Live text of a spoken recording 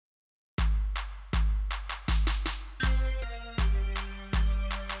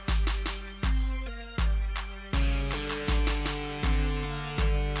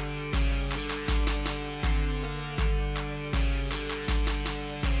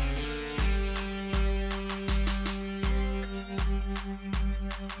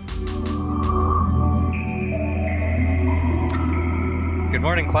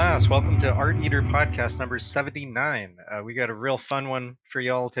morning, class. Welcome to Art Eater podcast number 79. We got a real fun one for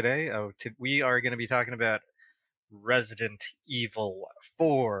y'all today. We are going to be talking about Resident Evil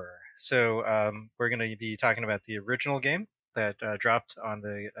 4. We're going to be talking about the original game that dropped on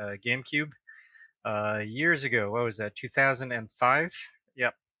the GameCube years ago. What was that, 2005?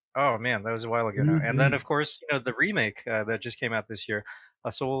 Yep. Oh, man, that was a while ago now. And then, of course, the remake that just came out this year.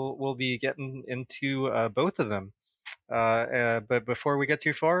 So we'll be getting into both of them. But before we get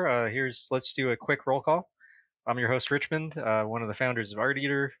too far, let's do a quick roll call. I'm your host, Richmond, one of the founders of Art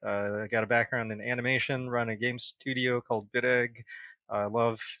Eater. I got a background in animation, run a game studio called BitEgg. I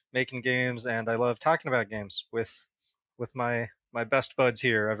love making games, and I love talking about games with my best buds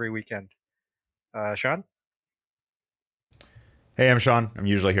here every weekend. Shawn? Hey, I'm Shawn. I'm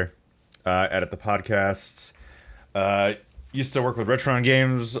usually here. Edit the podcast. Used to work with Richmond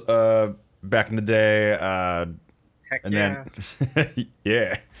Games back in the day. Heck And yeah. then,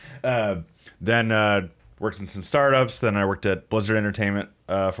 yeah. Then worked in some startups. Then I worked at Blizzard Entertainment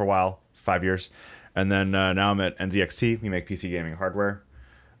for a while, 5 years. And then now I'm at NZXT. We make PC gaming hardware.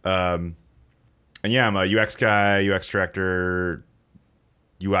 And yeah, I'm a UX guy, UX director,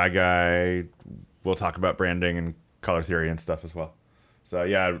 UI guy. We'll talk about branding and color theory and stuff as well. So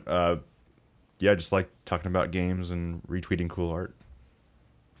yeah, just like talking about games and retweeting cool art.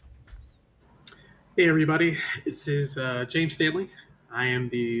 Hey everybody, this is James Stanley. I am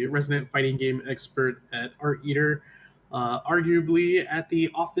the resident fighting game expert at Art Eater, arguably at the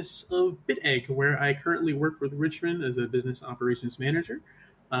office of BitEgg, where I currently work with Richmond as a business operations manager.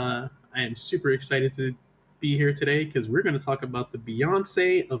 I am super excited to be here today because we're going to talk about the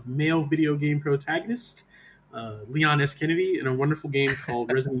Beyonce of male video game protagonist, Leon S. Kennedy, in a wonderful game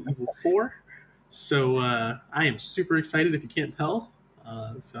called Resident Evil 4. So I am super excited if you can't tell.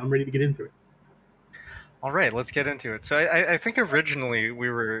 So I'm ready to get into it. All right, let's get into it. So I think originally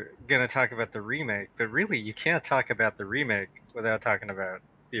we were going to talk about the remake, but really you can't talk about the remake without talking about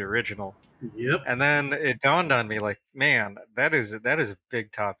the original. Yep. And then it dawned on me, like, man, that is a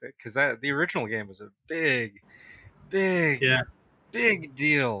big topic, because the original game was a big deal.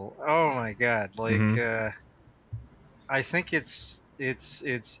 Oh my god! Like, I think it's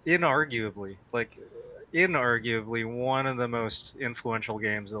inarguably one of the most influential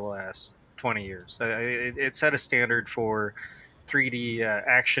games of the last 20 years. It set a standard for 3D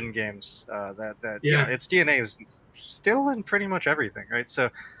action games. Its DNA is still in pretty much everything, right? So,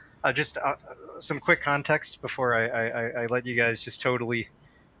 just some quick context before I let you guys just totally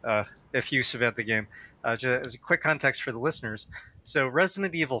effuse about the game. Just as a quick context for the listeners. So,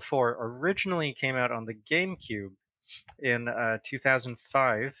 Resident Evil 4 originally came out on the GameCube in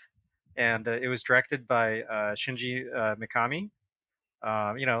 2005, and it was directed by Shinji Mikami.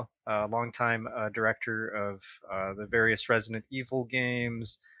 A longtime director of the various Resident Evil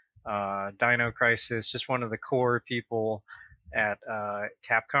games, Dino Crisis, just one of the core people at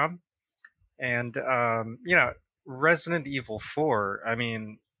Capcom. And Resident Evil 4. I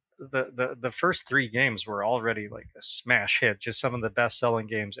mean, the first three games were already like a smash hit. Just some of the best selling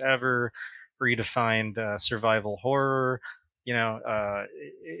games ever. Redefined survival horror.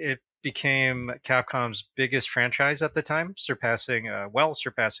 It became Capcom's biggest franchise at the time, surpassing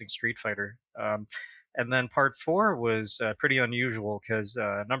Street Fighter. And then Part 4 was pretty unusual because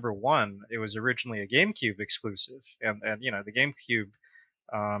number one, it was originally a GameCube exclusive, and the GameCube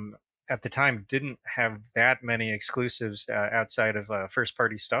at the time didn't have that many exclusives outside of first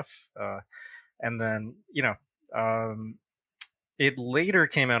party stuff. And then it later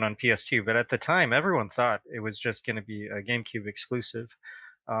came out on PS2, but at the time everyone thought it was just going to be a GameCube exclusive.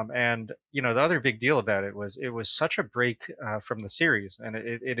 And the other big deal about it was such a break from the series, and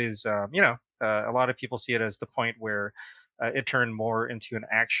it is a lot of people see it as the point where it turned more into an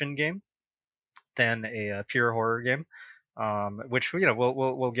action game than a pure horror game, which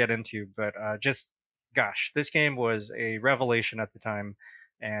we'll get into. But gosh, this game was a revelation at the time,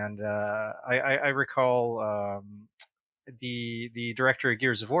 and I recall the director of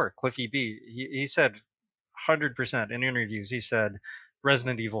Gears of War, Cliffy B. He said 100% in interviews. He said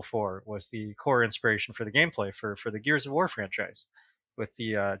Resident Evil 4 was the core inspiration for the gameplay for the Gears of War franchise, with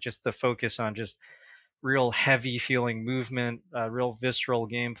the just the focus on just real heavy feeling movement, real visceral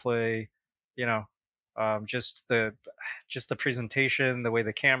gameplay. Just the presentation, the way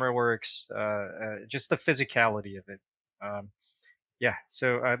the camera works, just the physicality of it.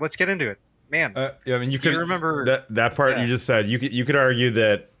 So let's get into it, man. Yeah, I mean, you remember that part you just said. You could argue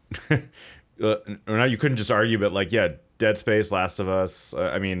that. You couldn't just argue, but like, yeah, Dead Space, Last of Us.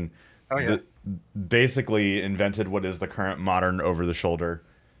 I mean, basically invented what is the current modern over-the-shoulder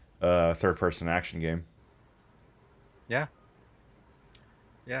third-person action game. Yeah.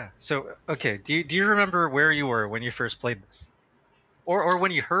 Yeah. So, okay, do you remember where you were when you first played this, or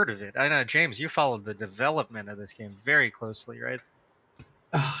when you heard of it? I know, James, you followed the development of this game very closely, right?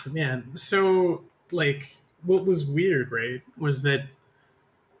 Oh, man. So, like, what was weird, right, was that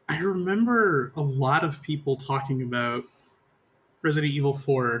I remember a lot of people talking about Resident Evil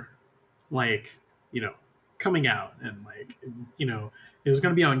 4, like, you know, coming out, and like, it was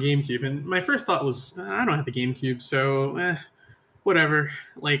going to be on GameCube. And my first thought was, I don't have the GameCube, so whatever.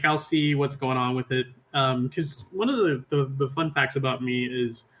 Like, I'll see what's going on with it. Because one of the fun facts about me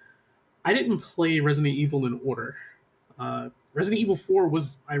is I didn't play Resident Evil in order. Resident Evil 4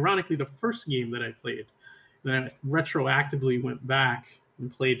 was ironically the first game that I played. Then I retroactively went back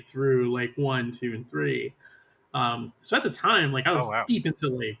and played through like 1, 2, and 3. So at the time, like I Oh was wow. deep into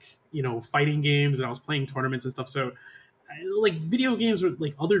like fighting games, and I was playing tournaments and stuff. So like video games or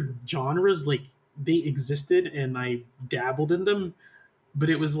like other genres, like they existed, and I dabbled in them. But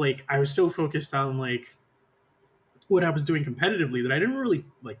it was like I was so focused on like what I was doing competitively that I didn't really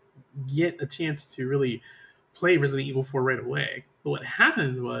like get a chance to really play Resident Evil 4 right away. But what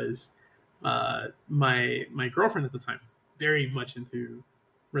happened was my girlfriend at the time was very much into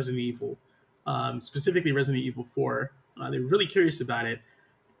Resident Evil, specifically Resident Evil 4. They were really curious about it,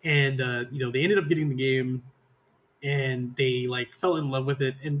 and they ended up getting the game, and they like fell in love with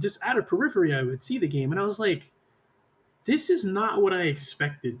it. And just out of periphery, I would see the game, and I was like, "This is not what I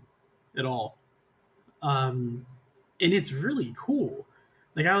expected at all." Um, and it's really cool.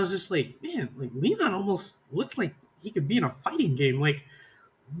 Like I was just like, man, like Leon almost looks like he could be in a fighting game. Like,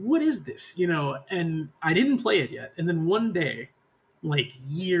 what is this? And I didn't play it yet. And then one day, like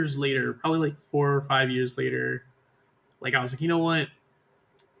years later, probably like 4 or 5 years later, like I was like, you know what?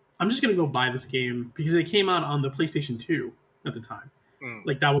 I'm just gonna go buy this game because it came out on the PlayStation 2 at the time. Mm,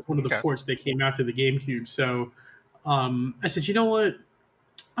 Like that was one of the okay. ports that came out to the GameCube. So I said, you know what?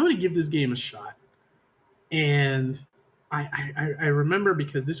 I'm gonna give this game a shot. And I remember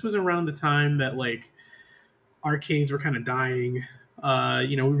because this was around the time that like arcades were kind of dying.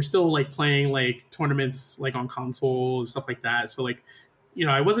 We were still like playing like tournaments like on console and stuff like that. So like,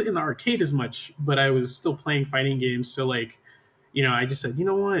 I wasn't in the arcade as much, but I was still playing fighting games. So like, I just said, you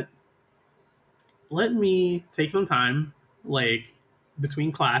know what? Let me take some time, like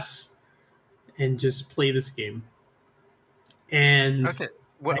between class, and just play this game. And Okay. I,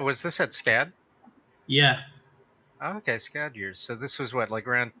 What was this at SCAD? yeah, Oh, okay, SCAD years. So this was what, like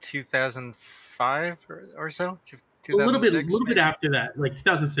around 2005 or so? a little bit, 2006 maybe? after that, like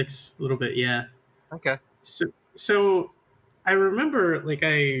 2006, a little bit, yeah. Okay. So I remember like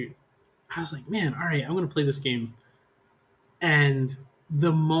I was like, man, all right, I'm gonna play this game. And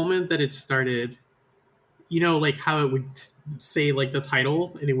the moment that it started, like how it would say like the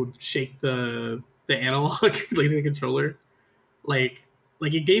title and it would shake the analog, like the controller, like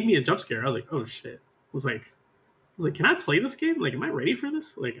it gave me a jump scare. I was like, oh shit. I was like, can I play this game? Like, am I ready for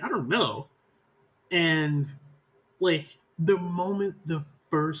this? Like, I don't know. And like the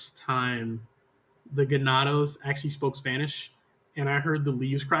first time the Ganados actually spoke Spanish, and I heard the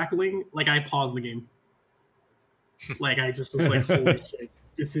leaves crackling, like I paused the game. Like I just was like, holy shit,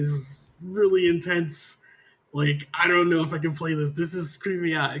 this is really intense. Like I don't know if I can play this. This is creeping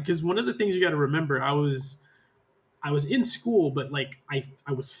me out. Because one of the things you got to remember, I was in school, but like I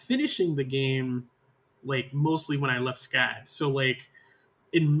was finishing the game like mostly when I left SCAD. So like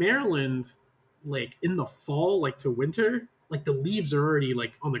in Maryland, like in the fall, like to winter, like the leaves are already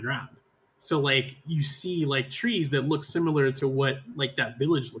like on the ground. So like you see like trees that look similar to what like that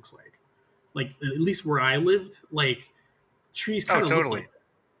village looks like. Like at least where I lived, like trees Oh, kind of look totally.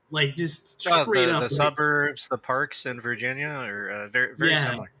 like just Oh, straight the up the like suburbs, the parks in Virginia are very very yeah.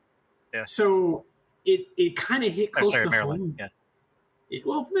 similar. Yeah. So it kind of hit Or close sorry, to Maryland. home. Yeah.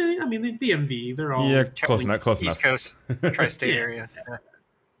 I mean the DMV, they're Yeah, all close linked. enough. Close East enough. Coast, tri-state Yeah. area. Yeah.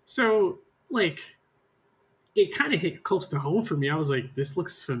 So like it kind of hit close to home for me. I was like, this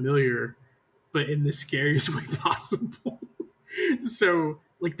looks familiar, but in the scariest way possible. So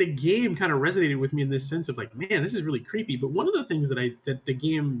like the game kind of resonated with me in this sense of like, man, this is really creepy. But one of the things that the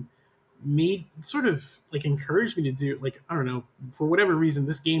game made sort of like encouraged me to do, like I don't know, for whatever reason,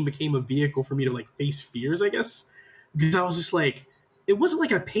 this game became a vehicle for me to like face fears, I guess, because I was just like, it wasn't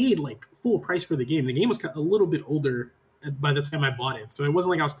like I paid like full price for the game. The game was a little bit older by the time I bought it, so it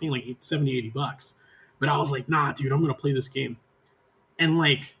wasn't like I was paying like 70, $80. But I was like, nah, dude, I'm gonna play this game. And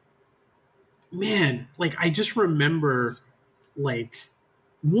like, man, like I just remember like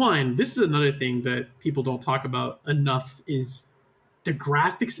one, this is another thing that people don't talk about enough is the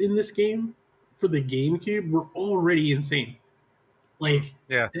graphics in this game for the GameCube were already insane. Mm, Like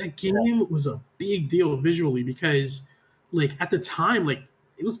yeah. that game was a big deal visually because like at the time, like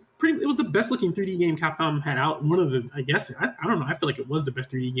It was the best looking 3D game Capcom had out. One of the, I guess, I don't know. I feel like it was the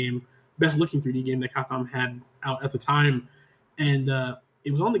best 3D game, best looking 3D game that Capcom had out at the time, and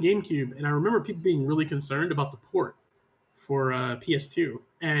it was on the GameCube. And I remember people being really concerned about the port for PS2.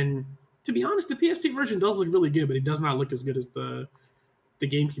 And to be honest, the PS2 version does look really good, but it does not look as good as the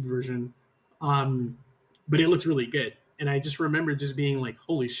GameCube version. Um, but it looks really good. And I just remember just being like,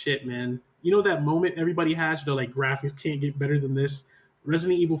 holy shit, man. You know that moment everybody has where they're like, graphics can't get better than this?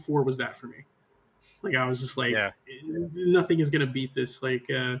 Resident Evil 4 was that for me. Like, I was just like, Yeah. nothing is going to beat this. Like,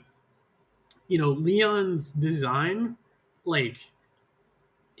 Leon's design, like,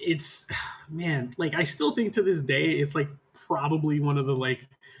 it's, man, like, I still think to this day, it's like probably one of the like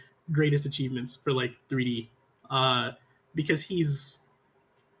greatest achievements for like 3D. Uh, because he's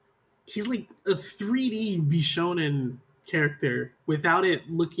like a 3D Bishonen character without it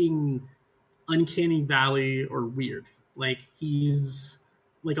looking uncanny valley or weird. Like he's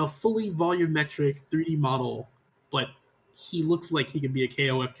like a fully volumetric 3D model, but he looks like he could be a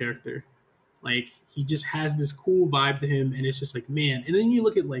KOF character. Like he just has this cool vibe to him, and it's just like man. And then you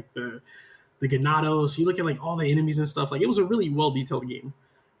look at like the Ganados, you look at like all the enemies and stuff. Like it was a really well detailed game.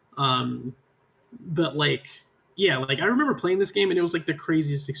 Um, but like yeah, like I remember playing this game, and it was like the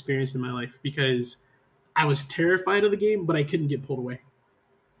craziest experience in my life because I was terrified of the game, but I couldn't get pulled away.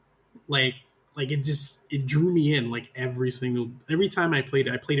 Like it drew me in like every time I played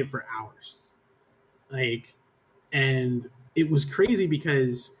it for hours. Like and it was crazy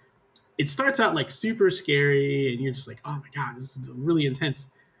because it starts out like super scary and you're just like, oh my god, this is really intense.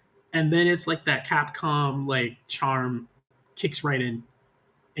 And then it's like that Capcom like charm kicks right in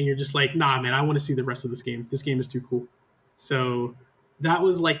and you're just like, nah man, I want to see the rest of this game. This game is too cool. So that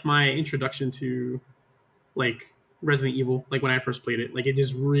was like my introduction to like Resident Evil, like when I first played it. Like it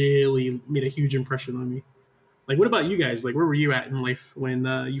just really made a huge impression on me. Like what about you guys? Like where were you at in life when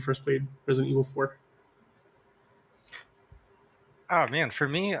you first played Resident Evil 4? Oh man, for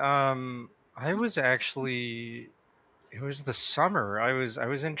me, I was actually it was the summer. I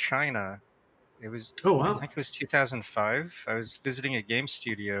was in China. It was Oh I wow. think it was 2005. I was visiting a game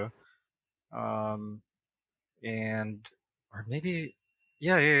studio, um, and or maybe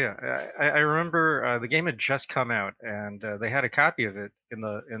I remember the game had just come out, and they had a copy of it in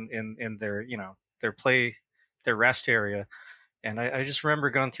in their their rest area, and I just remember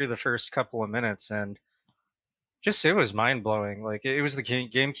going through the first couple of minutes and just it was mind blowing. Like it was the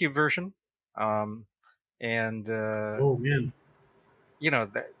GameCube version, um, and Oh man.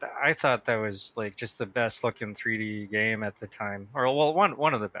 I thought that was like just the best looking 3D game at the time, or well,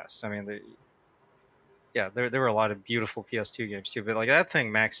 one of the best. I mean, yeah, there were a lot of beautiful PS2 games too, but like that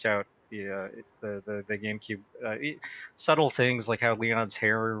thing maxed out the GameCube. Subtle things like how Leon's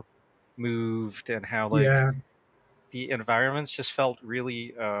hair moved and how like Yeah. the environments just felt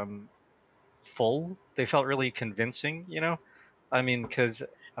really full. They felt really convincing. I mean, because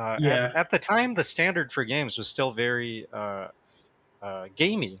Yeah. at the time the standard for games was still very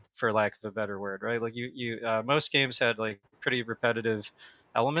gamey, for lack of a better word, right? Like you most games had like pretty repetitive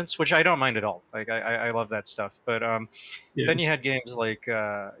elements, which I don't mind at all. Like I love that stuff. But Yeah. then you had games like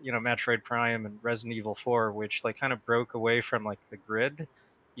Metroid Prime and Resident Evil 4, which like kind of broke away from like the grid.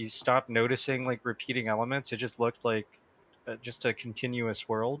 You stopped noticing like repeating elements. It just looked like just a continuous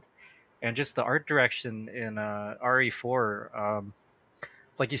world, and just the art direction in RE4.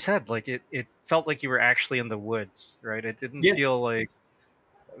 Like you said, like it felt like you were actually in the woods, right? It didn't Yeah. feel like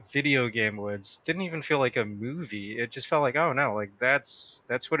video game woods. Didn't even feel like a movie. It just felt like, oh no, like that's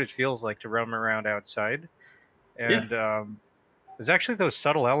what it feels like to roam around outside. Yeah. And there's actually those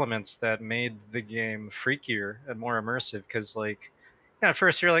subtle elements that made the game freakier and more immersive. Because like, yeah, at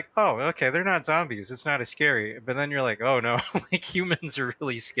first you're like, oh, okay, they're not zombies. It's not as scary. But then you're like, oh no, like humans are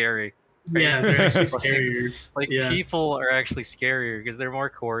really scary, right? Yeah. They're actually like, scarier. like Yeah. people are actually scarier because they're more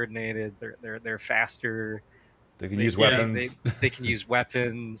coordinated. They're faster. They can They use Yeah. they they weapons. they can use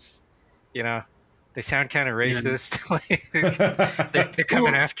weapons. You know, they sound kind of Yeah. racist. Like they're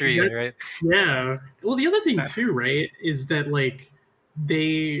coming Well, after you, right? that's yeah. Well, the other thing too, right, is that like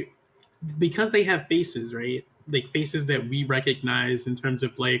they because they have faces, right? Like faces that we recognize in terms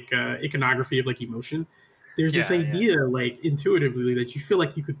of like iconography of like emotion. There's this Yeah, yeah, idea, like intuitively, that you feel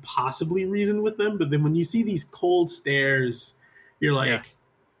like you could possibly reason with them, but then when you see these cold stares, you're yeah, like,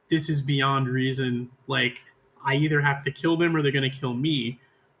 this is beyond reason. Like, I either have to kill them or they're going to kill me.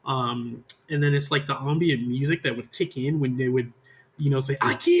 And then it's like the ambient music that would kick in when they would, say,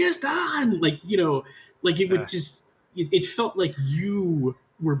 I can't stand. Like, like it would yeah. just, it felt like you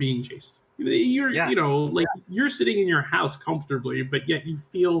were being chased. You're, Yes, like you're sitting in your house comfortably, but yet you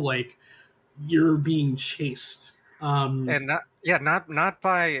feel like you're being chased. Um, And not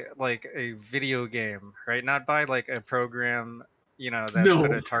by like a video game, right? Not by like a program, that put no,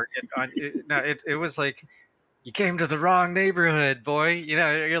 a target on it. No, it was like you came to the wrong neighborhood, boy.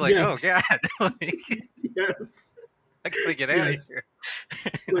 You're like, oh yes, god, like yes, I gotta get out of yes. here.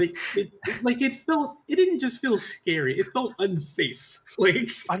 It felt. It didn't just feel scary. It felt unsafe. Like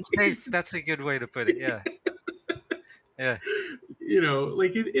it Unsafe. just, That's a good way to put it. Yeah, yeah,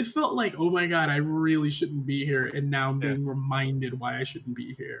 it felt like, oh my god, I really shouldn't be here, and now I'm yeah. being reminded why I shouldn't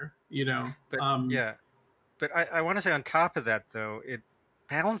be here. But yeah, but I want to say on top of that though, it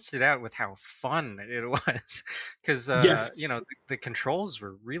balanced it out with how fun it was, because Yes, the controls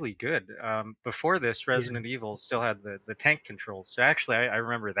were really good. Before this, yeah, Resident Evil still had the tank controls. So actually, I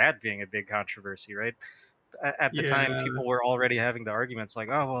remember that being a big controversy, right? At the time, yeah, people were already having the arguments like,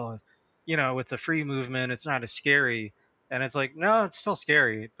 oh well, with the free movement, it's not as scary, and it's like, no, it's still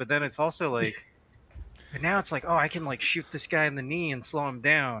scary, but then it's also like, but now it's like, oh, I can like shoot this guy in the knee and slow him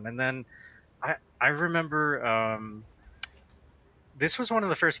down, and then I remember this was one of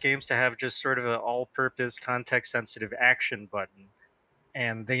the first games to have just sort of an all-purpose, context-sensitive action button,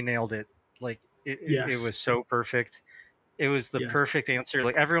 and they nailed it. Like it yes, was so perfect. It was the yes, perfect answer.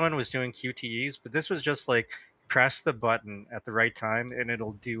 Like everyone was doing QTEs, but this was just like press the button at the right time, and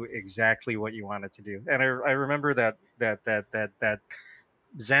it'll do exactly what you want it to do. And I remember that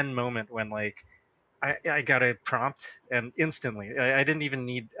Zen moment when like I got a prompt and instantly I didn't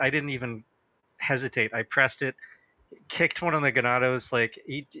even hesitate. I pressed it, kicked one of the Ganados, like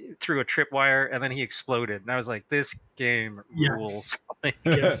he threw a tripwire, and then he exploded. And I was like, "This game yes, rules!" Like,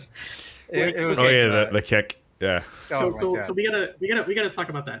 yes. it was Oh Okay. like, yeah, the kick. Yeah. oh So my so so god, we gotta talk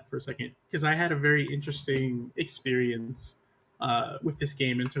about that for a second, because I had a very interesting experience with this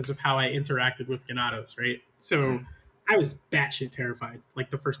game in terms of how I interacted with Ganados. Right. So I was batshit terrified,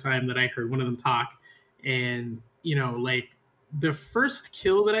 like the first time that I heard one of them talk, and like the first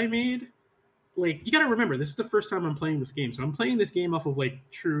kill that I made. Like, you got to remember, this is the first time I'm playing this game, so I'm playing this game off of like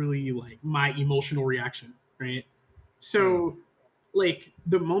truly like my emotional reaction, right? hmm. So like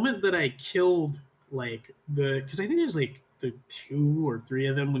the moment that I killed like because I think there's like the two or three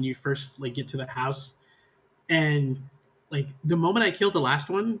of them when you first like get to the house, and like the moment I killed the last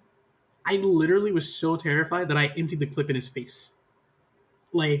one, I literally was so terrified that I emptied the clip in his face.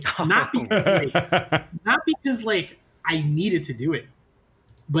 Like Oh, not because like I needed to do it,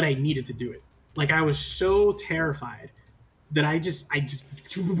 but I needed to do it. Like I was so terrified that I just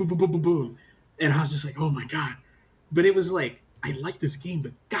boom, boom, boom, boom, boom, boom, and I was just like, oh my god. But it was like, I like this game,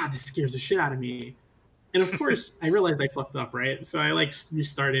 but God, this scares the shit out of me. And of course, I realized I fucked up, right? So I like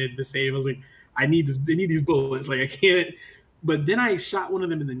restarted the save. I was like, I need these bullets. Like I can't. But then I shot one of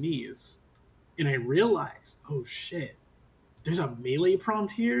them in the knees, and I realized, oh shit, there's a melee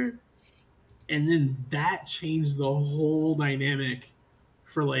prompt here, and then that changed the whole dynamic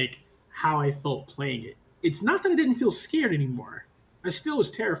for like how I felt playing it. It's not that I didn't feel scared anymore. I still was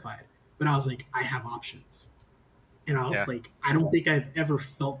terrified, but I was like, I have options. And I was yeah, like, I don't think I've ever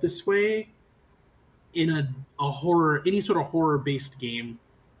felt this way in a horror, any sort of horror based game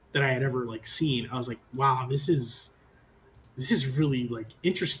that I had ever like seen. I was like, wow, this is really like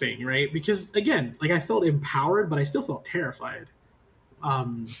interesting, right? Because again, like I felt empowered, but I still felt terrified.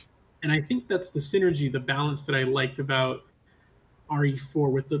 Um, and I think that's the synergy, the balance that I liked about RE4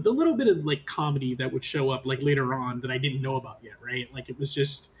 with the little bit of like comedy that would show up like later on that I didn't know about yet, right? Like it was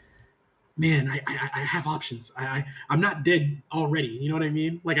just, man, I have options. I'm not dead already. You know what I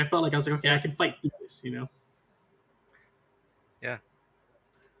mean? Like I felt like I was like, okay, I yeah, can fight through this. yeah,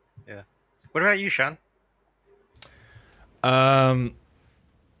 yeah. What about you, Sean? Um,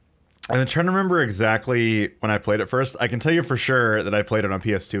 I'm trying to remember exactly when I played it first. I can tell you for sure that I played it on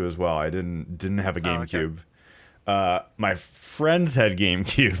PS2 as well. I didn't have a Oh, okay. GameCube. My friends had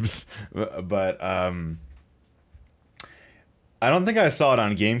GameCubes, but I don't think I saw it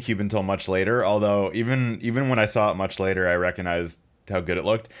on GameCube until much later. Although even when I saw it much later, I recognized how good it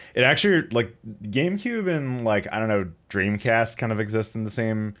looked. It actually like GameCube and like I don't know Dreamcast kind of exist in the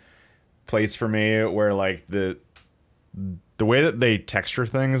same place for me, where like the way that they texture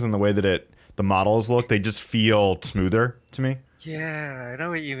things and the way that the models look, they just feel smoother to me. Yeah, I know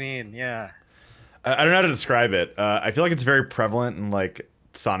what you mean. Yeah, I don't know how to describe it. I feel like it's very prevalent in like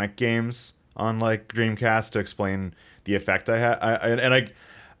Sonic games on like Dreamcast to explain the effect I had.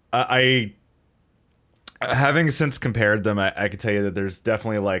 I having since compared them, I can tell you that there's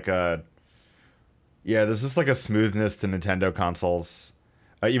definitely like a yeah, there's just like a smoothness to Nintendo consoles.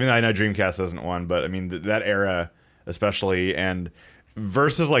 Even though I know Dreamcast isn't one, but I mean that era especially and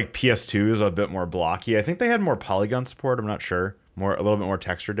versus like PS2 is a bit more blocky. I think they had more polygon support. I'm not sure, more a little bit more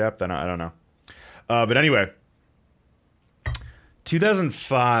texture depth. I don't know. But anyway,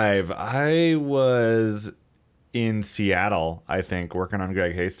 2005, I was in Seattle, I think, working on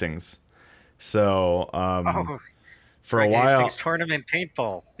Greg Hastings. So, Oh, for a Greg Hastings while, tournament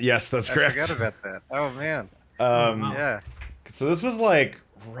paintball. yes, that's I forgot correct. about that. Oh man. Oh wow. Yeah. So this was like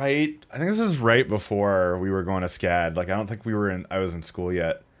I think this was right before we were going to SCAD. Like, I don't think I was in school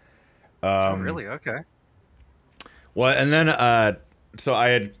yet. Oh really? Okay. Well, and then, so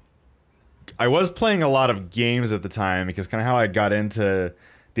I was playing a lot of games at the time because kind of how I got into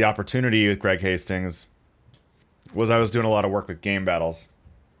the opportunity with Greg Hastings was I was doing a lot of work with game battles.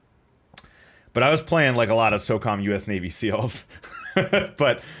 But I was playing like a lot of SOCOM US Navy SEALs.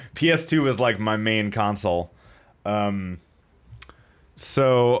 But PS2 was like my main console.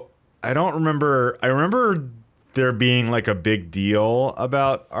 So I don't remember. I remember there being like a big deal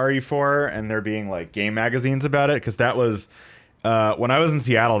about RE4 and there being like game magazines about it because that was when I was in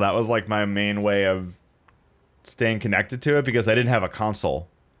Seattle. That was like my main way of staying connected to it because I didn't have a console.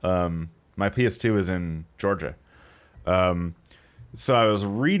 My PS2 is in Georgia, so I was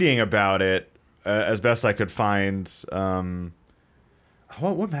reading about it as best I could find.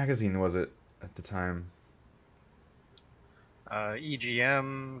 What magazine was it at the time?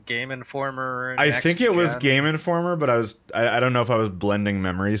 EGM, Game Informer, I Next think it was Gen. Game Informer, but I don't know if I was blending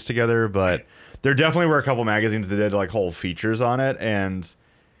memories together, but there definitely were a couple magazines that did like whole features on it, and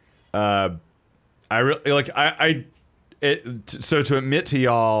I really like so to admit to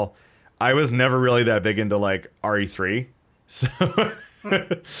y'all, I was never really that big into like RE3, so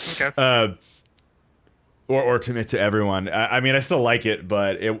Okay. or to admit to everyone. I mean, I still like it,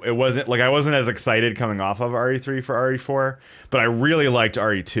 but it wasn't like I wasn't as excited coming off of RE3 for RE4, but I really liked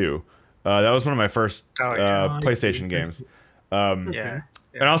RE2. That was one of my first Oh, yeah. PlayStation games. Yeah.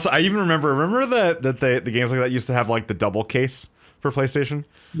 And also, I even remember that the games like that used to have like the double case for PlayStation.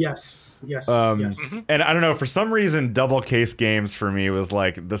 Yes. Yes. Mm-hmm. Yes. And I don't know, for some reason, double case games for me was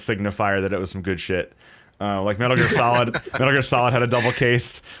like the signifier that it was some good shit. Like Metal Gear Solid, Metal Gear Solid had a double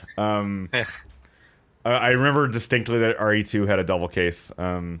case. Yeah. I remember distinctly that RE2 had a double case.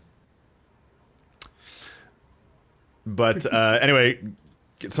 But anyway,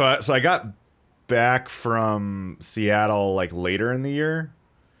 so I got back from Seattle like later in the year.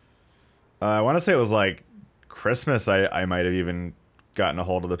 I want to say it was like Christmas. I might have even gotten a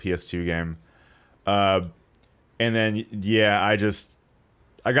hold of the PS2 game. And then yeah,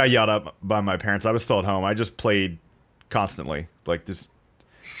 I got yelled at by my parents. I was still at home. I just played constantly, like just.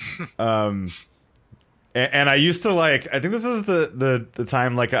 And I used to like. I think this is the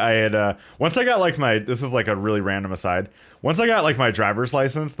time like I had. Once I got like my. This is like a really random aside. Once I got like my driver's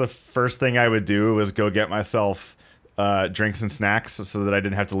license, the first thing I would do was go get myself drinks and snacks so that I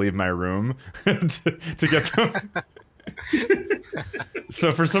didn't have to leave my room to get them.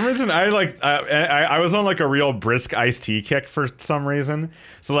 So for some reason, I was on like a real brisk iced tea kick for some reason.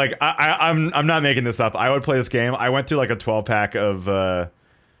 So like I'm not making this up. I would play this game. I went through like a 12-pack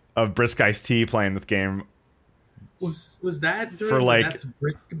of brisk iced tea playing this game. Was that during For, like- That's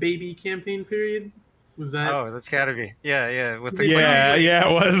Brisk Baby campaign period? Was that? Oh, that's gotta be. Yeah, yeah. With the Yeah, clowns. yeah,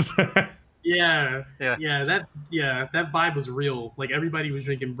 it was. Yeah, Yeah. That vibe was real. Like everybody was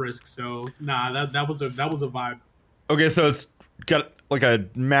drinking brisk, so nah, that was a vibe. Okay, so it's got like a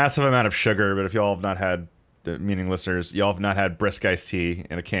massive amount of sugar, but if y'all have not had, meaning listeners, y'all have not had brisk iced tea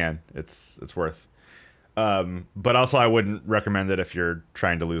in a can, it's worth. But also, I wouldn't recommend it if you're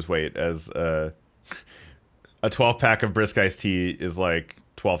trying to lose weight, as a 12-pack of brisk iced tea is like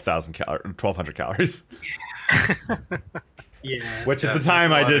 1,200 calories. Yeah, Which at the Yeah, time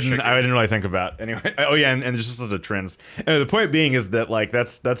that's a lot of I didn't really think about. Anyway, oh yeah, and just as a trends. And the point being is that like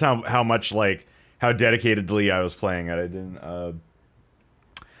that's how much like how dedicatedly I was playing it. I didn't.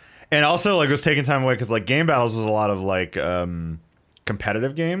 And also like was taking time away because like game battles was a lot of like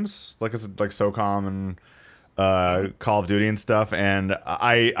competitive games like SOCOM and Call of Duty and stuff. And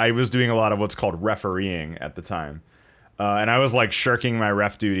I was doing a lot of what's called refereeing at the time. And I was like shirking my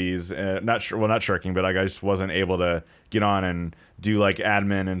ref duties, not shirking, but like I just wasn't able to get on and do like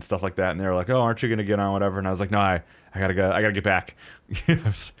admin and stuff like that. And they were like, "Oh, aren't you gonna get on whatever?" And I was like, "No, I gotta go. I gotta get back.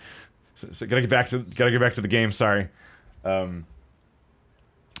 So gotta get back to the game. Sorry." But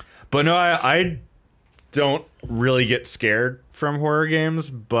no, I don't really get scared from horror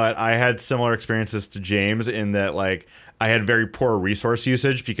games, but I had similar experiences to James in that like I had very poor resource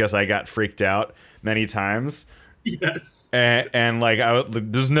usage because I got freaked out many times. yes. And like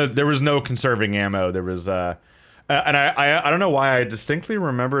there was no conserving ammo. There was and I don't know why I distinctly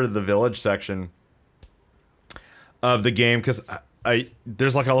remember the village section of the game because I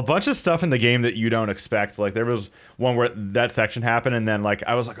there's like a bunch of stuff in the game that you don't expect. Like there was one where that section happened, and then like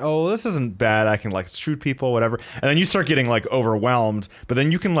I was like, oh, this isn't bad. I can like shoot people, whatever. And then you start getting like overwhelmed. But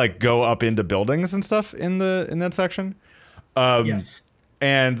then you can like go up into buildings and stuff in that section. Yes.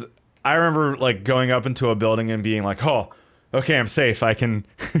 And I remember like going up into a building and being like, oh, okay, I'm safe. I can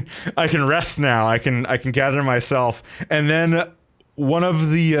I can rest now. I can gather myself. And then one of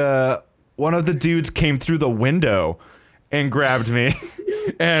the dudes came through the window and grabbed me.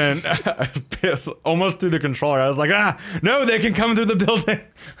 And almost through the controller. I was like, ah, no, they can come through the building.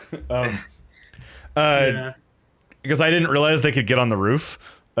 um, Yeah. because I didn't realize they could get on the roof.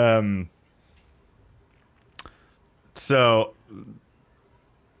 So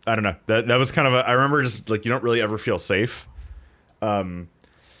I don't know. That was kind of I remember just like you don't really ever feel safe. I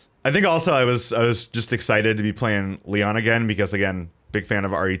think also I was just excited to be playing Leon again because again, big fan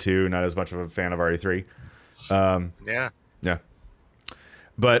of RE2, not as much of a fan of RE3. Yeah. Yeah.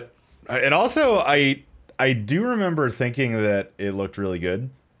 But and also I do remember thinking that it looked really good.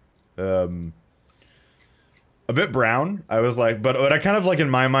 A bit brown. I was like, but I kind of like in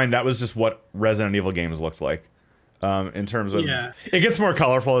my mind that was just what Resident Evil games looked like. In terms of Yeah. it gets more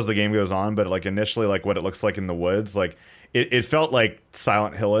colorful as the game goes on, but like initially like what it looks like in the woods, like it felt like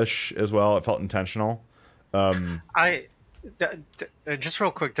Silent Hill-ish as well. It felt intentional. I just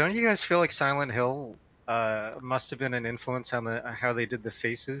real quick, don't you guys feel like Silent Hill must have been an influence on how they did the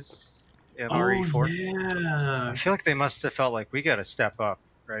faces in Oh RE4? I yeah. feel like they must have felt like we got to step up,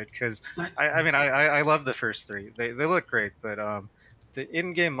 right? Because That's I mean, I love the first three. They look great, but the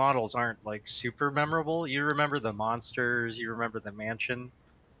in-game models aren't like super memorable. You remember the monsters, you remember the mansion,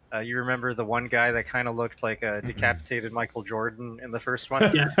 you remember the one guy that kind of looked like a decapitated Michael Jordan in the first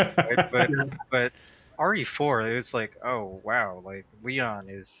one, yes. right? But Yes. but RE4, it was like, oh wow, like Leon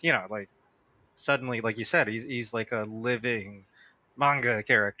is, like suddenly, like you said, he's like a living manga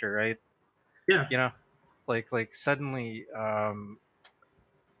character, right? Yeah. You know, like suddenly,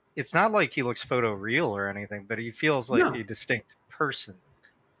 it's not like he looks photoreal or anything, but he feels like No. a distinct person.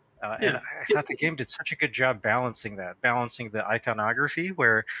 And Yeah. I thought the game did such a good job balancing that, balancing the iconography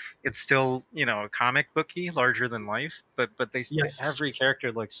where it's still, comic booky, larger than life, but Yes. every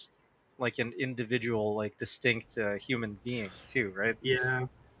character looks like an individual, like distinct human being too, right? Yeah.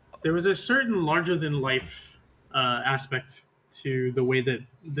 There was a certain larger than life aspect to the way that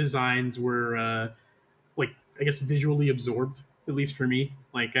designs were like I guess visually absorbed, at least for me.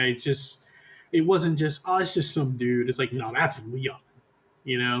 Like it wasn't just oh it's just some dude. It's like no, that's Leon.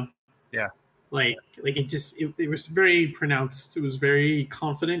 You know, Yeah, like it was very pronounced. It was very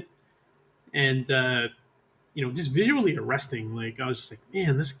confident and just visually arresting. Like I was just like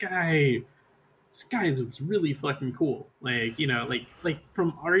man, this guy looks really fucking cool. Like like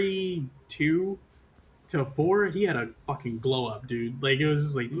from RE2 to 4, he had a fucking glow up, dude. Like it was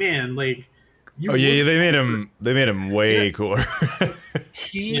just like man, like you Oh yeah, look yeah, cooler. they made him yeah. way cooler.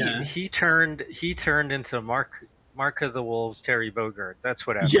 He Yeah. he turned into Mark of the Wolves, Terry Bogard. That's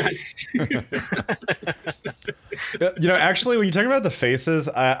what happened. Yes. Actually, when you talk about the faces,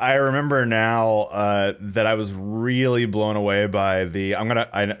 I remember now that I was really blown away by the.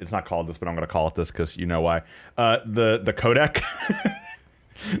 It's not called this, but I'm gonna call it this because you know why. The codec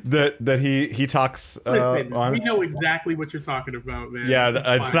that he talks Listen, on. we know exactly what you're talking about, man. Yeah, It's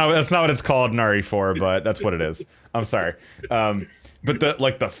it's fine. not that's not what it's called in RE4, but that's what it is. I'm sorry. But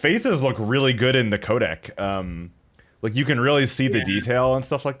the faces look really good in the codec. Like you can really see the Yeah. detail and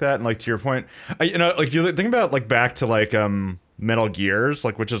stuff like that. And like to your point, like you think about like back to like Metal Gears,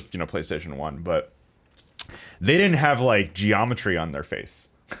 like which is PlayStation 1, but they didn't have like geometry on their face.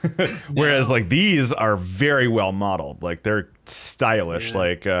 Whereas No. like these are very well modeled. Like they're stylish. Yeah.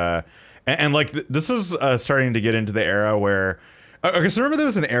 Like and like this is starting to get into the era where okay, so remember there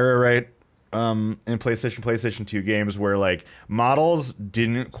was an era, right? In PlayStation 2 games where like models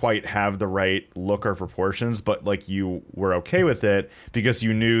didn't quite have the right look or proportions, but like you were okay with it because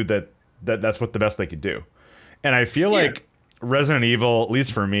you knew that's what the best they could do. And I feel Yeah. like Resident Evil, at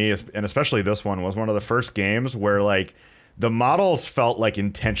least for me, and especially this one, was one of the first games where like the models felt like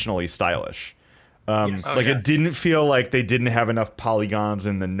intentionally stylish. Yes. Oh Like yeah. it didn't feel like they didn't have enough polygons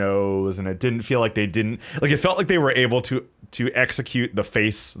in the nose, and it didn't feel like they didn't like it felt like they were able to execute the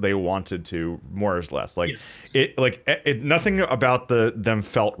face they wanted to more or less. Like Yes. nothing about them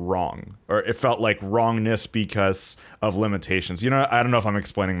felt wrong, or it felt like wrongness because of limitations. I don't know if I'm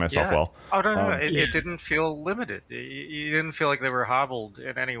explaining myself Yeah. well. Oh no, Yeah. it didn't feel limited. You didn't feel like they were hobbled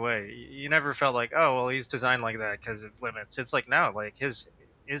in any way. You never felt like, oh well, he's designed like that because of limits. It's like no, like his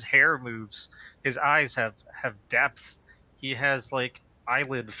hair moves, his eyes have depth. He has like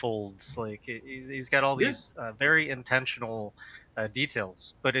eyelid folds. Like he's got all Yeah. these very intentional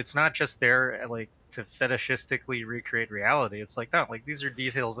details, but it's not just there like to fetishistically recreate reality. It's like no, like these are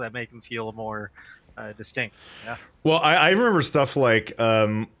details that make him feel more distinct. Yeah. Well, I remember stuff like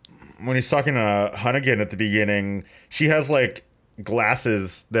when he's talking to Hunnigan at the beginning, she has like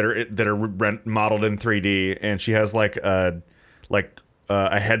glasses that are modeled in 3D, and she has like a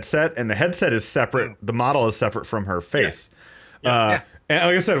headset, and the headset is separate. Mm. The model is separate from her Yeah. face. Yeah. Yeah. And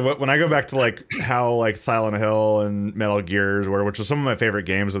like I said, when I go back to like how like Silent Hill and Metal Gears were, which was some of my favorite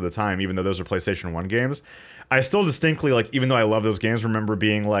games of the time, even though those are PlayStation 1 games, I still distinctly, like, even though I love those games, remember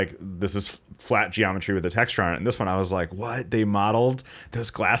being like, this is flat geometry with a texture on it. And this one, I was like, what? They modeled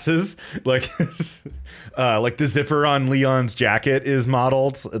those glasses? Like the zipper on Leon's jacket is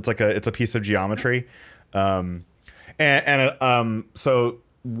modeled. It's a piece of geometry. So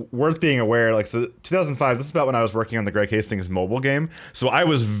worth being aware, like, so 2005, this is about when I was working on the Greg Hastings mobile game, so I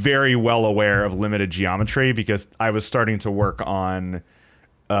was very well aware of limited geometry because I was starting to work on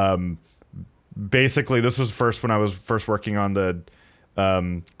basically, this was first when I was first working on the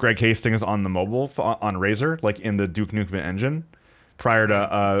Greg Hastings on the mobile on Razer, like in the Duke Nukem engine, prior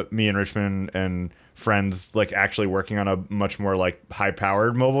to me and Richmond and friends like actually working on a much more like high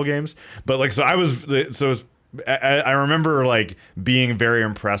powered mobile games. But like, so I was so it was, I remember like being very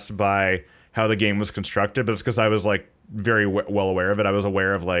impressed by how the game was constructed, but it's because I was like very well aware of it. I was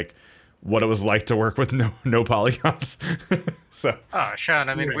aware of like what it was like to work with no polygons. So Oh, Sean,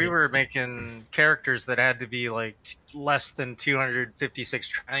 I mean, we Right. were making characters that had to be like less than 256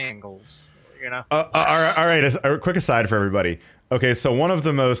 triangles, you know? all right, a quick aside for everybody. Okay, so one of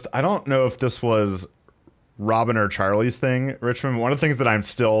the most, I don't know if this was Robin or Charlie's thing, Richmond. One of the things that I'm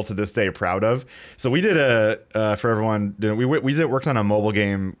still to this day proud of. So we did for everyone. Worked on a mobile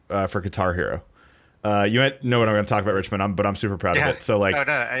game for Guitar Hero. You might know what I'm going to talk about, Richmond. But I'm super proud of Yeah. it. So like,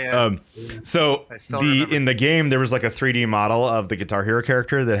 Oh, no, so I still remember. in the game there was like a 3D model of the Guitar Hero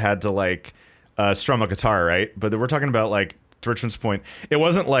character that had to like strum a guitar, right? But we're talking about like, to Richmond's point, it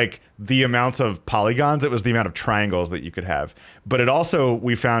wasn't like the amount of polygons, it was the amount of triangles that you could have. But it also,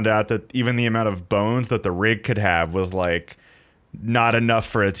 we found out that even the amount of bones that the rig could have was like not enough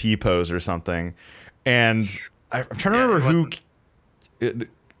for a T-pose or something. And I'm trying to Yeah, remember it who. wasn't. It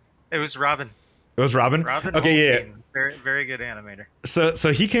It was Robin. was Robin? Robin Okay, yeah. Holstein. Very, very good animator.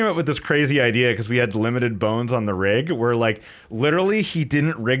 So he came up with this crazy idea because we had limited bones on the rig where like literally he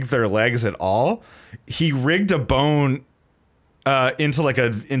didn't rig their legs at all. He rigged a bone into like a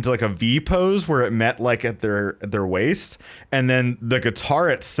V pose where it met like at their waist, and then the guitar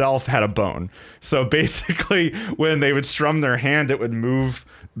itself had a bone. So basically, when they would strum their hand, it would move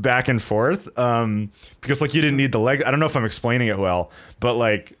back and forth because like you didn't need the leg. I don't know if I'm explaining it well, but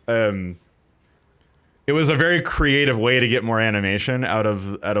like it was a very creative way to get more animation out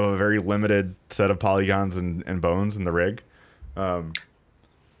of a very limited set of polygons and bones in the rig. Yeah,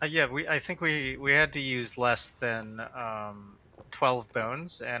 I think we had to use less than 12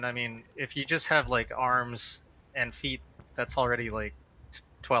 bones, and I mean, if you just have like arms and feet, that's already like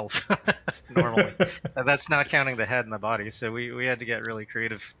 12 normally. And that's not counting the head and the body. So we had to get really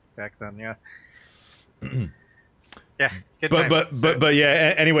creative back then. Yeah. Yeah. Good but times. but but but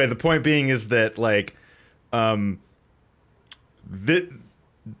yeah. Anyway, the point being is that like, granted,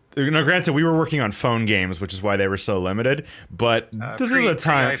 we were working on phone games, which is why they were so limited. But this is a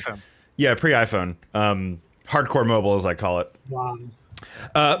time, pre-iPhone. yeah, pre-iPhone, hardcore mobile, as I call it. Wow.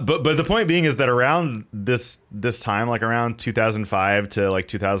 But the point being is that around this time, like around 2005 to like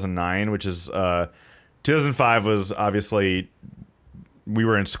 2009, which is 2005 was obviously we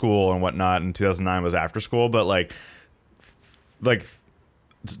were in school and whatnot, and 2009 was after school. But like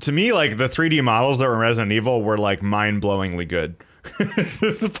to me, like the 3D models that were in Resident Evil were like mind-blowingly good. This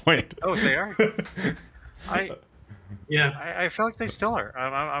is the point. Oh, they are. I Yeah. I feel like they still are.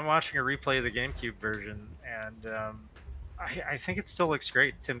 I'm watching a replay of the GameCube version, and I think it still looks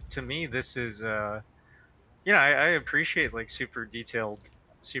great. To me, this is I appreciate like super detailed,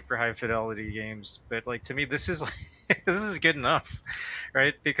 super high fidelity games, but like to me, this is like this is good enough,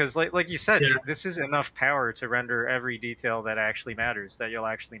 right? Because like you said, Yeah. this is enough power to render every detail that actually matters, that you'll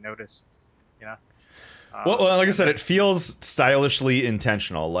actually notice, you know. Well, like I And said, then it feels stylishly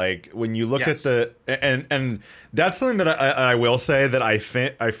intentional. Like when you look at yes, the and that's something that I will say that I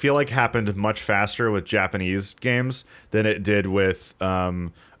feel like happened much faster with Japanese games than it did with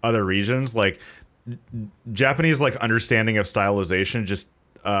other regions. Like Japanese like understanding of stylization just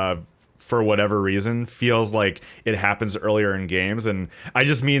for whatever reason feels like it happens earlier in games, and I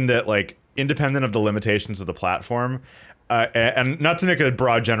just mean that like independent of the limitations of the platform. And not to make a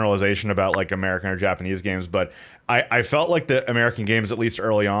broad generalization about like American or Japanese games, but I felt like the American games, at least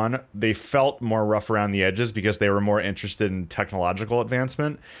early on, they felt more rough around the edges because they were more interested in technological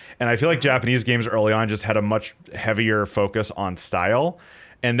advancement. And I feel like Japanese games early on just had a much heavier focus on style.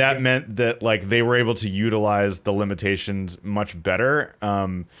 And that meant that like they were able to utilize the limitations much better.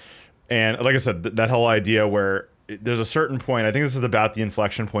 And like I said, that whole idea where there's a certain point, I think this is about the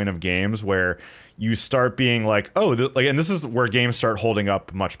inflection point of games where you start being like, oh, like, and this is where games start holding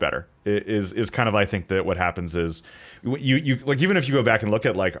up much better. Is kind of, I think that what happens is you like, even if you go back and look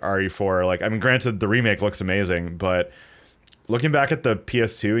at like RE4, like, I mean, granted the remake looks amazing, but looking back at the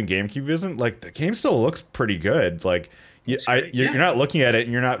PS2 and GameCube isn't like the game still looks pretty good. Like you're not looking at it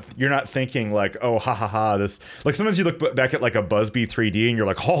and you're not thinking like, oh, ha ha ha, this, like sometimes you look back at like a Busby 3D and you're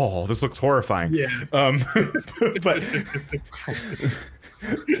like, oh, this looks horrifying. Yeah. But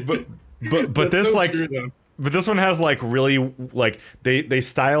but but this, so like true, but this one has like really like they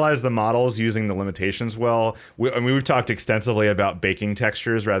stylize the models using the limitations well. I mean, we've talked extensively about baking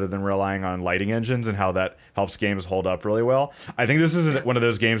textures rather than relying on lighting engines and how that helps games hold up really well. I think this is one of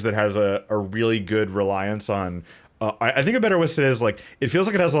those games that has a really good reliance on. I think a better way to say it is like it feels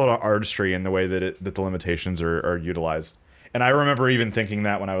like it has a lot of artistry in the way that the limitations are utilized. And I remember even thinking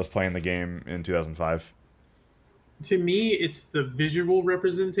that when I was playing the game in 2005. To me, it's the visual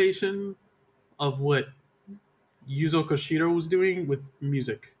representation of what Yuzo Koshiro was doing with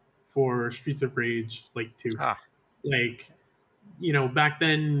music for Streets of Rage, like 2. Like, back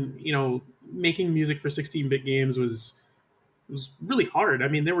then, making music for 16-bit games was really hard. I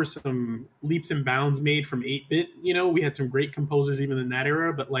mean, there were some leaps and bounds made from 8-bit. We had some great composers even in that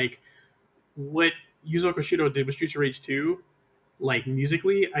era, but like what Yuzo Koshiro did with Streets of Rage 2, like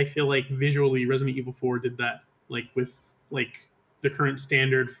musically, I feel like visually Resident Evil 4 did that, like with like the current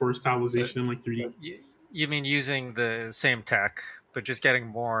standard for stylization in like 3D. You mean using the same tech, but just getting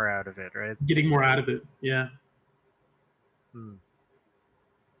more out of it, right? Getting more out of it, yeah. Hmm.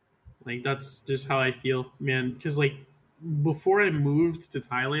 Like that's just how I feel, man. Because like before I moved to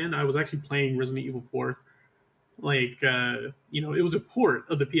Thailand, I was actually playing Resident Evil 4. Like it was a port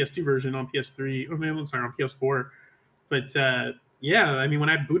of the PS2 version on PS3. I mean, I'm sorry, on PS4. But yeah, I mean, when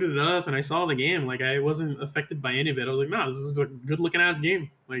I booted it up and I saw the game, like I wasn't affected by any of it. I was like, no, this is a good looking ass game.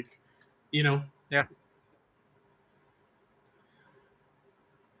 Like, Yeah.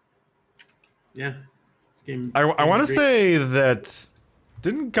 Yeah. This game. I want to say that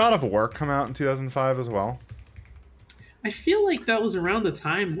didn't God of War come out in 2005 as well? I feel like that was around the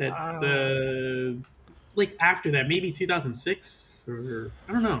time that like after that, maybe 2006 or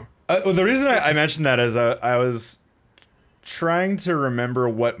I don't know. Well, the reason I mentioned that is I was trying to remember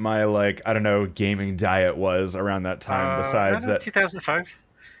what my like I don't know gaming diet was around that time. Besides that, 2005.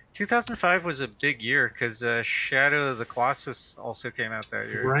 2005 was a big year because Shadow of the Colossus also came out that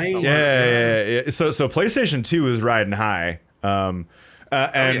year. Right. Yeah. So PlayStation 2 was riding high.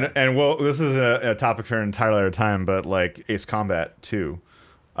 And well, this is a topic for an entirely other time, but like Ace Combat 2,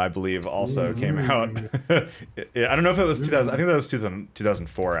 I believe, also came out. I don't know if it was 2000. I think that was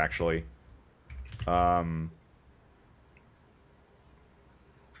 2004 actually. Yeah.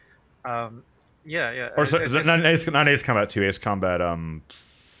 Or so, not Ace Combat 2, Ace Combat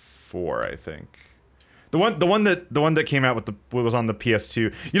 4, I think. The one that came out with what was on the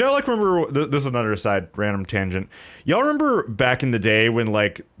PS2. Like remember this is another side random tangent. Y'all remember back in the day when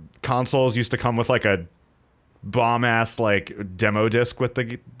like consoles used to come with like a bomb ass like demo disc with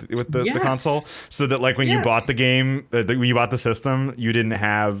the console, so that like when you bought the game, when you bought the system, you didn't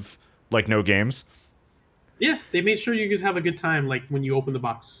have like no games. Yeah, they made sure you could have a good time like when you open the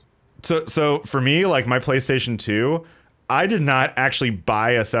box. So for me, like my PlayStation 2, I did not actually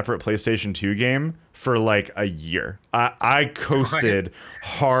buy a separate PlayStation 2 game for like a year. I coasted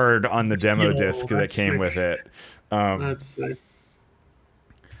hard on the demo disc that came with it. That's sick.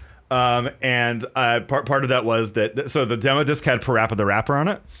 And part of that was that so the demo disc had Parappa the Rapper on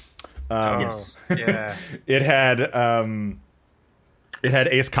it. Yes. Yeah. It had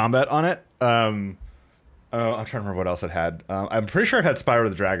Ace Combat on it. I'm trying to remember what else it had. I'm pretty sure it had Spyro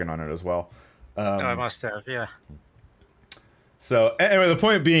the Dragon on it as well. I must have, yeah. So anyway, the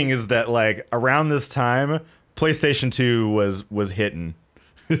point being is that like around this time, PlayStation 2 was hitting.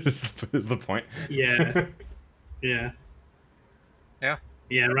 is the point. Yeah. Yeah.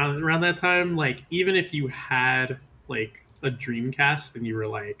 Yeah, around that time, like even if you had like a Dreamcast and you were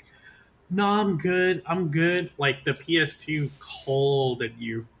like, no, I'm good, like the PS2 called at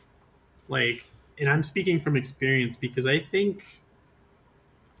you. Like, and I'm speaking from experience because I think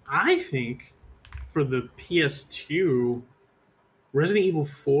for the PS2, Resident Evil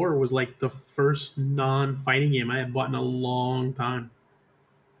 4 was like the first non-fighting game I had bought in a long time.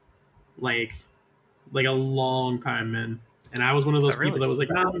 Like like a long time, man. And I was one of those people Really? that was like,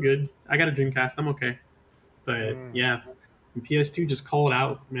 "Nah, I'm good. I got a Dreamcast. I'm okay." But Mm. yeah, and PS2 just called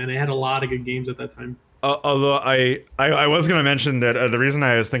out, man. They had a lot of good games at that time. Although I was going to mention that the reason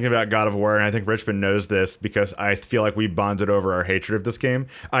I was thinking about God of War, and I think Richmond knows this because I feel like we bonded over our hatred of this game.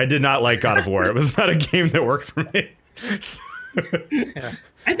 I did not like God of War. It was not a game that worked for me. Yeah.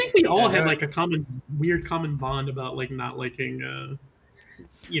 I think we all Yeah, had no, like a weird common bond about like not liking, the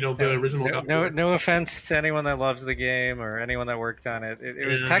original God of War. no offense to anyone that loves the game or anyone that worked on it. It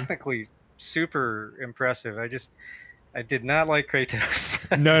was Yeah, technically super impressive. I did not like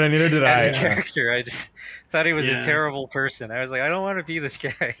Kratos No, no, neither did as a yeah, I. character. I just thought he was a yeah, terrible person. I was like, I don't want to be this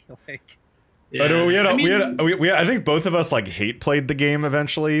guy. Like, Oh, no, yeah. I mean, I think both of us like hate played the game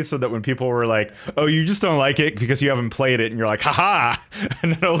eventually, so that when people were like, "Oh, you just don't like it because you haven't played it," and you're like, "Haha!"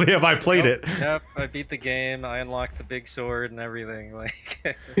 And not only have I played nope, it, nope. I beat the game. I unlocked the big sword and everything. Like,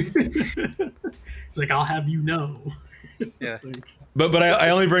 it's like I'll have you know. yeah, Like, but I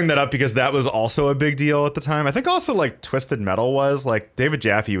only bring that up because that was also a big deal at the time. I think also like Twisted Metal was like David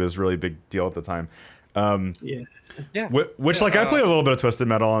Jaffe was really a big deal at the time. yeah, yeah, Which yeah. like I played a little bit of Twisted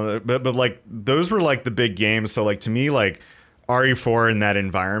Metal, but like those were like the big games. So like to me, like RE4 in that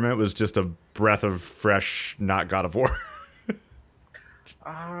environment was just a breath of fresh, not God of War.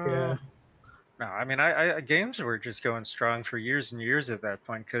 Uh, yeah, no, I mean, games were just going strong for years and years at that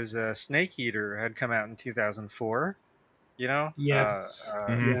point because Snake Eater had come out in 2004. You know, yes, yes,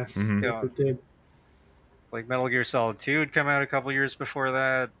 Hmm. you yes, know, it did. like Metal Gear Solid 2 had come out a couple years before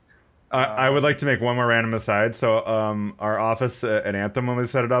that. I would like Um, to make one more random aside. So, our office at Anthem, when we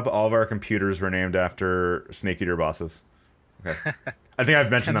set it up, all of our computers were named after Snake Eater bosses. Okay. I think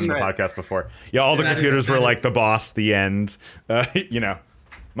I've mentioned them that's in the right. podcast before. Yeah, all the That is computers were that like is the boss, the end. You know,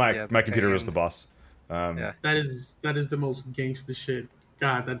 Yeah, the my computer was the Pain. boss. Yeah, that is the most gangster shit.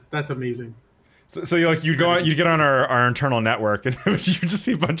 God, that's amazing. So you like you'd go That on, is you'd get on our internal network, and you just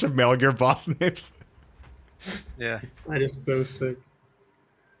see a bunch of Metal Gear boss names. yeah, that is so sick.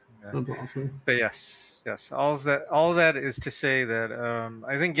 yeah. That's awesome. But yes, yes. All that is to say that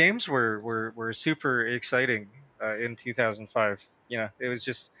I think games were super exciting in 2005. You know, it was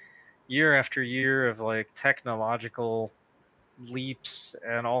just year after year of like technological leaps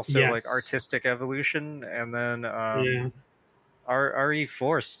and also like Yes. artistic evolution, and then Yeah.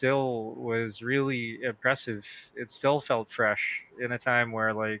 RE4 still was really impressive. It still felt fresh in a time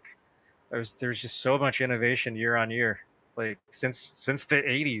where like there's just so much innovation year on year, like since the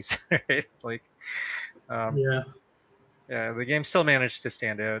 80s, right? Like, um, Yeah. yeah, the game still managed to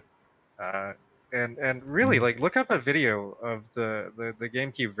stand out. Uh, and really, like, look up a video of the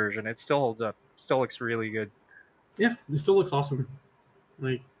GameCube version. It still holds up. Still looks really good. Yeah. It still looks awesome.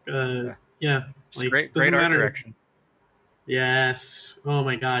 Like, Yeah, yeah. just Like, great doesn't art matter. direction. Yes. Oh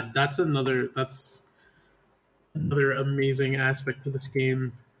my God. That's another amazing aspect to this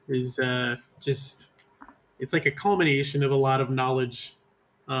game is just it's like a culmination of a lot of knowledge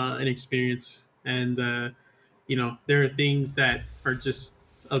and experience, and there are things that are just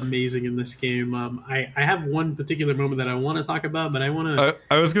amazing in this game. I have one particular moment that I want to talk about, but I want to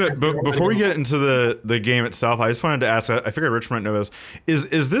I was gonna, ask but before everybody we get else. into the game itself, I just wanted to ask. I figured Rich might know this.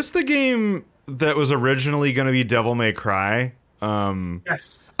 Is this the game that was originally going to be Devil May Cry?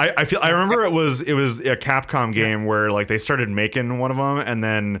 Yes, I yes, remember it was a Capcom yes, game where like they started making one of them, and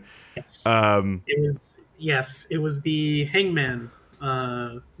then yes. um, It was the Hangman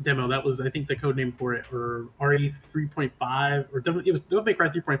demo. That was, I think, the code name for it, or RE 3.5, or it was Devil May Cry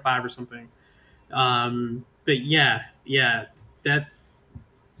 3.5 or something. But yeah, that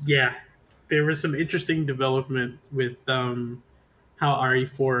yeah, there was some interesting development with how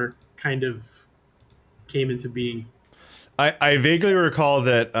RE4 kind of came into being. I vaguely recall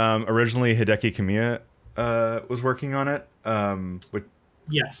that originally Hideki Kamiya was working on it. Which,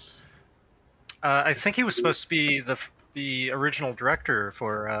 Yes, I think he was supposed to be the original director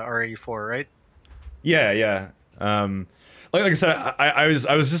for RE4, right? yeah, yeah. Like I said, I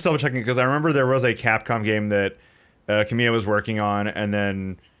was just double checking because I remember there was a Capcom game that Kamiya was working on, and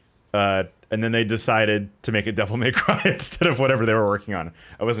then they decided to make it Devil May Cry instead of whatever they were working on.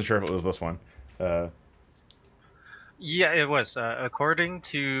 I wasn't sure if it was this one. Uh, Yeah, it was. According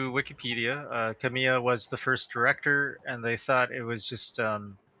to Wikipedia, Kamiya was the first director, and they thought it was just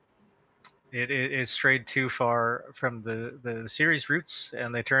it strayed too far from the series roots,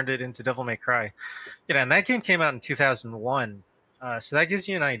 and they turned it into Devil May Cry. You know, and that game came out in 2001. So that gives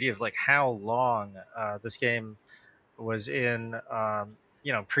you an idea of like how long this game was in,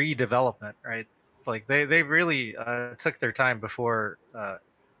 pre-development, right? Like they really took their time before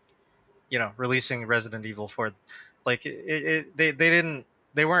releasing Resident Evil 4. Like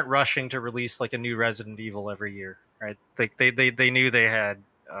they weren't rushing to release like a new Resident Evil every year, right? Like they knew they had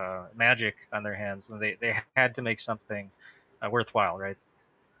magic on their hands, and they had to make something worthwhile, right?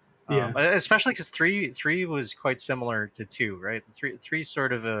 Yeah, Especially because three was quite similar to two, right? Three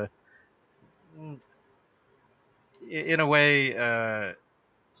sort of mm, in a way.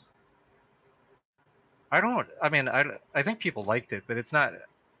 I don't. I mean, I think people liked it, but it's not.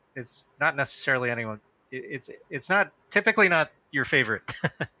 It's not necessarily anyone. It's not typically not your favorite.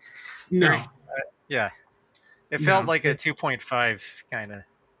 It's very no, yeah. It felt no, like a it's 2.5 kind of.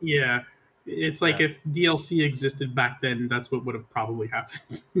 yeah, it's like Yeah, if DLC existed back then, that's what would have probably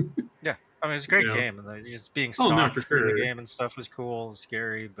happened. yeah. I mean, it's a you great know? game, and just being Oh no, for stalked through the sure. game and stuff was cool,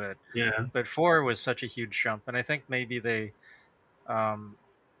 scary, Yeah, but four was such a huge jump, and I think maybe they um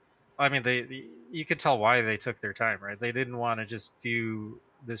I mean, you could tell why they took their time, right? They didn't want to just do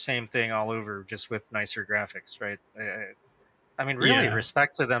the same thing all over, just with nicer graphics, right? I mean, really, yeah,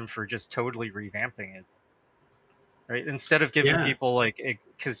 respect to them for just totally revamping it, right? Instead of giving yeah, people like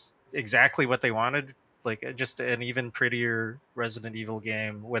because exactly what they wanted, like just an even prettier Resident Evil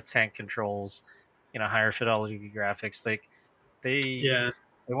game with tank controls, higher fidelity graphics. Like they yeah,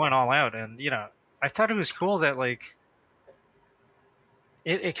 they went all out, and I thought it was cool that like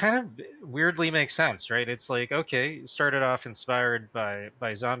it kind of weirdly makes sense, right? It's like, okay, it started off inspired by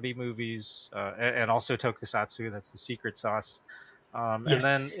zombie movies, and also tokusatsu. That's the secret sauce. And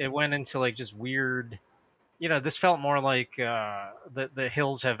then yes, it went into like just weird. This felt more like the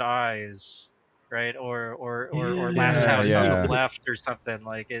hills have eyes, right? Or last yeah, Yeah, house on the yeah. left or something.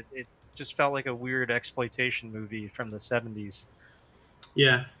 Like it just felt like a weird exploitation movie from the 70s.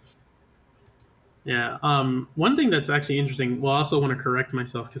 yeah. Yeah. One thing that's actually interesting. Well, I also want to correct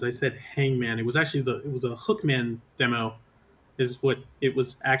myself because I said Hangman. It was actually it was a Hookman demo, is what it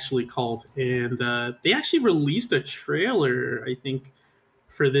was actually called, and they actually released a trailer, I think,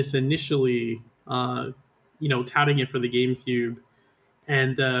 for this initially. Touting it for the GameCube.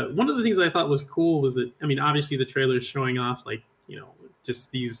 And one of the things I thought was cool was that, I mean, obviously the trailer is showing off like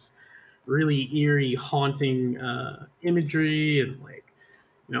just these really eerie, haunting imagery and like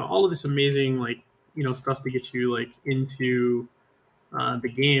all of this amazing like stuff to get you like into the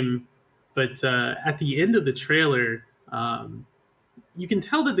game. But at the end of the trailer, you can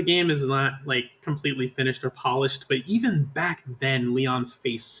tell that the game is not like completely finished or polished. But even back then, Leon's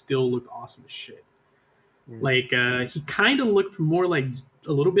face still looked awesome as shit. Mm. Like he kind of looked more like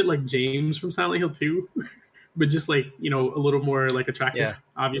a little bit like James from Silent Hill 2, but just like a little more like attractive, Yeah,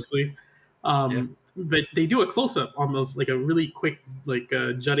 obviously. yeah. But they do a close up, almost like a really quick like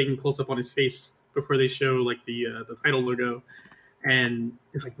jutting close up on his face before they show like the title logo, and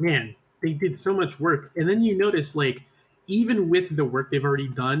it's like, man, they did so much work. And then you notice like even with the work they've already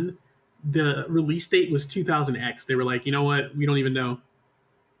done, the release date was 2000X. They were like, you know what, we don't even know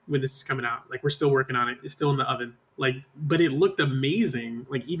when this is coming out. Like we're still working on it. It's still in the oven. Like, but it looked amazing.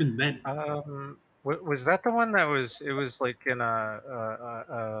 Like even then. Was that the one that was? It was like in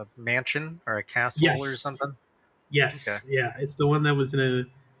a mansion or a castle or Yes. something. Okay. Yes. Yeah. It's the one that was in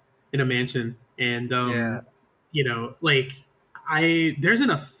a mansion, and Yeah. like I there's an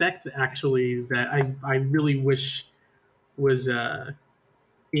effect actually that I really wish was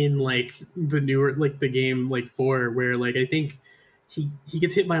in like the newer like the game like 4, where like I think he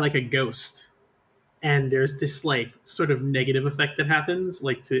gets hit by like a ghost, and there's this like sort of negative effect that happens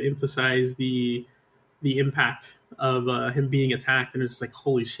like to emphasize the impact of him being attacked, and it's just like,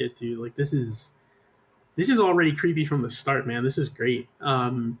 holy shit, dude, like this is already creepy from the start, man. This is great.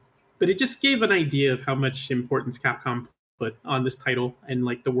 But it just gave an idea of how much importance Capcom put on this title and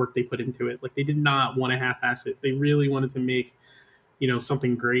like the work they put into it. Like they did not want to half-ass it. They really wanted to make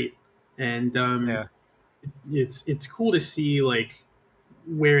something great, and Yeah. it's cool to see like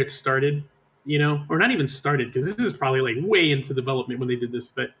where it started, or not even started, because this is probably like way into development when they did this,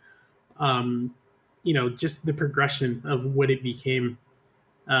 but just the progression of what it became.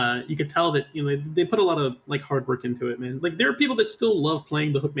 You could tell that they put a lot of like hard work into it, man. Like there are people that still love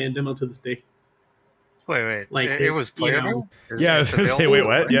playing the Hookman demo to this day. Wait. Like It was playable. Yeah, I was It's gonna say, available wait, to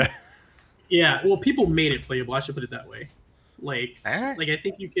what? play. Yeah. yeah, well, people made it playable. I should put it that way. Like, Eh? like I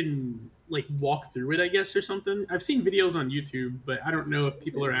think you can like walk through it, I guess, or something. I've seen videos on YouTube, but I don't know if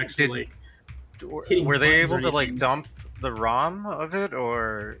people are actually Did like hitting were they buttons or able to like anything. dump the ROM of it,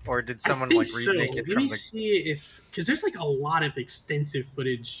 or did I someone think like so. remake it Let me from the? see if because there's like a lot of extensive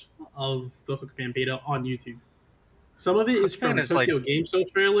footage of the Hookman beta on YouTube. Some of it is Hookman from is like Tokyo Game Show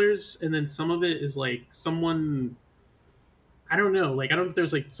trailers, and then some of it is like someone. I don't know. Like I don't know if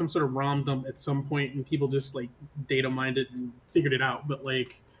there's like some sort of ROM dump at some point and people just like data mined it and figured it out. But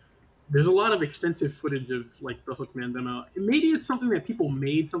like there's a lot of extensive footage of like the Hookman demo. Maybe it's something that people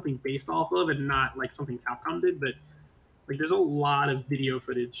made something based off of and not like something Capcom did, but like there's a lot of video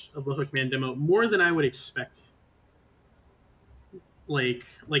footage of the Hookman demo, more than I would expect. Like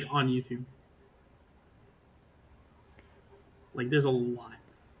on YouTube. Like there's a lot.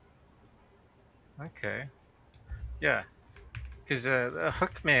 Okay. Yeah, because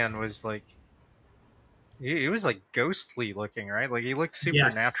Hookman was like he was like ghostly looking, right? Like he looked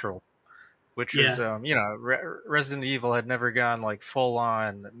Yes. supernatural, which was Yeah. Resident Evil had never gone like full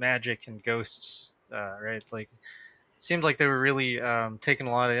on magic and ghosts, right? Like it seemed like they were really taking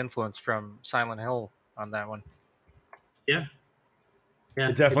a lot of influence from Silent Hill on that one. Yeah. It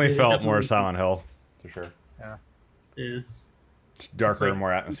Yeah. definitely It felt more definitely. Silent Hill, for sure. Yeah. Yeah. It's It's darker and like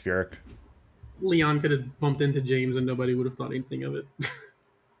more atmospheric. Leon could have bumped into James and nobody would have thought anything of it.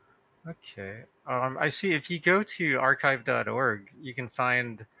 Okay. I see. If you go to archive.org, you can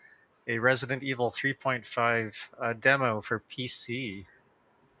find a Resident Evil 3.5 demo for PC.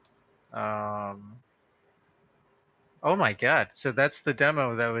 Um, oh my God! So that's the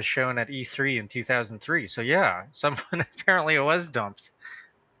demo that was shown at E3 in 2003. So yeah, someone apparently it was dumped.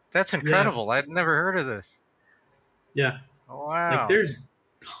 That's Yeah. incredible. I'd never heard of this. Yeah. Like Wow. there's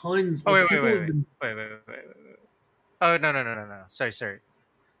tons Oh like wait, wait, people wait, have wait, been. wait. Oh no, no, no, no, no. Sorry, sorry.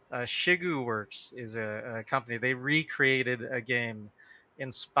 Shigu Works is a company. They recreated a game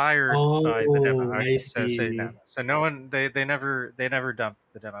inspired by the demo. Oh, I Okay, so no, see. no. So no one they never dumped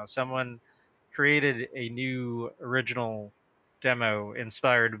the demo. Someone created a new original demo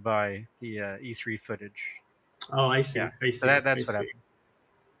inspired by the E3 footage. Oh, I Yeah, see. I so see. I that's what see. happened.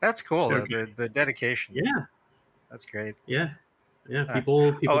 That's cool though. Okay. The dedication. Yeah. That's great. Yeah. Yeah. Uh,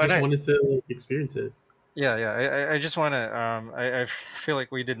 People oh, and just wanted to like, experience it. yeah. I just want to. I feel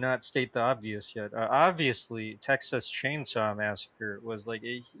like we did not state the obvious yet. Obviously, Texas Chainsaw Massacre was like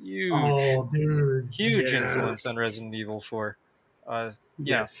a Oh, dude. huge Yeah. influence on Resident Evil 4. Uh,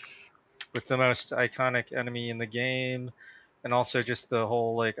 yeah, Yes. with the most iconic enemy in the game, and also just the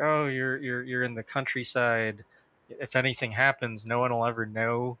whole like, oh, you're in the countryside. If anything happens, no one will ever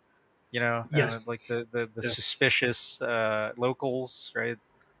know. And like Yes. the Yes. suspicious locals, right?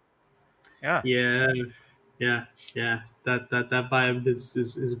 Yeah, Yeah. Yeah. Yeah. That vibe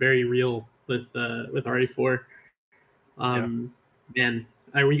is very real with RE4. yeah. Um, man,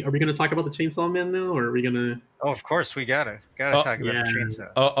 are we gonna talk about the Chainsaw Man now, or are we gonna? Oh, of course, we gotta Oh, talk about Yeah.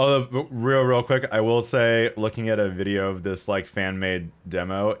 the chainsaw. real quick, I will say, looking at a video of this like fan made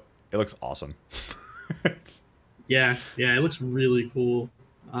demo, it looks awesome. Yeah. Yeah. It looks really cool.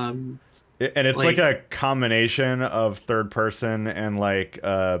 Um, And it's like like a combination of third person and like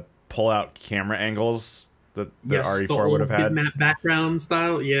pull out camera angles that yes, the RE4 would have old had. bitmap background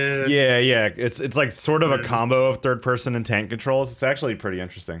style. Yeah. Yeah, yeah. It's like sort of a Yeah. combo of third person and tank controls. It's actually pretty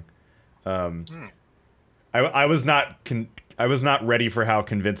interesting. Um, Hmm. I was not I was not ready for how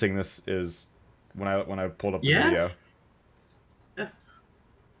convincing this is when I pulled up the Yeah. video. Yeah.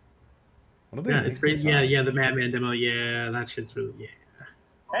 What did they Yeah. make It's great. this Yeah. on? Yeah. The Madman demo. Yeah. That shit's really. Yeah.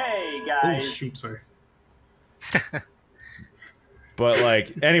 Hey Oh guys. shoot. Sorry. But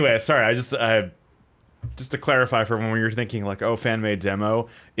like anyway, sorry. I just to clarify for when you're thinking like, oh, fan made demo,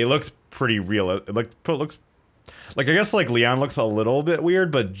 it looks pretty real. It looks like, I guess like Leon looks a little bit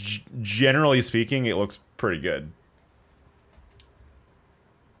weird, but generally speaking, it looks pretty good.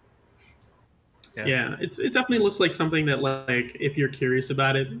 Yeah. Yeah. It definitely looks like something that like if you're curious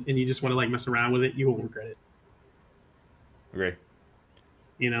about it and you just want to like mess around with it, you won't regret it. Agree.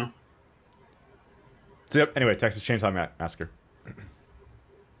 You know. So, yep. Anyway, Texas Chainsaw Massacre.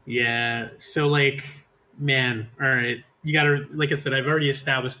 Yeah. So like, man, all right. You gotta like I said, I've already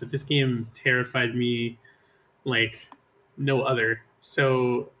established that this game terrified me like no other.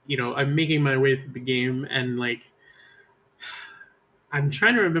 So, I'm making my way through the game and like I'm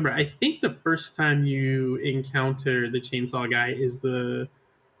trying to remember. I think the first time you encounter the chainsaw guy is the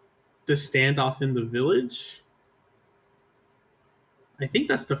standoff in the village. I think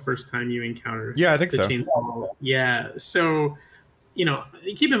that's the first time you encounter Yeah, I think the so. chainsaw. Yeah. So,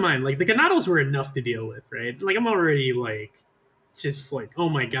 keep in mind, like the Ganados were enough to deal with, right? Like I'm already like, just like, oh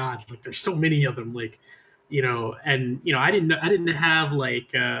my god, like there's so many of them, like, and I didn't have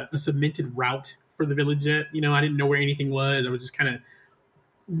like a cemented route for the village yet. I didn't know where anything was. I was just kind of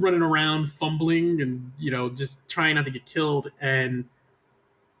running around, fumbling, and just trying not to get killed. And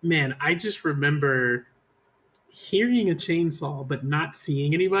man, I just remember hearing a chainsaw but not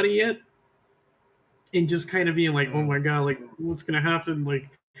seeing anybody yet, and just kind of being like, oh Hmm. my god, like what's gonna happen, like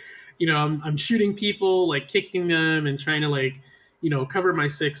I'm shooting people, like kicking them and trying to like, cover my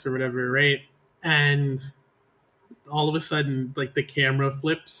six or whatever, right? And all of a sudden, like the camera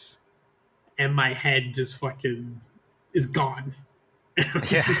flips and my head just fucking is gone. And I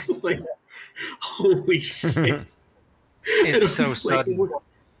was Yeah, just like, holy shit. And it's it was so just like, sudden.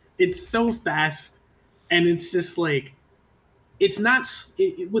 it's so fast. And it's just like, it's not,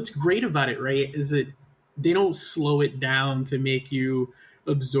 what's great about it, right, is that they don't slow it down to make you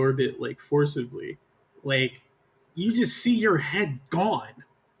absorb it like forcibly. Like, you just see your head gone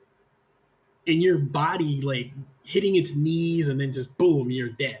and your body like hitting its knees and then just boom, you're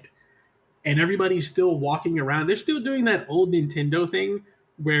dead. And everybody's still walking around. They're still doing that old Nintendo thing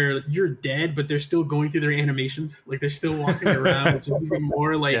where you're dead, but they're still going through their animations. Like they're still walking around, which is even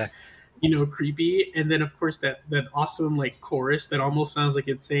more like, Yeah, creepy. And then of course that awesome like chorus that almost sounds like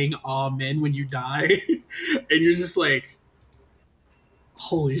it's saying "Amen" when you die, and you're just like,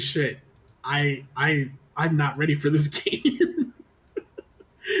 holy shit, I'm not ready for this game.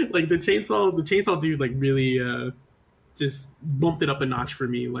 Like the chainsaw dude like really just bumped it up a notch for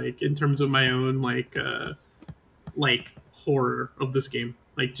me, like in terms of my own like horror of this game.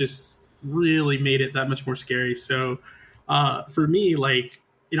 Like just really made it that much more scary. So for me, like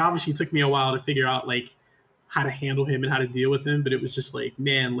it obviously took me a while to figure out like how to handle him and how to deal with him, but it was just like,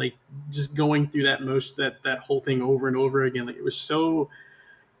 man, like just going through that whole thing over and over again, like it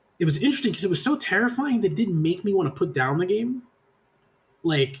was interesting because it was so terrifying that it didn't make me want to put down the game.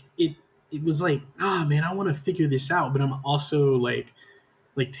 Like it was like, ah, man, I want to figure this out, but I'm also like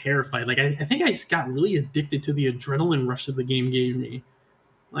terrified. Like I think I just got really addicted to the adrenaline rush that the game gave me.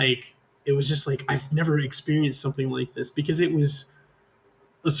 Like it was just like I've never experienced something like this because it was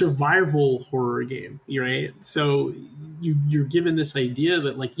a survival horror game, right? So you're given this idea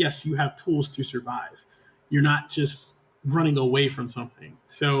that like yes, you have tools to survive. You're not just running away from something.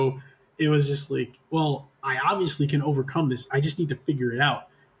 So it was just like, well, I obviously can overcome this. I just need to figure it out.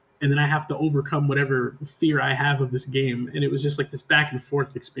 And then I have to overcome whatever fear I have of this game. And it was just like this back and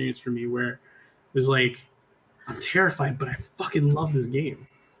forth experience for me where it was like, I'm terrified, but I fucking love this game.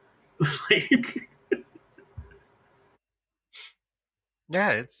 Like,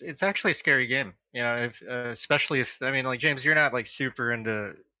 yeah, it's actually a scary game. If especially if I mean, like James, you're not like super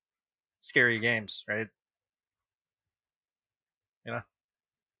into scary games, right? You know,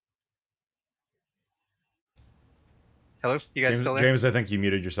 hello, you guys James, still there? James, I think you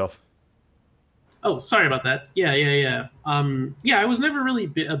muted yourself. oh, sorry about that. Yeah, yeah, yeah. Yeah, I was never really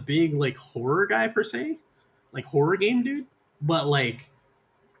a big like horror guy per se, like horror game dude. But like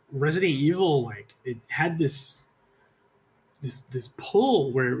Resident Evil, like it had this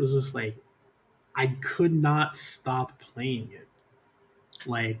pull where it was just like I could not stop playing it.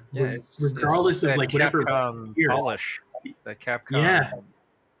 Like Yeah, it's regardless of that like whatever Capcom fear. polish, that Yeah, Capcom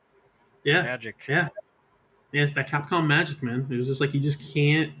yeah, magic. yeah. Yeah, it's that Capcom magic, man. It was just like you just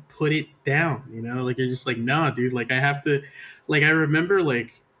can't put it down, Like you're just like, nah, dude. Like I have to. Like I remember,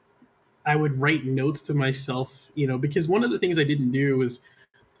 like I would write notes to myself, because one of the things I didn't do was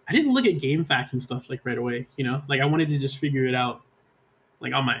I didn't look at game facts and stuff like right away, Like I wanted to just figure it out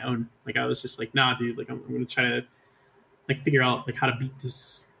like on my own. Like I was just like, nah, dude. Like I'm gonna try to like figure out like how to beat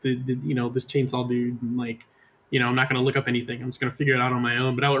this chainsaw dude, and like I'm not gonna look up anything. I'm just gonna figure it out on my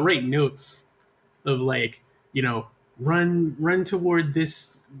own. But I would write notes of like you know run toward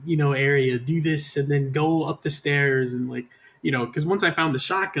this area, do this, and then go up the stairs, and like because once I found the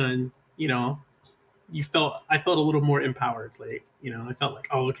shotgun, I felt a little more empowered. Like I felt like,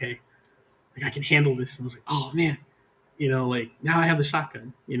 oh, okay, like I can handle this. And I was like, oh man, like now I have the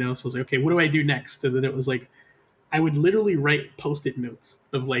shotgun. So I was like, okay, what do I do next? And then it was like I would literally write post-it notes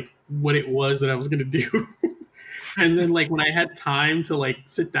of like what it was that I was gonna do. And then like when I had time to like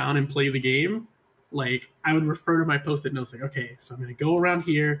sit down and play the game, like I would refer to my post-it notes like, okay, so I'm gonna go around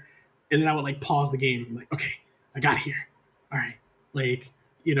here, and then I would like pause the game. I'm like, okay, I got here. All right, like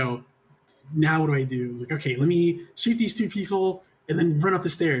now what do I do? I was like, okay, let me shoot these two people and then run up the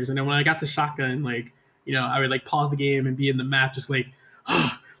stairs. And then when I got the shotgun, like I would like pause the game and be in the map, just like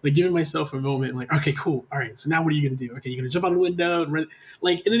like giving myself a moment, like, okay, cool, all right, so now what are you gonna do? Okay, you're gonna jump out the window and run,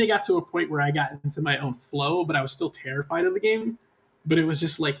 like, and then it got to a point where I got into my own flow, but I was still terrified of the game. But it was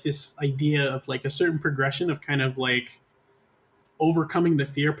just like this idea of like a certain progression of kind of like overcoming the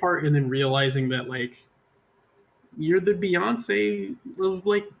fear part and then realizing that like you're the Beyonce of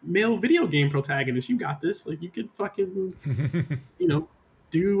like male video game protagonists. You got this. Like you could fucking you know,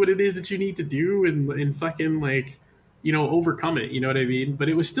 do what it is that you need to do and fucking like, overcome it. You know what I mean? But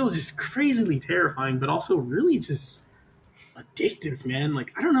it was still just crazily terrifying, but also really just addictive, man.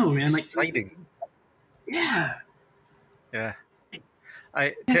 Like I don't know, man. Like Exciting. yeah, Yeah.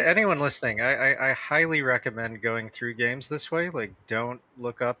 I to anyone listening, I highly recommend going through games this way. Like, don't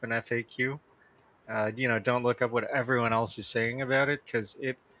look up an FAQ. Don't look up what everyone else is saying about it, because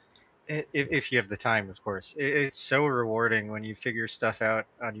if you have the time, of course, it's so rewarding when you figure stuff out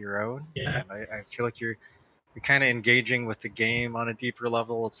on your own. Yeah. And I feel like you're kind of engaging with the game on a deeper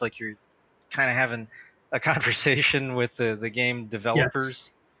level. It's like you're kind of having a conversation with the game Yes.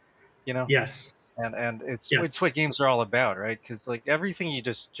 developers, you know. Yes. And it's what Yes. games are all about, right? Because like everything you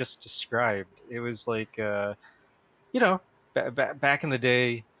just described, it was like you know back in the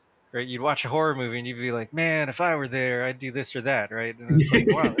day, right? You'd watch a horror movie and you'd be like, man, if I were there, I'd do this or that, right? And it's like,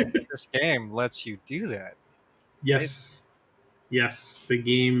 wow, this game lets you do that, right? Yes. Yes. The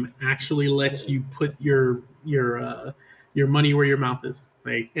game actually lets you put your money where your mouth is.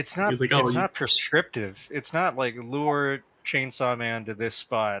 Like it's it not was like, oh, it's you not prescriptive. It's not like lure Chainsaw Man to this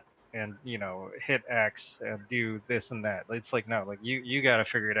spot and hit X and do this and that. It's like, no, like you got to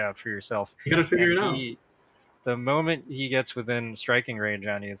figure it out for yourself. you got to figure And it out. the moment he gets within striking range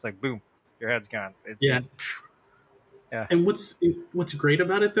on you, it's like boom, your head's gone. Yeah. It's yeah, And what's great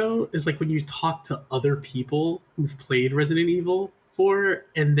about it though is like when you talk to other people who've played Resident Evil 4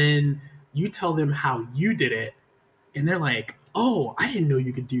 and then you tell them how you did it and they're like, "Oh, I didn't know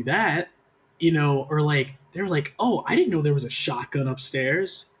you could do that." Or like they're like, "Oh, I didn't know there was a shotgun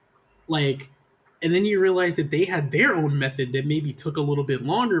upstairs." Like and then you realize that they had their own method that maybe took a little bit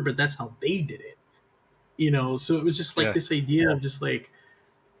longer, but that's how they did it. So it was just like yeah, this idea of just like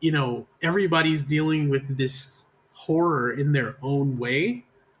everybody's dealing with this horror in their own way,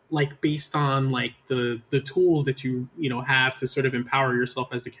 like based on like the tools that have to sort of empower yourself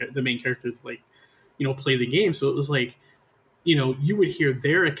as the main character to like play the game. So it was like you would hear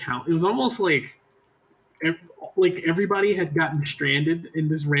their account. It was almost like everybody had gotten stranded in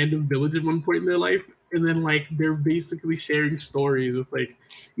this random village at one point in their life, and then like they're basically sharing stories with like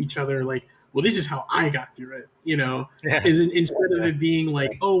each other, like, well, this is how I got through it, yeah, is instead of yeah, it being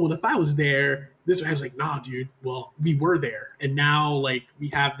like, oh, well, if I was there, this I was like, nah, dude, well, we were there, and now like we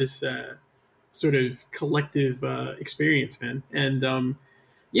have this sort of collective experience, man. And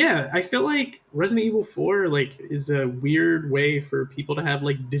yeah, I feel like Resident Evil 4 like is a weird way for people to have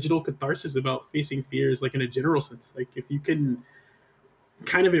like digital catharsis about facing fears, like in a general sense. Like if you can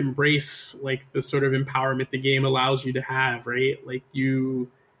kind of embrace like the sort of empowerment the game allows you to have, right? Like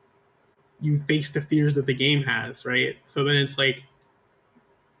you face the fears that the game has, right? So then it's like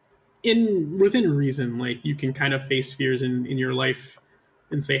in within reason, like you can kind of face fears in your life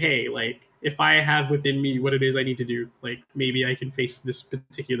and say, hey, like if I have within me what it is I need to do, like maybe I can face this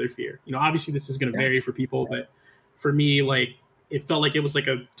particular fear. Obviously this is going to yeah, vary for people, but for me, like it felt like it was like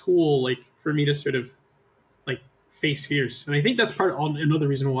a tool, like for me to sort of like face fears, and I think that's another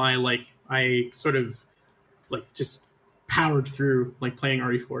reason why like I sort of like just powered through like playing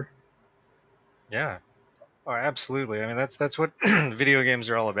RE4. yeah. Oh, absolutely. I mean, that's what video games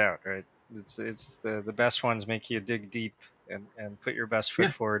are all about, right? It's the best ones make you dig deep and put your best foot Yeah.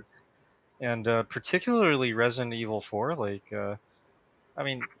 forward. And particularly Resident Evil 4, like I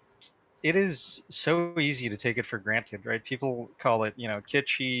mean, it is so easy to take it for granted, right? People call it,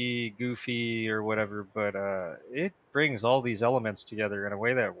 kitschy, goofy, or whatever, but it brings all these elements together in a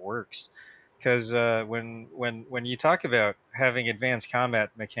way that works. Because when you talk about having advanced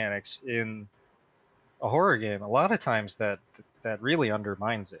combat mechanics in a horror game, a lot of times that really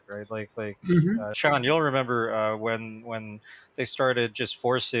undermines it, right? Hmm. Sean, you'll remember when they started just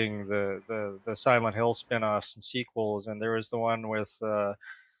forcing the Silent Hill spin-offs and sequels, and there was the one with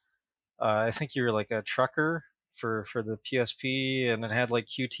I think you were like a trucker for the PSP, and it had like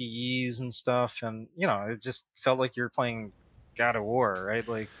QTEs and stuff, and it just felt like you were playing God of War, right?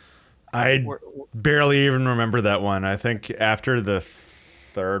 Like, I we're, barely even remember that one. I think after the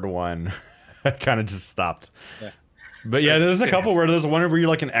third one, I kind of just stopped. yeah, But yeah, right. there's a couple where there's one where you're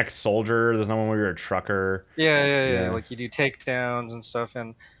like an ex-soldier. There's another one where you're a trucker. Yeah. Yeah. Like you do takedowns and stuff,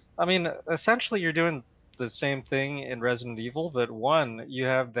 and I mean, essentially, you're doing the same thing in Resident Evil, but one, you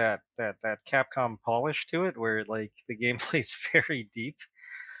have that Capcom polish to it, where like the gameplay is very deep.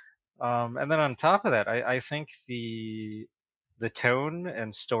 And then on top of that, I think the tone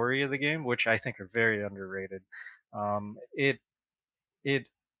and story of the game, which I think are very underrated, it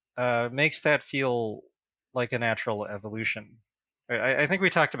makes that feel like a natural evolution. I think we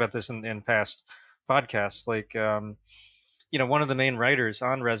talked about this in past podcasts. Like, one of the main writers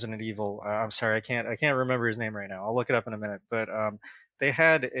on Resident Evil. I'm sorry, I can't remember his name right now. I'll look it up in a minute. But they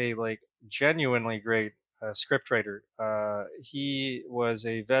had a like genuinely great script writer. He was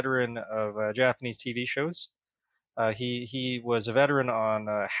a veteran of Japanese TV shows. He was a veteran on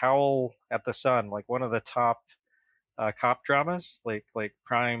Howl at the Sun, like one of the top cop dramas, like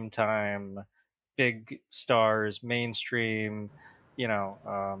prime time, big stars, mainstream,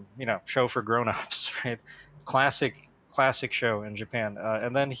 show for grown-ups, right? Classic show in Japan.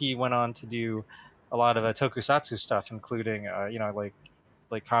 And then he went on to do a lot of tokusatsu stuff, including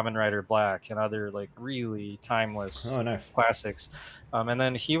like Kamen Rider Black and other like really timeless Oh, nice. classics. And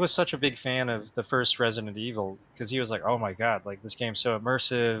then he was such a big fan of the first Resident Evil because he was like, "Oh my god, like this game's so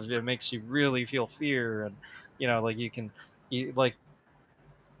immersive. It makes you really feel fear, and like like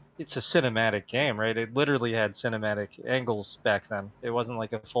it's a cinematic game, right? It literally had cinematic angles back then. It wasn't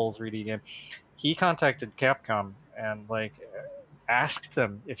like a full 3D game." He contacted Capcom and like asked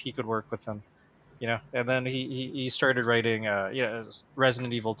them if he could work with them, and then he started writing.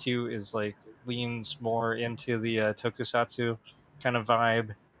 Resident Evil 2 is like leans more into the tokusatsu kind of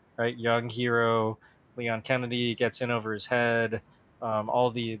vibe, right? Young hero Leon Kennedy gets in over his head. All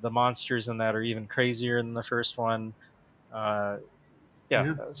the monsters in that are even crazier than the first one. uh yeah.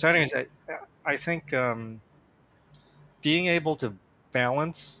 Yeah, So anyways, I think being able to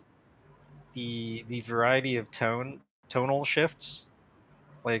balance the variety of tonal shifts,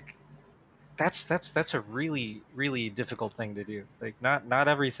 like that's a really difficult thing to do. Like not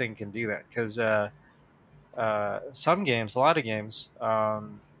everything can do that because some games, a lot of games,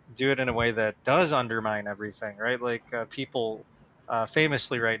 do it in a way that does undermine everything, right? Like people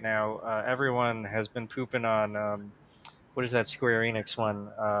famously right now, everyone has been pooping on what is that Square Enix one,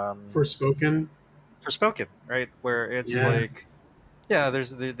 Forspoken. Forspoken, right? Where it's Yeah, like, yeah,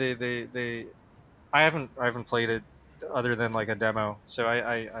 there's the I haven't played it other than like a demo, so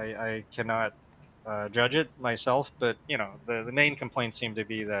I cannot judge it myself. But the main complaints seem to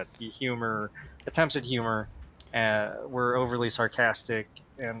be that the attempts at humor were overly sarcastic,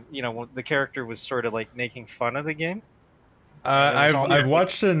 and the character was sort of like making fun of the game. It was I've almost like,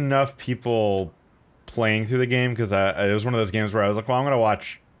 watched enough people playing through the game because it was one of those games where I was like, well, I'm gonna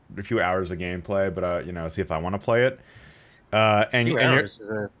watch a few hours of gameplay, but see if I want to play it. a few And you're hours is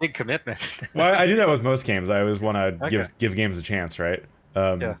a big commitment. well, I do that with most games. I always want to Okay. give games a chance, right?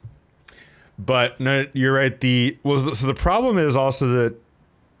 Yeah. But no, you're right. So the problem is also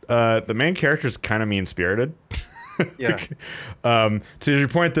that the main character is kind of mean spirited. Yeah. To your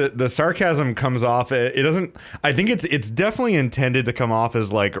point, the sarcasm comes off. It doesn't. I think it's definitely intended to come off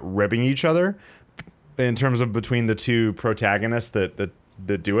as like ribbing each other in terms of between the two protagonists that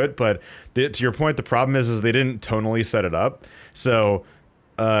do it. But to your point, the problem is they didn't tonally set it up. So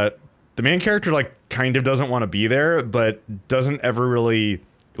the main character like kind of doesn't want to be there, but doesn't ever really.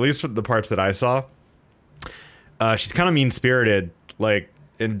 At least for the parts that I saw, she's kind of mean spirited, like,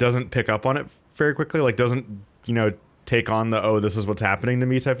 and doesn't pick up on it very quickly. Like, doesn't take on the this is what's happening to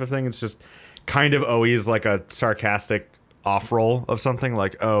me type of thing. It's just kind of always like a sarcastic off roll of something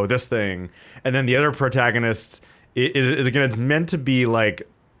like, oh, this thing, and then the other protagonist is again, it's meant to be like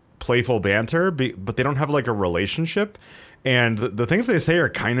playful banter, but they don't have like a relationship. And the things they say are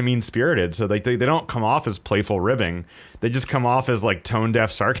kind of mean spirited, so they don't come off as playful ribbing. They just come off as like tone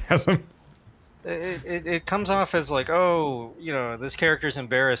deaf sarcasm. It comes off as like, oh, this character's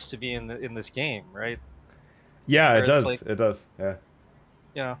embarrassed to be in this game, right? Yeah, it Where it's like, does. It does. Yeah.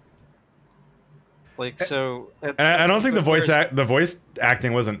 you know, like so. And I don't think But whereas, the voice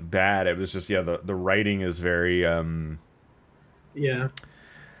acting wasn't bad. It was just the writing is very yeah,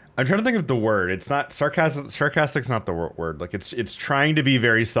 I'm trying to think of the word. It's not sarcastic. Sarcastic's not the word. Like it's trying to be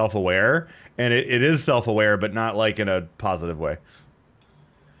very self aware, and it is self aware, but not like in a positive way.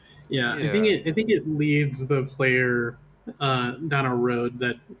 yeah. yeah, I think it leads the player down a road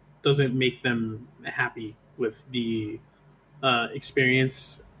that doesn't make them happy with the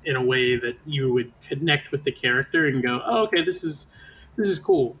experience in a way that you would connect with the character and go, oh, okay, this is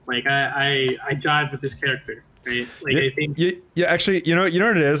cool. Like I jive with this character, right? Like Yeah, I think yeah. Actually, you know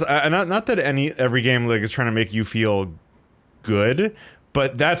what it is. Not that every game like is trying to make you feel good,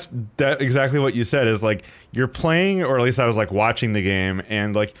 but that exactly what you said is like you're playing, or at least I was like watching the game,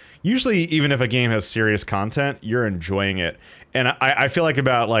 and like usually even if a game has serious content, you're enjoying it. And I feel like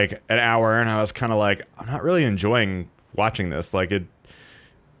about like an hour, and I was kind of like, I'm not really enjoying watching this. Like it.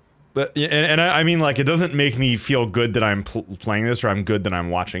 But and I mean like it doesn't make me feel good that I'm playing this, or I'm good that I'm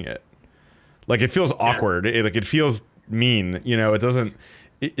watching it. Like it feels yeah, awkward. Like it feels mean. It doesn't.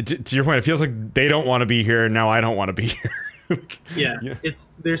 To your point, it feels like they don't want to be here, and now I don't want to be here. yeah, Yeah.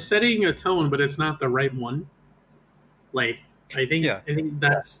 it's they're setting a tone, but it's not the right one. Like yeah, I think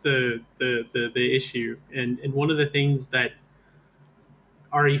that's the issue, and one of the things that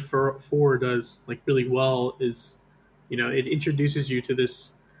RE4 does like really well is, it introduces you to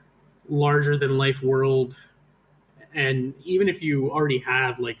this larger than life world. And even if you already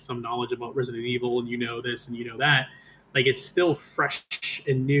have like some knowledge about Resident Evil and you know this and you know that, like it's still fresh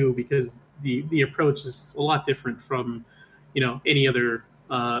and new because the approach is a lot different from any other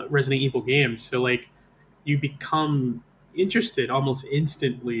Resident Evil game. So like you become interested almost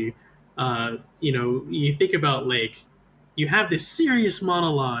instantly. You think about like you have this serious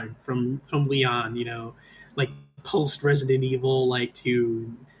monologue from Leon, like post Resident Evil, like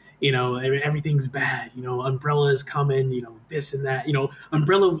to everything's bad, Umbrella is coming, this and that,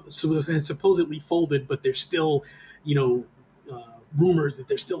 Umbrella had supposedly folded, but there's still, you know, rumors that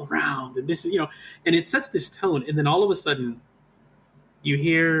they're still around, and this is, and it sets this tone, and then all of a sudden you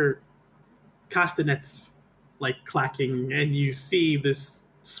hear castanets like clacking, and you see this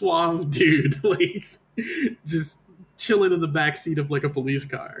suave dude like just chilling in the back seat of like a police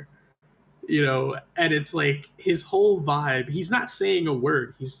car, and it's like his whole vibe. He's not saying a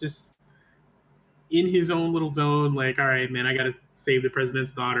word. He's just in his own little zone. Like, all right, man, I gotta save the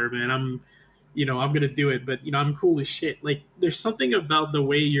president's daughter, man. I'm gonna do it, but I'm cool as shit. Like, there's something about the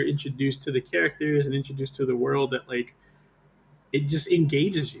way you're introduced to the characters and introduced to the world that like it just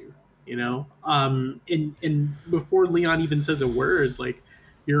engages you, and before Leon even says a word, like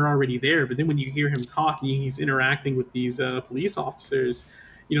you're already there. But then when you hear him talk and he's interacting with these police officers,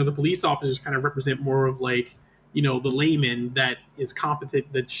 the police officers kind of represent more of like the layman that is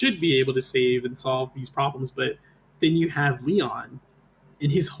competent, that should be able to save and solve these problems. But then you have Leon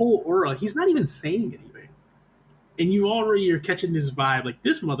and his whole aura, he's not even saying anything, and you already are catching this vibe like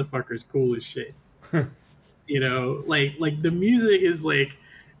this motherfucker is cool as shit. Like the music is like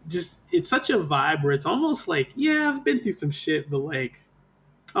just, it's such a vibe where it's almost like, yeah, I've been through some shit, but like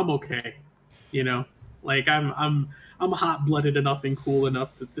I'm okay, you know like I'm hot-blooded enough and cool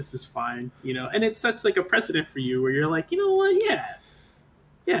enough that this is fine, and it sets like a precedent for you where you're like, you know what, yeah,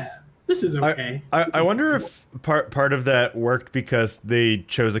 yeah, this is I, okay. I wonder if part of that worked because they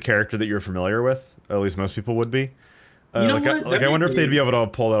chose a character that you're familiar with. At least most people would be. You know Like, what, like that I might wonder if they'd be. be able to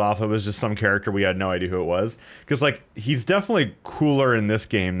pull it off. It was just some character we had no idea who it was. Because like he's definitely cooler in this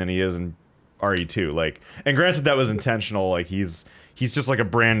game than he is in RE2. Like, and granted that was intentional. Like he's just like a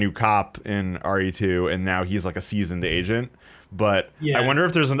brand new cop in RE2, and now he's like a seasoned agent. But I Yeah. wonder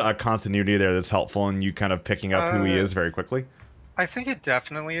if there's a continuity there that's helpful in you kind of picking up who he Uh, is very quickly. I think it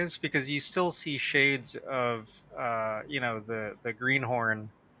definitely is because you still see shades of, the greenhorn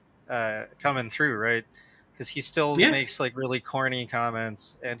coming through, right? Because he still Yeah. makes like really corny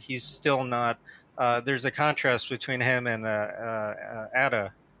comments, and he's still not. There's a contrast between him and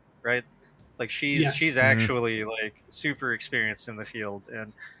Ada, right? Like she's Yes. Mm-hmm. actually like super experienced in the field,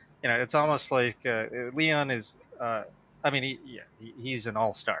 and it's almost like Leon is. I mean, he's an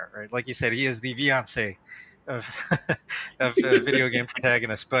all star, right? Like you said, he is the Beyonce of of video game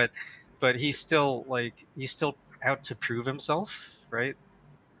protagonists, but he's still out to prove himself, right?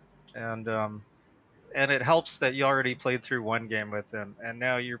 and and it helps that you already played through one game with him, and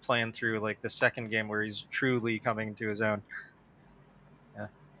now you're playing through like the second game where he's truly coming to his own. Yeah.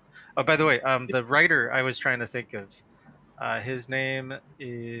 Oh, by the way, the writer I was trying to think of, his name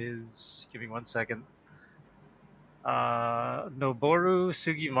is. Give me 1 second. Noboru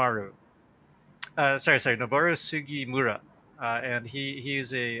Sugimaru. Sorry, Noboru Sugimura, and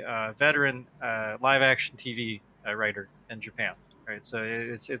he's a veteran live action TV writer in Japan. Right, so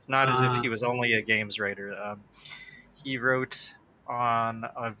it's not as if he uh was only a games writer. He wrote on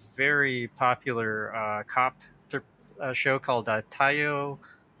a very popular show called Taiyo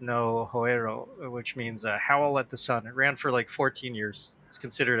no Hoero, which means Howl at the Sun. It ran for like 14 years. It's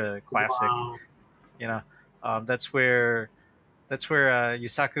considered a classic. wow. You know, that's where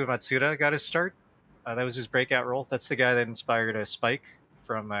Yusaku Matsuda got his start. That was his breakout role. That's the guy that inspired Spike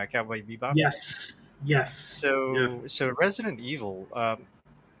from Cowboy Bebop. Yes. Yes. Yes. So Resident Evil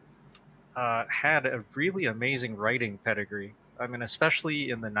had a really amazing writing pedigree. I mean, especially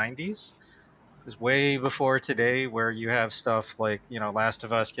in the '90s, is way before today, where you have stuff like Last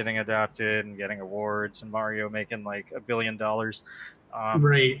of Us getting adapted and getting awards, and Mario making like $1 billion. Um,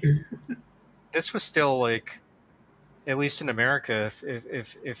 Right. this was still like, at least in America,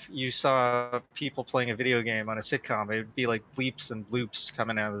 if you saw people playing a video game on a sitcom, it'd be like bleeps and bloops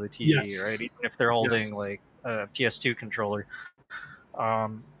coming out of the TV, right? Yes. Even if they're holding Yes. like a PS2 controller.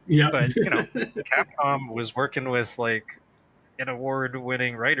 Um, Yep. but Capcom was working with like an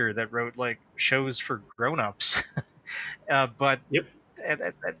award-winning writer that wrote like shows for grown-ups. But Yep.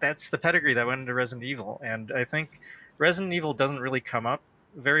 that's the pedigree that went into Resident Evil, and I think Resident Evil doesn't really come up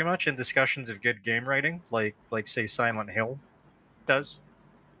very much in discussions of good game writing, like say Silent Hill does.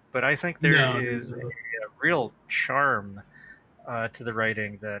 But I think there No, no, is no. a real charm to the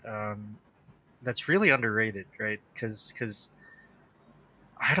writing that's really underrated, right? Because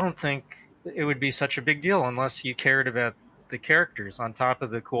I don't think. it would be such a big deal unless you cared about the characters on top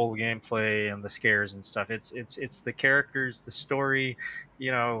of the cool gameplay and the scares and stuff. It's the characters, the story,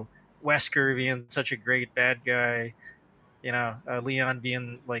 you know, Wesker being such a great bad guy, Leon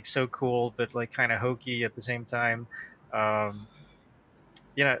being like so cool but like kind of hokey at the same time. Um,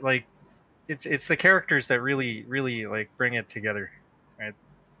 like it's the characters that really like bring it together, right?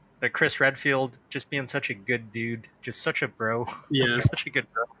 Like Chris Redfield just being such a good dude, just such a bro, like Yeah, such a good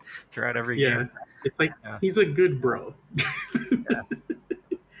bro throughout every yeah. game. It's like Yeah, he's a good bro.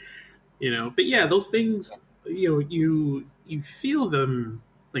 yeah. But yeah, those things, you feel them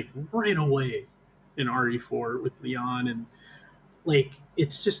like right away in RE4 with Leon, and like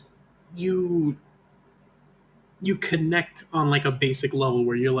it's just you you connect on like a basic level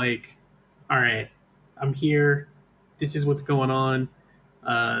where you're like, all right, I'm here. This is what's going on.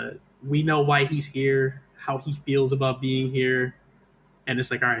 We know why he's here, how he feels about being here, and it's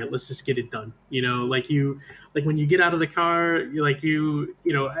like, all right, let's just get it done. Like when you get out of the car, you're like,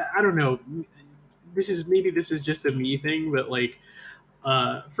 I don't know. This is just a me thing, but like,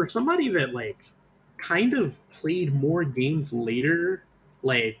 for somebody that like kind of played more games later,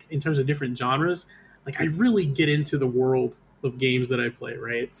 like in terms of different genres, like I really get into the world of games that I play,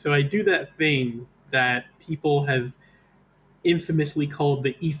 right? So I do that thing that people have infamously called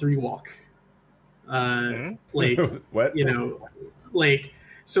the E3 walk. Mhm. Like, What? you know, like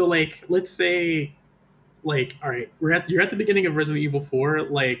so like let's say like all right, you're at the beginning of Resident Evil 4,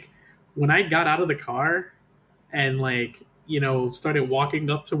 like when I got out of the car and like started walking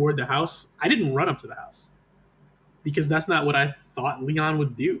up toward the house, I didn't run up to the house because that's not what I thought Leon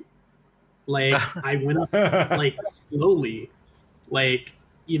would do. Like I went up like slowly, like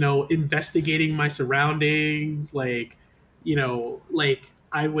investigating my surroundings, like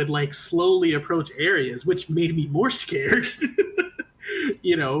I would like slowly approach areas, which made me more scared.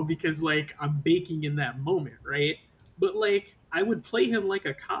 Because like I'm baking in that moment, right? But like I would play him like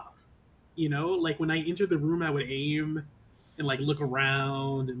a cop, like when I enter the room, I would aim and like look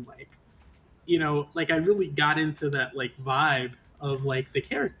around and like I really got into that like vibe of like the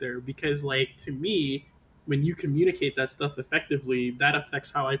character because like to me, when you communicate that stuff effectively, that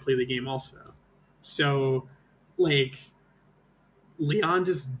affects how I play the game also. So like Leon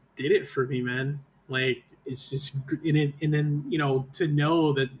just did it for me, man. Like it's just and then to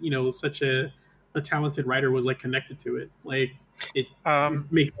know that such a talented writer was like connected to it, like it um,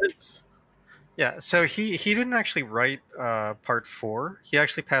 makes sense. yeah. So he didn't actually write part four. He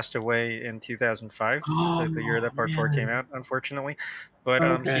actually passed away in 2005, the year Oh that part four came man. out, unfortunately. But he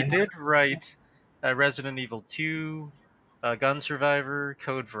Okay. did write Resident Evil 2, Gun Survivor,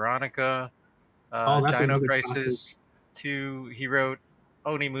 Code Veronica, Oh, that's Dino another classic. Crisis 2. He wrote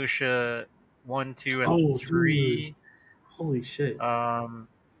Onimusha 1, 2, and Oh, dude. 3. Holy shit. Um,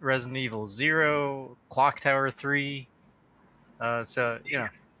 Resident Evil 0, Clock Tower 3.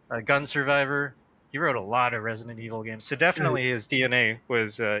 Gun Survivor. He wrote a lot of Resident Evil games. So This definitely guy's his DNA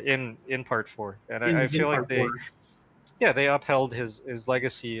was in part four, and I in feel like part four. they upheld his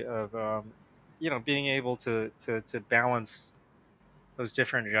legacy of being able to balance those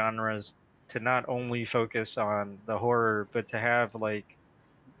different genres, to not only focus on the horror but to have like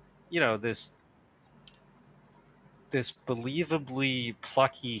this believably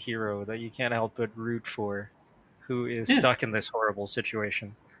plucky hero that you can't help but root for, who is Yeah, stuck in this horrible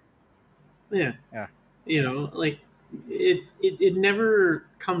situation. yeah. Yeah. Like it never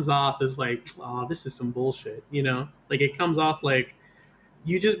comes off as like, oh, this is some bullshit. Like it comes off like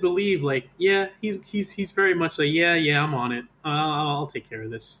you just believe, like, yeah, he's very much like, yeah, yeah, I'm on it. I'll take care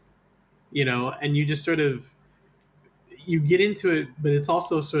of this. And you just sort of you get into it, but it's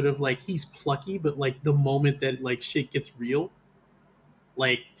also sort of like he's plucky, but like the moment that like shit gets real,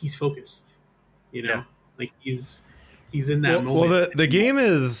 like he's focused. Yeah. Like he's in that Well, moment. the game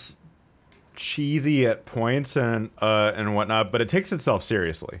is cheesy at points and whatnot, but it takes itself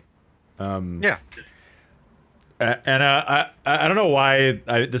seriously. Yeah. And I don't know why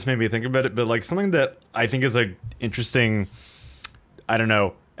this made me think about it, but like something that I think is like interesting. I don't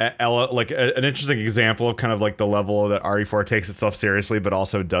know, an interesting example of kind of like the level that RE4 takes itself seriously, but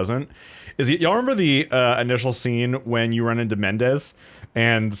also doesn't. Is y'all remember the initial scene when you run into Mendez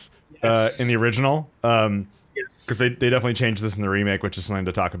and in the Yes. original? Because Yes. they definitely changed this in the remake, which is something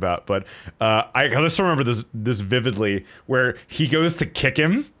to talk about. But I just remember this vividly, where he goes to kick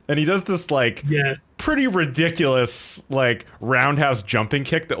him, and he does this like Yes. pretty ridiculous like roundhouse jumping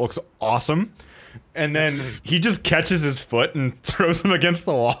kick that looks awesome, and then Yes. he just catches his foot and throws him against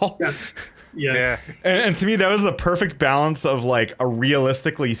the wall. Yes. Yeah. Yes. And to me, that was the perfect balance of like a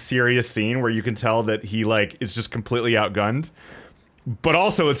realistically serious scene where you can tell that he like is just completely outgunned, but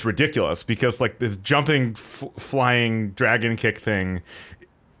also it's ridiculous because like this jumping, flying dragon kick thing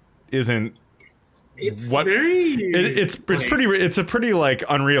isn't It's what very it's like it's a pretty like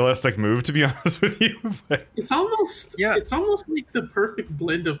unrealistic move, to be honest with you. But Yeah, it's almost like the perfect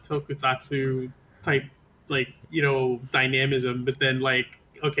blend of tokusatsu type, like, dynamism, but then like,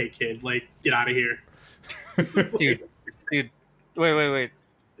 okay, kid, like, get out of here. dude, Like, dude. Wait.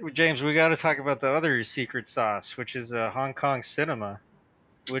 James, we got to talk about the other secret sauce, which is Hong Kong cinema.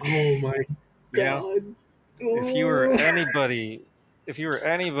 oh Which, my you know, god. if you were Oh. anybody, if you were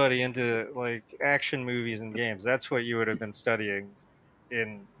anybody into like action movies and games, that's what you would have been studying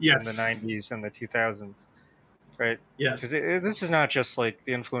in the Yes. '90s and the 2000s, right? Because Yes. this is not just like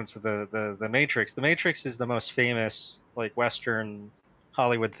the influence of the Matrix. The Matrix is the most famous like Western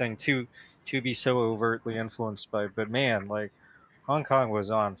Hollywood thing to be so overtly influenced by. But man, like Hong Kong was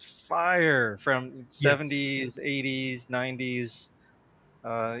on fire from Yes. 70s, 80s, 90s,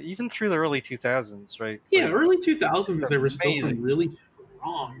 even through the early 2000s, right? Yeah, Like early just 2000s there was still some amazing, really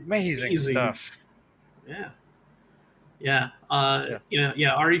strong, amazing amazing. stuff. Yeah. Yeah. Yeah.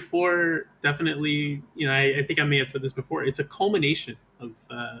 Yeah, RE4 definitely, I think I may have said this before. It's a culmination of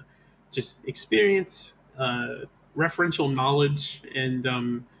just experience, referential knowledge, and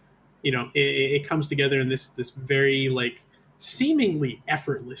it comes together in this very like seemingly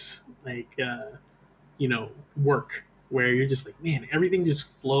effortless like work where you're just like, man, everything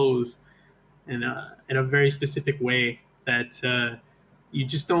just flows in a very specific way that you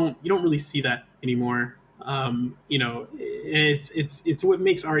don't really see that anymore. It's what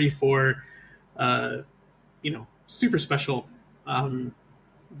makes RE4 super special,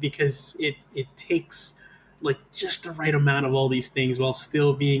 because it takes like just the right amount of all these things while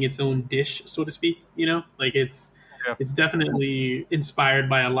still being its own dish, so to speak. Like Yeah. it's definitely inspired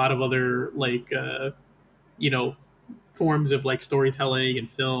by a lot of other like you know forms of like storytelling and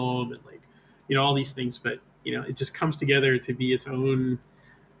film and like all these things, but it just comes together to be its own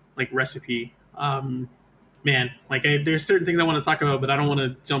like recipe. Man, like there's certain things I want to talk about, but I don't want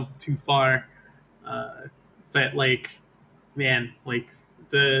to jump too far. Uh, but like, man, like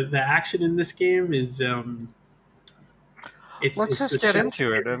the action in this game is Let's it's a just get chef's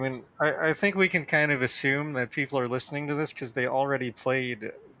into it. I kiss. mean, I think we can kind of assume that people are listening to this because they already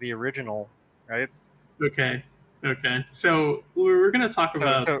played the original, right? Okay, okay. So we're gonna talk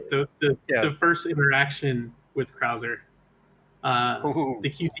about So yeah. the first interaction with Krauser, Ooh. the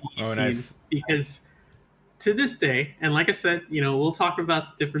QTE oh, scene, nice. because to this day, and like I said, we'll talk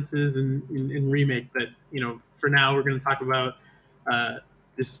about the differences in remake, but for now, we're going to talk about uh,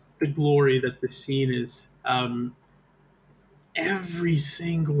 just the glory that this scene is. Every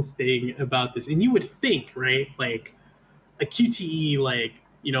single thing about this, and you would think, right, like a QTE, like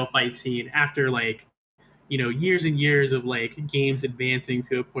fight scene after like years and years of like games advancing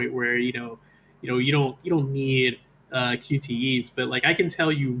to a point where you don't need QTEs, but like I can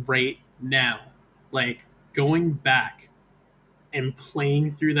tell you right now, like going back and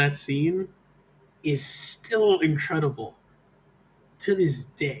playing through that scene is still incredible to this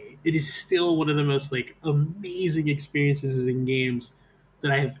day. It is still one of the most like amazing experiences in games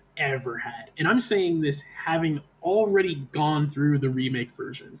that I have ever had. And I'm saying this having already gone through the remake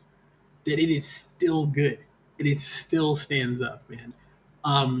version, that it is still good. It still stands up, man.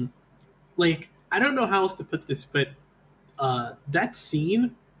 Um, like I don't know how else to put this, but that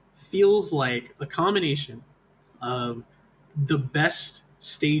scene feels like a combination of the best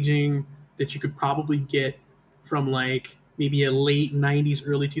staging that you could probably get from like maybe a late 90s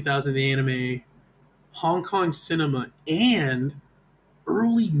early 2000s anime, Hong Kong cinema, and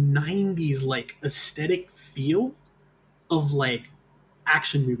early 90s like aesthetic feel of like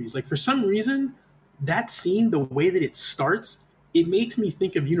action movies. Like for some reason that scene, the way that it starts, it makes me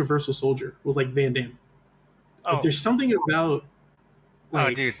think of Universal Soldier with like Van Damme. Like Oh. there's something about Oh,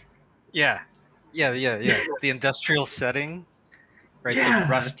 like, dude. Yeah. Yeah. The industrial setting, right? The yeah,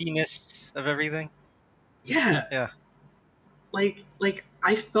 rustiness of everything. yeah, Yeah. like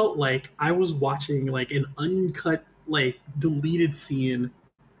I felt like I was watching like an uncut, like deleted scene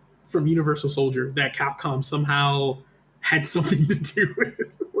from Universal Soldier that Capcom somehow had something to do with.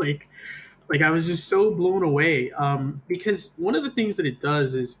 Like I was just so blown away, because one of the things that it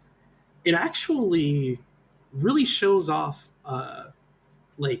does is it actually really shows off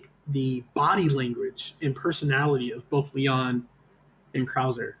like the body language and personality of both Leon and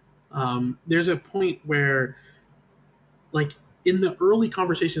Krauser. There's a point where like in the early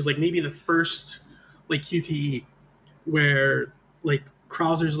conversations, like maybe the first like QTE, where like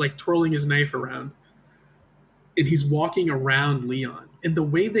Krauser's like twirling his knife around and he's walking around Leon. and the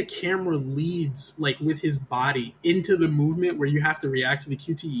way the camera leads, like with his body into the movement where you have to react to the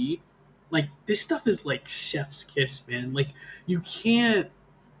QTE, like this stuff is like chef's kiss, man. Like you can't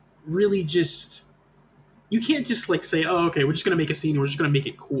really just you can't just like say, oh, okay, we're just gonna make a scene and we're just gonna make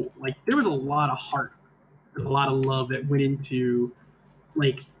it cool. Like there was a lot of heart and a lot of love that went into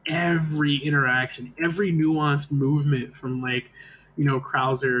like every interaction, every nuanced movement from like,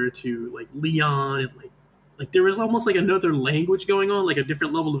 Krauser to like Leon, and like there was almost like another language going on, like a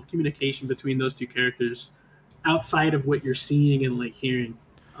different level of communication between those two characters outside of what you're seeing and like hearing.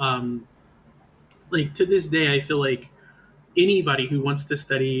 Um, like to this day, I feel like anybody who wants to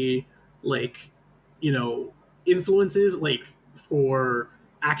study like you know influences like for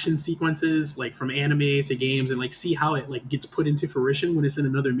action sequences like from anime to games and like see how it like gets put into fruition when it's in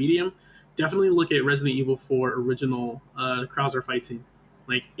another medium, definitely look at Resident Evil 4 original Krauser fight scene.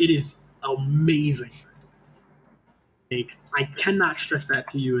 Like it is amazing. Like I cannot stress that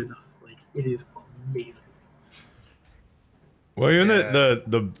to you enough. Like it is amazing. Well, even Yeah.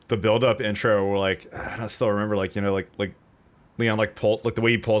 the build up intro, where like I still remember, like like Leon like pull like the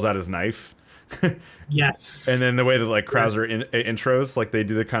way he pulls out his knife, and Yes. then the way that like Yeah. Krauser intros, like they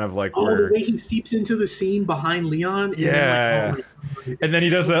do the kind of like Oh, the where way he seeps into the scene behind Leon, and then like, oh yeah, my god, and it's then he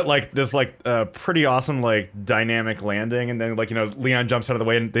does so that like this like pretty awesome like dynamic landing, and then like Leon jumps out of the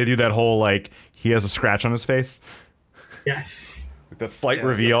way, and they do that whole like he has a scratch on his face, yes. like that slight Yeah, the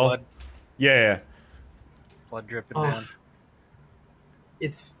reveal. Yeah, blood dripping Oh, down.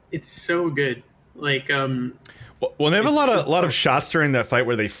 it's so good. Like well, they have a it's lot of shots during that fight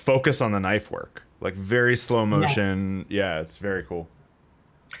where they focus on the knife work, like very slow yes. motion. Yeah, it's very cool.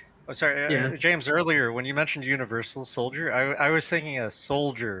 Oh, sorry, Yeah. James. Earlier, when you mentioned Universal Soldier, I was thinking a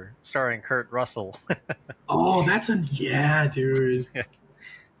Soldier starring Kurt Russell. Oh, that's a yeah, dude. Yeah,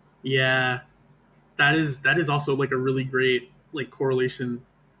 Yeah. That is also like a really great like correlation.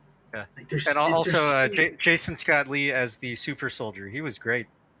 yeah. Like And there's also so Jason Scott Lee as the Super Soldier. He was great.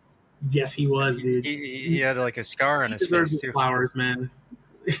 yes, he was, dude. He He had like a scar on he his deserves face his too. flowers, man.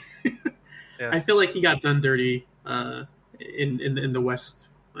 Yeah. I feel like he got done dirty in the West.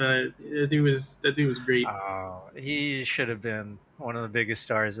 That dude was great. He should have been one of the biggest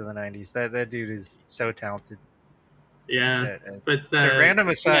stars of the '90s. That dude is so talented. Yeah. But So, random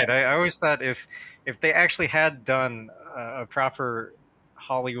yeah. aside, I always thought if they actually had done a proper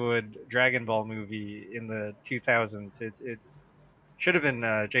Hollywood Dragon Ball movie in the 2000s, it should have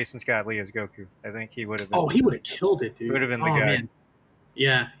been Jason Scott Lee as Goku. I think Oh, he would have killed it, he would dude. have been the Oh guy. man.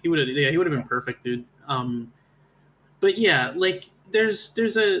 Yeah, he would have. Yeah, he would have Yeah. been perfect, dude. But yeah, like there's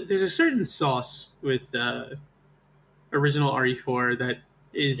a certain sauce with original RE4 that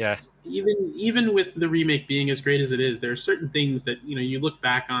Yeah. is even with the remake being as great as it is, there are certain things that you look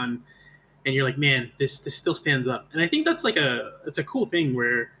back on and you're like, man, this still stands up. And I think that's like it's a cool thing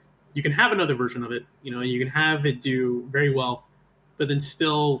where you can have another version of it. You can have it do very well, but then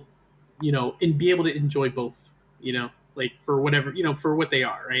still, and be able to enjoy both. Like for whatever for what they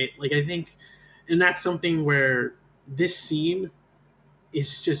are, right? Like I think, and that's something where this scene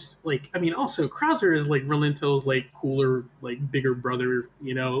is just like I mean also Krauser is like Relento's like cooler like bigger brother,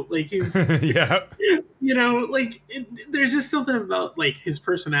 like he's Yeah. like there's just something about like his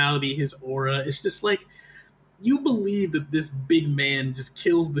personality, his aura. It's just like you believe that this big man just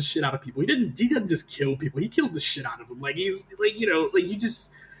kills the shit out of people. He doesn't just kill people, he kills the shit out of them. Like he's like like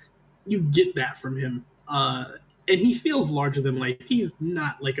you get that from him. And he feels larger than life. He's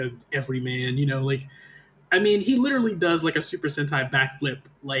not like a everyman, like I mean, he literally does like a Super Sentai backflip,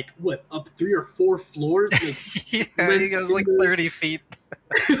 like what, up 3 or 4 floors, like Yeah, he lands goes in like the. 30 feet.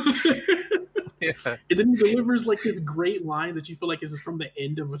 Yeah. And then he delivers like this great line that you feel like is from the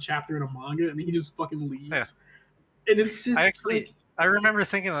end of a chapter in a manga, and then he just fucking Yeah. leaves. And it's I just actually like, I remember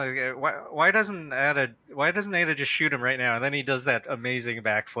thinking like why doesn't Ada just shoot him right now? And then he does that amazing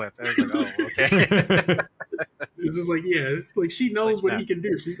backflip. I was like, oh, okay. it's just like, yeah, like she It's like, knows what no. he can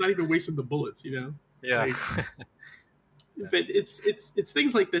do. She's not even wasting the bullets. Yeah. Like, Yeah. but it's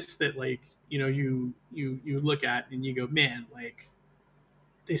things like this that like you look at and you go, man, like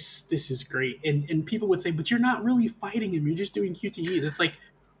this is great. And people would say, but you're not really fighting him. You're just doing QTEs. It's like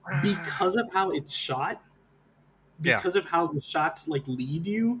because of how it's shot, Yeah. because of how the shots like lead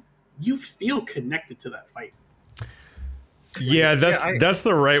you, you feel connected to that fight. Yeah, Like, Yeah, that's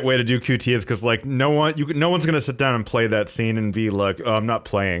the right way to do QTs, because like no one's gonna sit down and play that scene and be like, oh, I'm not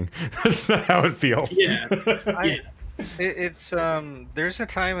playing. That's not how it feels. yeah, I yeah, it's there's a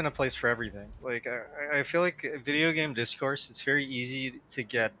time and a place for everything. Like I feel like video game discourse, it's very easy to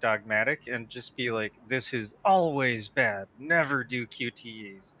get dogmatic and just be like, this is always bad, never do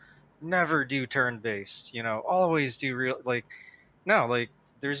QTEs, never do turn based, always do real, like No, like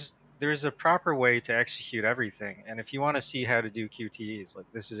there's a proper way to execute everything, and if you want to see how to do QTEs, like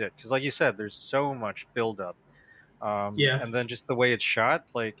this is it. Because like you said, there's so much buildup, Yeah, and then just the way it's shot,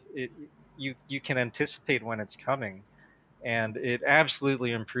 like you can anticipate when it's coming, and it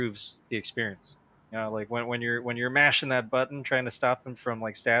absolutely improves the experience. You know, like when you're mashing that button trying to stop him from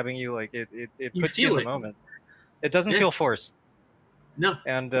like stabbing you, like it you puts you in feel the it. moment. It doesn't Yeah, feel forced, no,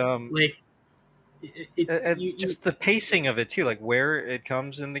 and like you just the pacing of it too, like where it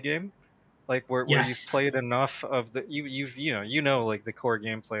comes in the game, like where you've played yes, enough of the you know like the core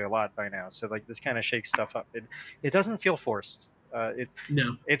gameplay a lot by now, so like this kind of shakes stuff up. It doesn't feel forced.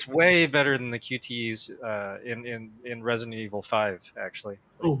 no. It's way better than the QTs in Resident Evil 5 actually.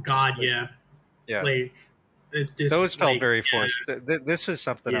 Oh God, Like yeah. yeah, Like it those just felt like very forced. This was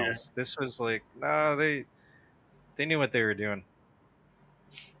something yeah. else. This was like no, they knew what they were doing.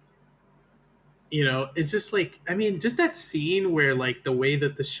 It's just like I mean, just that scene where like the way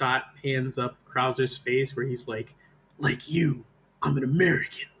that the shot pans up Krauser's face, where he's like you, I'm an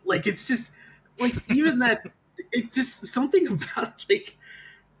American. Like it's just like even that. It just something about like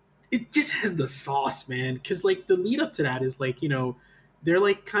it just has the sauce, man. Because like the lead up to that is like they're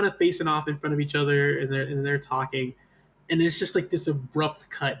like kind of facing off in front of each other and they're talking, and it's just like this abrupt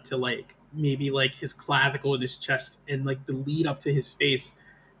cut to like maybe like his clavicle and his chest and like the lead up to his face.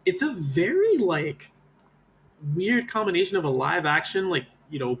 It's a very like weird combination of a live action like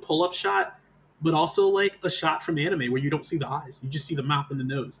pull up shot, but also like a shot from anime where you don't see the eyes, you just see the mouth and the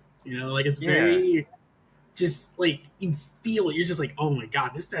nose. Like it's Yeah, very just like you feel it. You're just like, oh my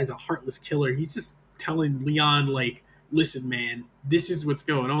god, this guy's a heartless killer. He's just telling Leon like, listen, man, this is what's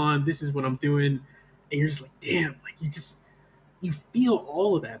going on. This is what I'm doing, and you're just like, damn, like you feel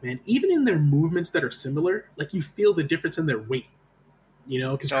all of that, man. Even in their movements that are similar, like you feel the difference in their weight.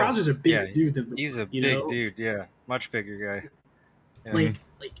 Because oh Krauser's a yeah, bigger dude than he's Leon. a big dude. Yeah, much bigger guy. Yeah, Hmm.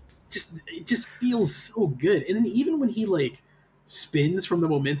 Like just it just feels so good. And then even when he like spins from the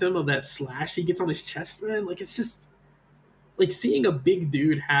momentum of that slash he gets on his chest, man, like it's just like seeing a big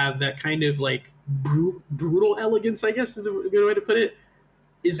dude have that kind of like brutal elegance, I guess is a good way to put it,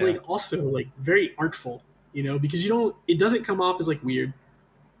 is yeah, like also like very artful, because it doesn't come off as like weird.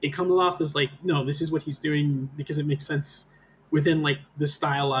 It comes off as like, no, this is what he's doing because it makes sense within like the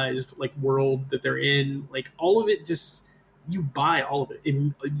stylized like world that they're in. Like all of it just, you buy all of it.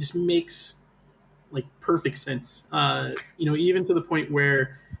 It just makes like perfect sense. Even to the point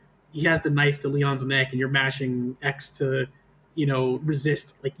where he has the knife to Leon's neck and you're mashing X to,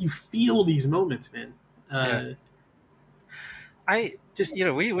 resist. Like you feel these moments, man. yeah. Just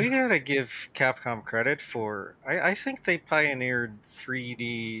We gotta give Capcom credit for. I think they pioneered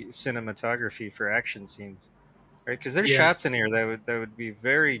 3D cinematography for action scenes, right? Because there's yeah, shots in here that would be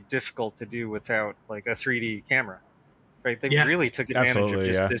very difficult to do without like a 3D camera, right? They yeah, really took advantage of Absolutely,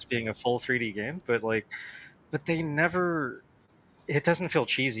 just yeah. this being a full 3D game, but they never. It doesn't feel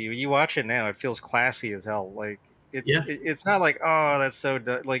cheesy. You watch it now; it feels classy as hell. Like yeah. it's not like oh that's so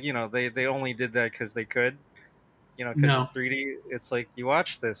like they only did that because they could, because No, it's 3D. It's like you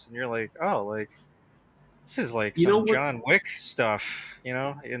watch this and you're like oh like this is like you know some what? John Wick stuff,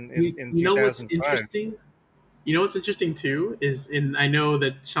 in You know what's 2005. interesting? You know what's interesting too is, and I know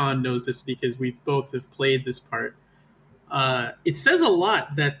that Sean knows this because we've both have played this part. It says a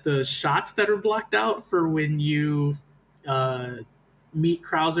lot that the shots that are blocked out for when you uh, meet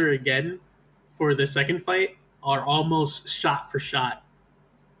Krauser again for the second fight are almost shot for shot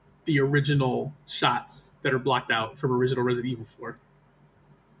the original shots that are blocked out from original Resident Evil 4.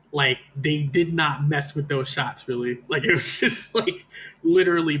 Like they did not mess with those shots really. Like it was just like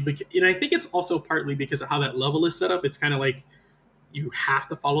literally, and I think it's also partly because of how that level is set up. It's kind of like you have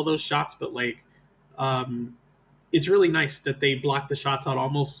to follow those shots, but like um, it's really nice that they block the shots out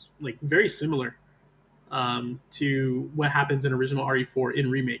almost like very similar to what happens in original RE4 in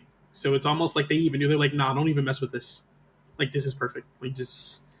remake. So it's almost like they even knew they're like, nah, don't even mess with this. Like this is perfect. Like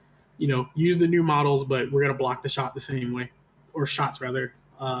just use the new models, but we're gonna block the shot the same way, or shots rather,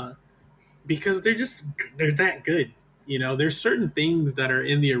 because they're that good. There's certain things that are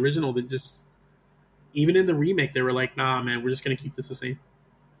in the original that just even in the remake they were like, nah, man, we're just gonna keep this the same.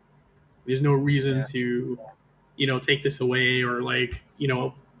 There's no reason Yeah, to take this away or like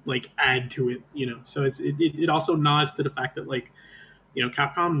add to it. So it also nods to the fact that like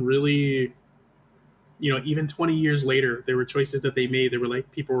Capcom really even 20 years later there were choices that they made that were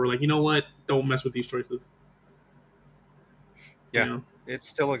like people were like, you know what, don't mess with these choices. you yeah. know It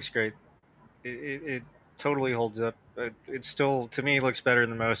still looks great. It totally holds up. It still, to me, looks better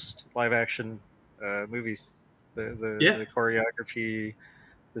than most live action movies. The yeah, choreography,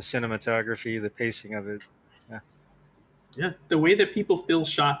 the cinematography, the pacing of it. Yeah, Yeah, the way that people fill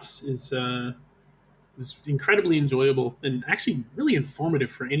shots is incredibly enjoyable and actually really informative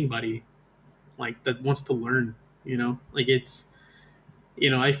for anybody like that wants to learn. Like it's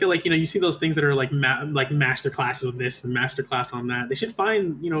I feel like you see those things that are like like master classes of this and master class on that. They should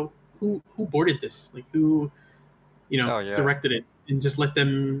find who boarded this, like who Oh yeah. directed it, and just let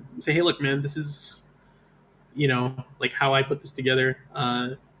them say, hey, look, man, this is like how I put this together.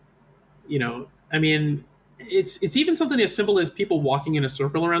 I mean, it's even something as simple as people walking in a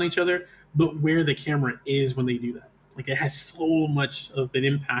circle around each other, but where the camera is when they do that. Like it has so much of an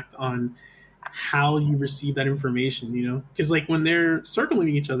impact on how you receive that information. Because like when they're circling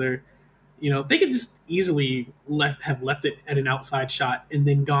each other, they could just easily have left it at an outside shot and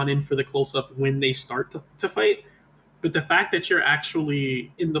then gone in for the close up when they start to fight. But the fact that you're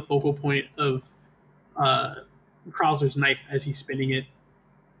actually in the focal point of uh, Krauser's knife as he's spinning it,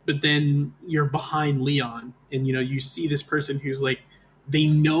 but then you're behind Leon, and you see this person who's like, they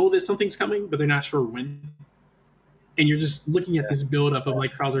know that something's coming, but they're not sure when. And you're just looking at this buildup of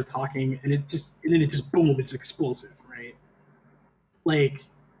like Krauser talking, and then it just boom, it's explosive, right? Like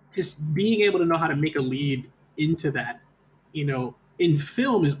just being able to know how to make a lead into that, in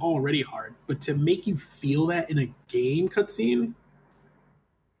film is already hard, but to make you feel that in a game cutscene,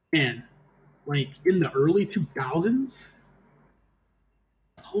 man, like in the early 2000s,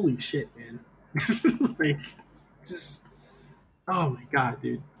 holy shit, man. Like just oh my god,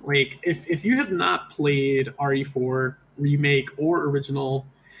 dude. Like if you have not played RE4 remake or original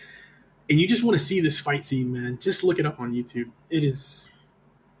and you just want to see this fight scene, man, just look it up on YouTube. It is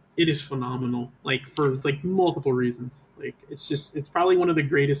phenomenal, like for like multiple reasons. Like it's probably one of the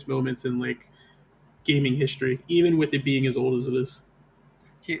greatest moments in like gaming history, even with it being as old as it is.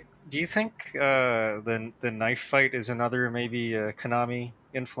 Do you think the knife fight is another maybe Konami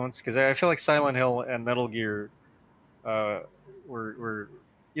influence? Because I feel like Silent Hill and Metal Gear uh, were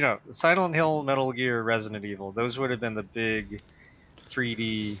Silent Hill, Metal Gear, Resident Evil. Those would have been the big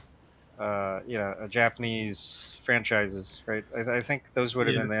 3D Japanese franchises, right? I think those would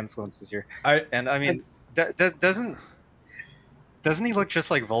have Yeah. been the influences here. I And I mean, doesn't he look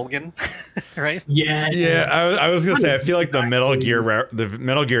just like Vulcan, right? Yeah. Yeah, I was gonna say I feel like Exactly. The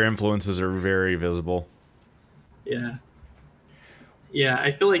Metal Gear influences are very visible. Yeah. Yeah,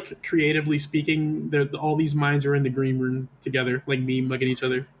 I feel like creatively speaking, all these minds are in the green room together, like me mugging each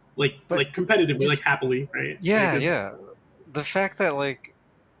other, like But competitively, like just happily, right? Like yeah, it's yeah. The fact that like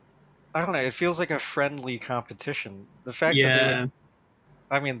I don't know, it feels like a friendly competition. The fact that they would, yeah,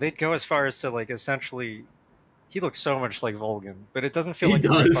 I mean, they'd go as far as to like essentially, he looks so much like Vulcan, but it doesn't feel it like a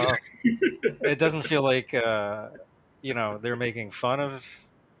does. ripoff. It doesn't feel like they're making fun of.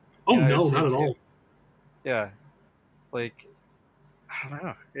 Oh no, It's not at it, all. yeah, like I don't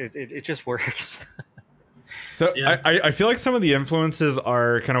know. It just works. So Yeah, I feel like some of the influences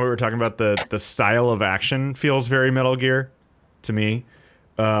are kind of what we were talking about. The style of action feels very Metal Gear to me.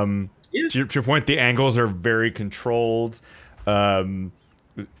 yeah, To your point, the angles are very controlled. Um,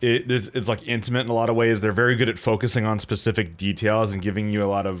 it's like intimate in a lot of ways. They're very good at focusing on specific details and giving you a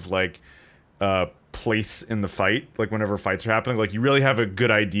lot of like place in the fight. Like whenever fights are happening, like you really have a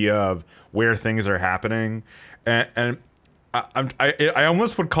good idea of where things are happening, and I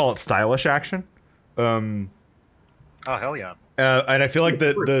almost would call it stylish action. Oh hell yeah! And I feel like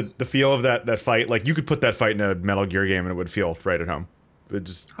of course. the feel of that fight, like you could put that fight in a Metal Gear game and it would feel right at home. It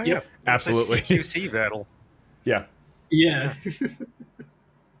just Oh yeah, Yep. it's a absolutely, CQC battle. yeah. Yeah,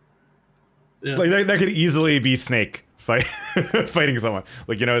 yeah, Like that could easily be Snake fighting someone.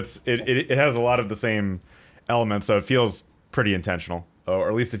 Like it has a lot of the same elements, so it feels pretty intentional, or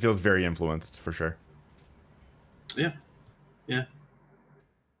at least it feels very influenced for sure. yeah, yeah.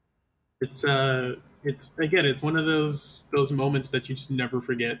 It's it's again, it's one of those moments that you just never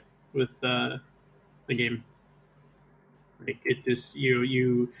forget with the game. Like it just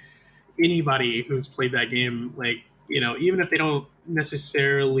anybody who's played that game, like even if they don't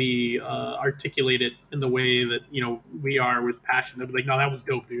necessarily articulate it in the way that we are with passion, they'll be like, "No, that was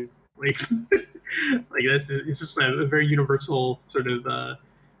dope, dude." Like, like it's just a very universal sort of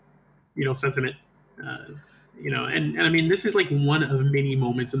sentiment. Uh, and I mean, this is like one of many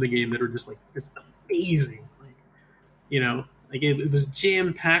moments in the game that are just like just amazing. Like, like it was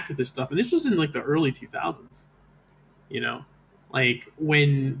jam packed with this stuff, and this was in like the early 2000s. You know, like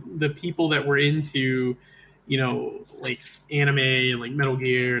when the people that were into like anime and like Metal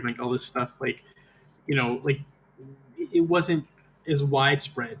Gear and like all this stuff, like like it wasn't as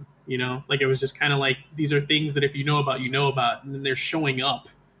widespread. Like it was just kind of like these are things that if you know about, you know about, and then they're showing up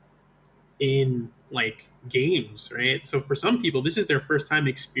in like games, right? So for some people, this is their first time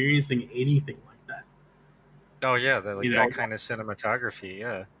experiencing anything like that. Oh yeah, You that know, kind of cinematography.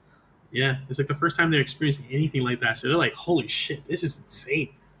 Yeah, yeah, it's like the first time they're experiencing anything like that. So they're like, "Holy shit, this is insane."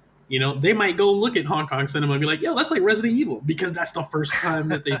 You know, they might go look at Hong Kong cinema and be like, "Yo, that's like Resident Evil," because that's the first time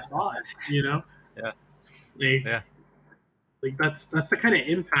that they saw it. You know, yeah, yeah, like that's the kind of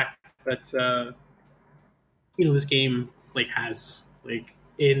impact that this game like has like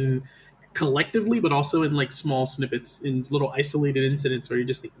in collectively, but also in like small snippets, in little isolated incidents where you're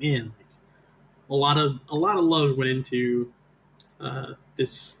just like, man, like, a lot of love went into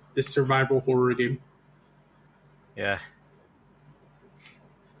this survival horror game. yeah.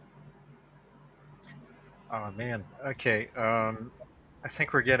 Oh man. Okay. I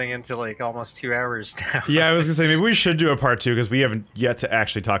think we're getting into like almost 2 hours now. Yeah, I was gonna say maybe we should do a part two because we haven't yet to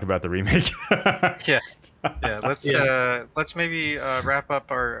actually talk about the remake. Yeah. Yeah, Yeah, let's maybe wrap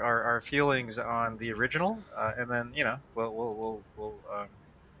up our feelings on the original, and then we'll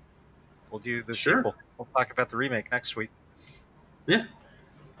do the sure. sequel. We'll talk about the remake next week. Yeah.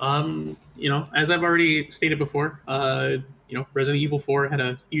 As I've already stated before, Resident Evil 4 had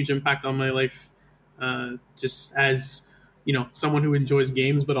a huge impact on my life, just as someone who enjoys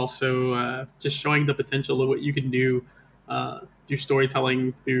games, but also just showing the potential of what you can do through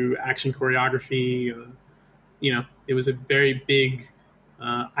storytelling, through action choreography. It was a very big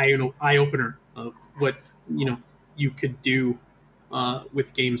eye opener of what you could do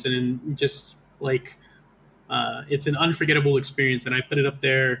with games, and in just like it's an unforgettable experience, and I put it up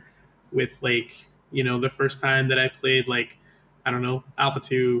there with like the first time that I played like I don't know Alpha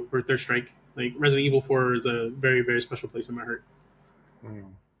 2 or Third Strike. Like Resident Evil 4 is a very very special place in my heart. Mm.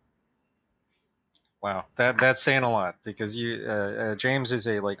 Wow, that's saying a lot because James is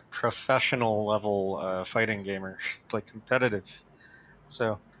a like professional level fighting gamer, like competitive.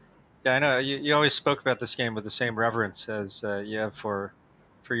 So yeah, I know you always spoke about this game with the same reverence as you have for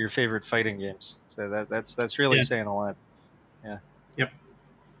your favorite fighting games. So that's really Yeah. saying a lot. Yeah, Yep.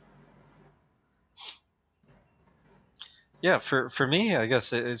 yeah. For me, I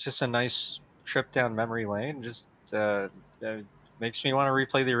guess it's just a nice trip down memory lane. Just uh, makes me want to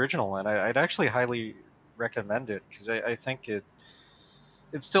replay the original, and I'd actually highly recommend it because I think it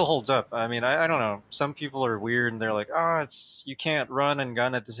still holds up. I mean, I don't know. Some people are weird and they're like, "Oh, it's you can't run and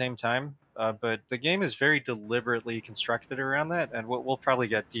gun at the same time." But the game is very deliberately constructed around that, and we'll probably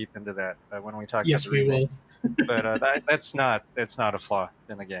get deep into that when we talk about the Yes, we remake. will. But that's not a flaw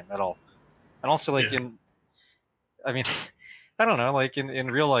in the game at all. And also, like Yeah. I mean, I don't know, like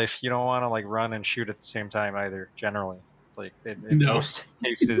in real life, you don't want to like run and shoot at the same time either. Generally, like in No. most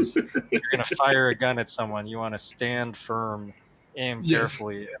cases, if you're gonna fire a gun at someone, you want to stand firm, aim Yes.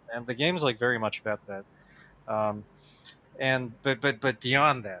 carefully, and the game's like very much about that. Um, and but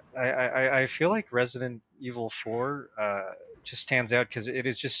beyond that, I feel like Resident Evil 4 just stands out because it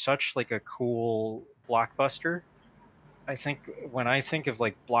is just such like a cool blockbuster. I think when I think of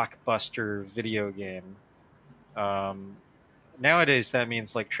like blockbuster video game, um, nowadays that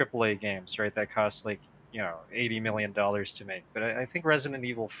means like AAA games, right? That cost like $80 million to make. But I think Resident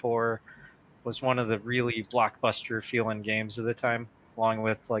Evil 4 was one of the really blockbuster feeling games of the time, along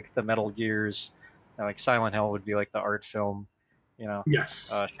with like the Metal Gears. Like Silent Hill would be like the art film, you know.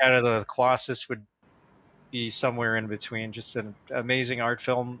 Yes. Shadow of the Colossus would be somewhere in between, just an amazing art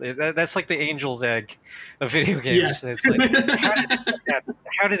film. That's like the angel's egg of video games. Yes. It's like how did it get that?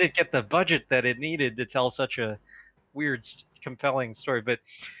 How did it get the budget that it needed to tell such a weird, compelling story? But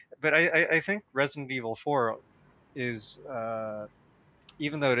I think Resident Evil 4 is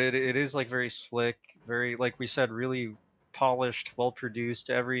even though it is like very slick, very like we said, really polished, well produced.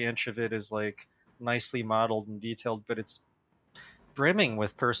 Every inch of it is like nicely modeled and detailed, but it's brimming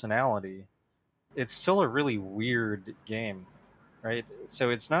with personality. It's still a really weird game, right? So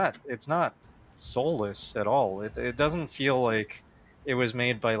it's not soulless at all. It doesn't feel like it was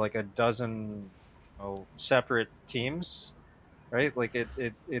made by like a dozen separate teams, right? Like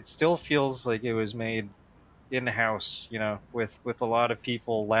it still feels like it was made in house, with a lot of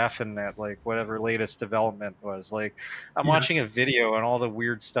people laughing at like whatever latest development was. Like I'm watching a Yes. video on all the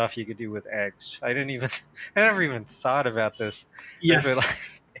weird stuff you could do with eggs. I didn't even I never even thought about this, right? But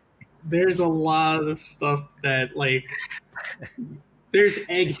Yes. There's a lot of stuff that like there's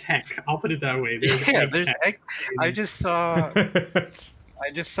egg tech. I'll put it that way. There's yeah, egg there's tech. egg. I And just saw I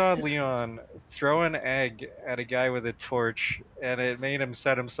just saw Leon throw an egg at a guy with a torch, and it made him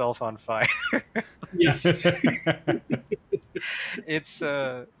set himself on fire. yes. It's it's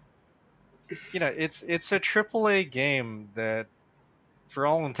a AAA game that, for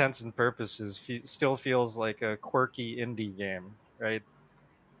all intents and purposes, still feels like a quirky indie game, right?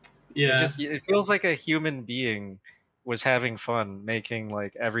 Yeah. It feels like a human being was having fun making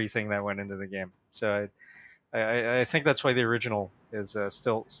like everything that went into the game. So I think that's why the original is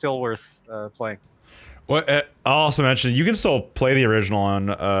still worth playing. Well, I'll also mention you can still play the original on.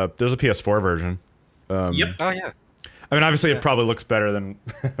 There's a PS4 version. Yep. Oh yeah, I mean, obviously, it yeah. probably looks better than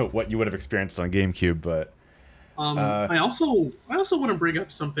what you would have experienced on GameCube, but I also want to bring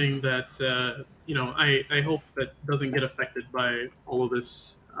up something that I hope that doesn't get affected by all of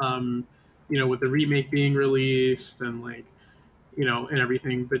this. With the remake being released and and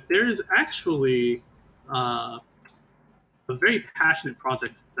everything, but there is actually uh, a very passionate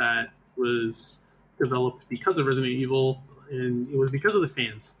project that was developed because of Resident Evil, and it was because of the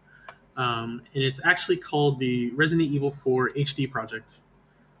fans. And it's actually called the Resident Evil 4 HD project.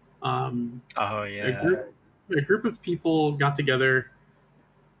 Um, Oh a yeah. group of people got together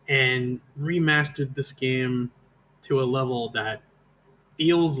and remastered this game to a level that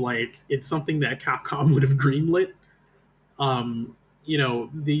feels like it's something that Capcom would have greenlit.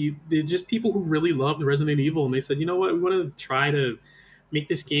 The just people who really loved Resident Evil, and they said, you know what, we want to try to make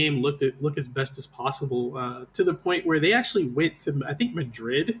this game look as best as possible. To the point where they actually went to, I think,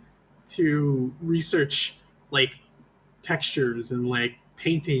 Madrid to research like textures and like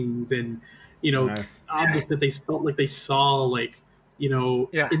paintings and nice. objects that they felt like they saw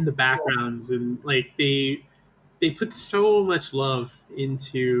Yeah. in the backgrounds, and like they put so much love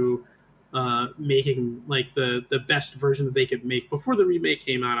into making like the best version that they could make before the remake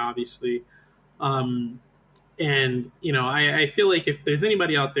came out, obviously. um, and I feel like if there's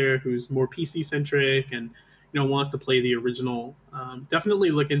anybody out there who's more PC centric and wants to play the original, definitely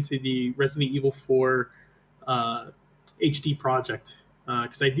look into the Resident Evil 4 uh, HD project,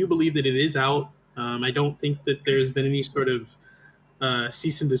 because I do believe that it is out. I don't think that there's been any sort of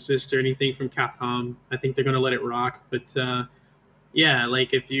cease and desist or anything from Capcom. I think they're going to let it rock. But yeah,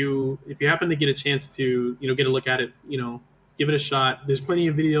 like if you happen to get a chance to get a look at it, give it a shot. There's plenty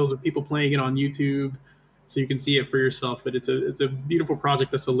of videos of people playing it on YouTube, so you can see it for yourself. But it's a beautiful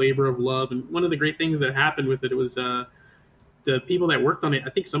project that's a labor of love. And one of the great things that happened with it was the people that worked on it. I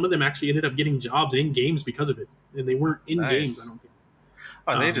think some of them actually ended up getting jobs in games because of it, and they weren't in games. I Nice. don't think.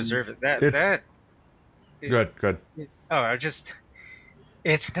 Oh, they Um, deserve it. That It's that. It, good, good. oh, I just.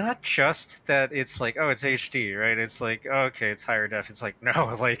 It's not just that it's like, oh, it's HD, right? It's like, oh, okay, it's higher def. It's like,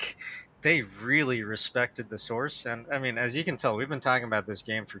 no, like they really respected the source. And I mean, as you can tell, we've been talking about this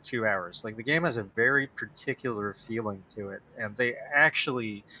game for 2 hours. Like the game has a very particular feeling to it, and they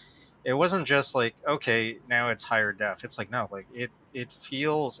actually, it wasn't just like, okay, now it's higher def. It's like, no, like it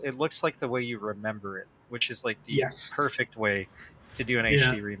looks like the way you remember it, which is like the yes. perfect way to do an Yeah.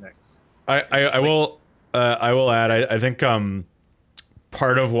 HD remix. I, It's I, I just like, will I will add. I think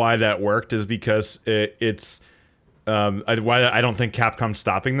part of why that worked is because it's why I don't think Capcom's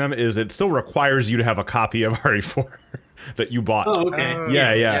stopping them is it still requires you to have a copy of RE4 that you bought. Oh, okay. oh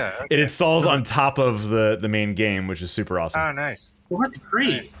Yeah, Yeah. yeah. yeah, It okay, installs Uh-huh. on top of the main game, which is super awesome. oh nice, Well, that's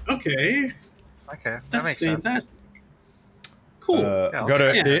great. nice, Okay, okay, that that's makes sense. fantastic. Cool. Yeah, I'll Go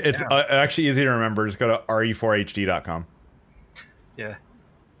check to Yeah. that it's out. actually easy to remember. Just go to re4hd.com. Yeah,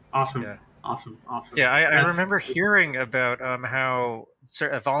 Awesome. yeah, Awesome. Awesome. yeah. I That's remember hearing about how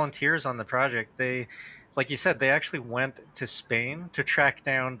volunteers on the project, they, like you said, they actually went to Spain to track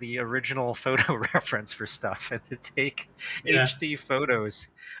down the original photo reference for stuff and to take yeah. HD photos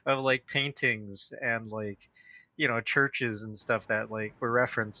of like paintings and like churches and stuff that like were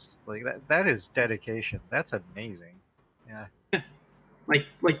referenced. Like that is dedication. That's amazing. Yeah.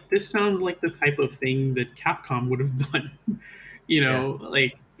 Like this sounds like the type of thing that Capcom would have done. Yeah.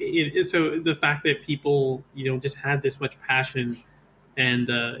 Like so the fact that people just had this much passion and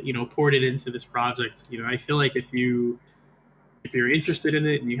poured it into this project. I feel like if you're interested in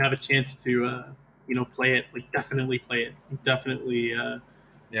it and you have a chance to play it, like definitely play it. Definitely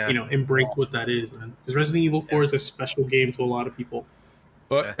Yeah. embrace what that is, man. Because Resident Evil Yeah. 4 is a special game to a lot of people.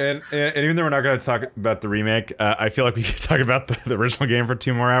 Well, Yeah. and even though we're not going to talk about the remake, I feel like we could talk about the original game for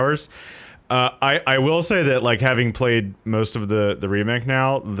 2 more hours. I will say that like having played most of the remake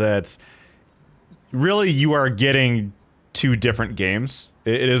now, that really you are getting two different games.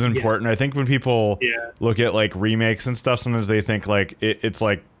 It is important. Yes. I think when people Yeah. look at like remakes and stuff, sometimes they think like it's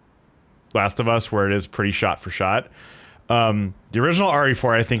like Last of Us, where it is pretty shot for shot. The original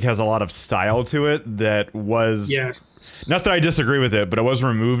RE4, I think, has a lot of style to it that was Yes. not that I disagree with it, but it was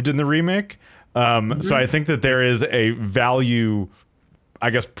removed in the remake. So I think that there is a value, I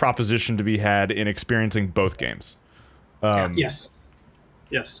guess, proposition to be had in experiencing both games. Yeah. Yes.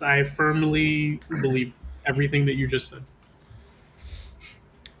 Yes. I firmly believe everything that you just said.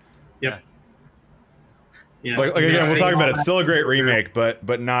 Yeah. Yep. Yeah, like I'm gonna again, we'll save talk about all it. It's that still a great for- remake, but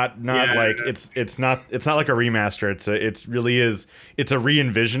not Yeah, like it's not like a remaster. It's really is. It's a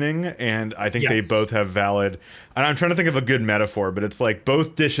re-envisioning, and I think they yes, both have valid. And I'm trying to think of a good metaphor, but it's like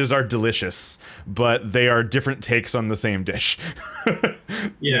both dishes are delicious, but they are different takes on the same dish.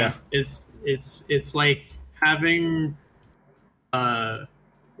 You know. yeah. It's like having uh,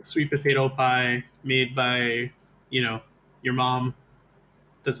 sweet potato pie made by you know your mom.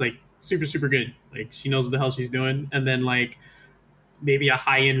 That's like super good. Like she knows what the hell she's doing, and then like maybe a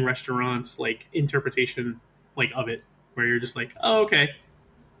high end restaurant's like interpretation like of it, where you're just like, oh okay,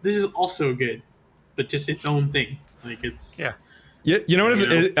 this is also good, but just its own thing. Like it's Yeah. Yeah, you know what? you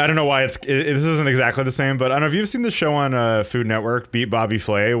know I don't know why this isn't exactly the same, but I don't know if you've seen the show on Food Network, Beat Bobby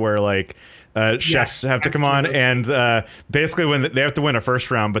Flay, where like chefs yes, have to come on absolutely. and basically when they have to win a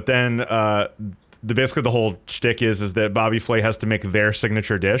first round, but then basically the whole shtick is that Bobby Flay has to make their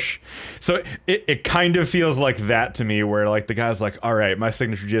signature dish. So it kind of feels like that to me, where like the guy's like, all right, my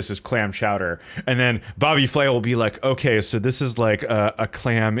signature dish is clam chowder, and then Bobby Flay will be like, okay, so this is like a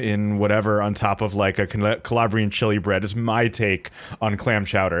clam in whatever on top of like a Calabrian chili bread. It's my take on clam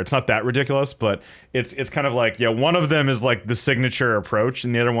chowder. It's not that ridiculous, but it's kind of like, yeah, one of them is like the signature approach,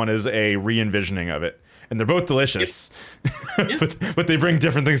 and the other one is a re-envisioning of it. And they're both Yep. delicious, Yeah. but they bring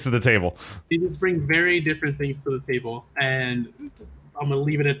different things to the table. They just bring very different things to the table, and I'm gonna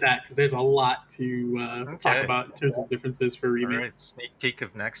leave it at that because there's a lot to talk Okay. about in terms of differences for All remake. right. Sneak peek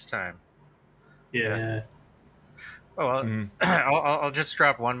of next time. Yeah. Yeah, Oh, well, Mm. I'll just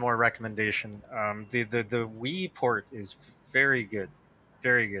drop one more recommendation. The Wii port is very good,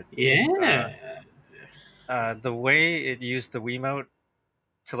 very good. yeah, The way it used the Wiimote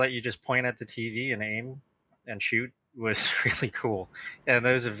to let you just point at the TV and aim and shoot was really cool, and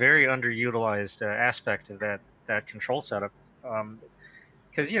there's a very underutilized aspect of that control setup.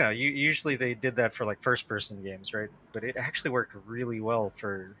 Because usually they did that for like first person games, right? But it actually worked really well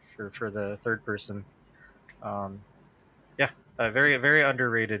for the third person. Um, yeah, a very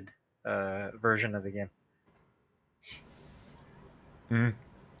underrated version of the game. Mm.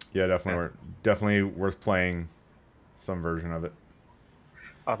 Yeah, Yeah. definitely worth playing some version of it.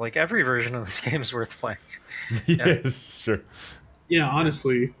 Like every version of this game is worth playing. Yeah, Yes, sure. yeah.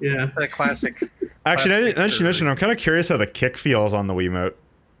 Honestly, yeah, it's a Actually, classic game now that for you a mentioned, I'm reason. kind of curious how the kick feels on the Wiimote.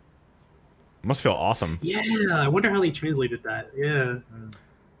 Must feel awesome. yeah. I wonder how they translated that. Yeah, Mm,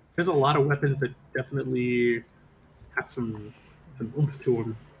 there's a lot of weapons that definitely have some oomph to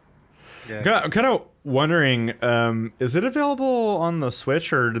them. yeah. I'm kind of wondering, is it available on the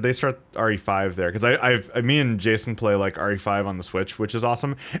Switch or did they start RE5 there? Because me and Jason play like RE5 on the Switch, which is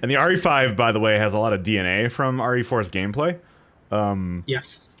awesome. And the RE5, by the way, has a lot of DNA from RE4's gameplay.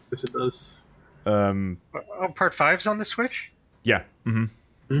 Yes, yes, it does. Um, Oh, Part Five's on the Switch. yeah, Hmm.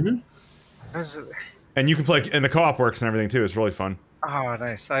 How's it- and you can play, and the co-op works and everything too. It's really fun. Oh,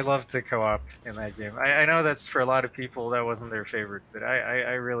 nice. I loved the co-op in that game. I know that's for a lot of people that wasn't their favorite, but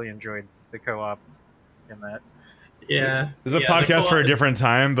I really enjoyed the co-op in that. Yeah, This is a yeah. The podcast for co-op. a different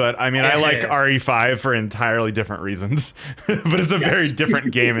time, but I mean, I Yeah, like yeah, RE5 for entirely different reasons. But it's a very Yes.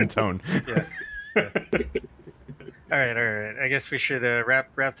 different game in tone. yeah, yeah. All right, all right. I guess we should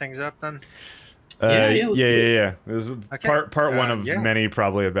wrap things up then. Yeah, yeah. Let's Yeah, do yeah, it. yeah. It was Okay. part one of Yeah, many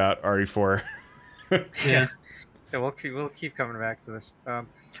probably about RE4. yeah. Yeah. Yeah, we'll keep coming back to this. All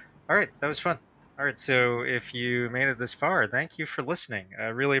right, that was fun. All right, so if you made it this far, thank you for listening. I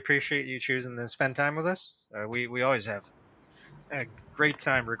really appreciate you choosing to spend time with us. We always have a great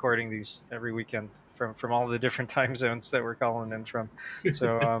time recording these every weekend from all the different time zones that we're calling in from.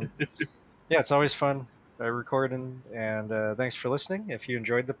 So yeah, it's always fun recording. And thanks for listening. If you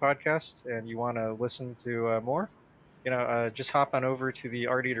enjoyed the podcast and you want to listen to more, just hop on over to the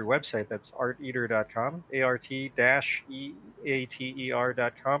Art Eater website. That's arteater.com,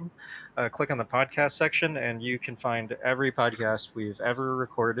 ART-EATER.com. Click on the podcast section, and you can find every podcast we've ever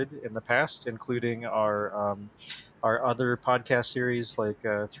recorded in the past, including our other podcast series like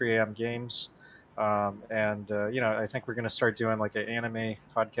 3 a.m. Games. And I think we're going to start doing like an anime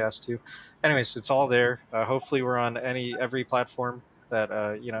podcast too. Anyways, it's all there. Hopefully, we're on every platform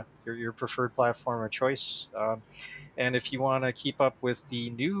that your preferred platform of choice. And if you want to keep up with the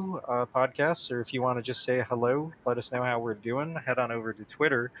new podcasts, or if you want to just say hello, let us know how we're doing, head on over to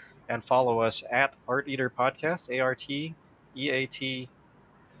Twitter and follow us at Art Eater Podcast, ARTEATER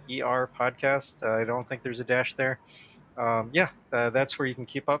Podcast. I don't think there's a dash there. Yeah, that's where you can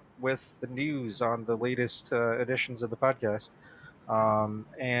keep up with the news on the latest editions of the podcast.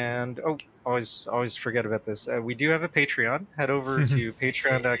 And always forget about this. We do have a Patreon. Head over to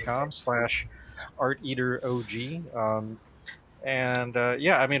patreon.com/arteaterog. And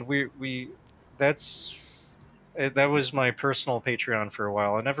yeah, I mean we that's That was my personal Patreon for a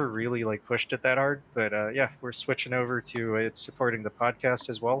while. I never really like pushed it that hard, but yeah, we're switching over to it supporting the podcast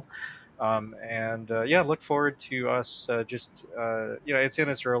as well. And yeah, look forward to us just it's in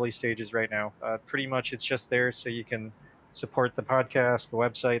its early stages right now. Pretty much, it's just there so you can support the podcast, the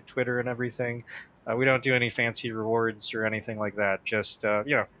website, Twitter, and everything. We don't do any fancy rewards or anything like that. Just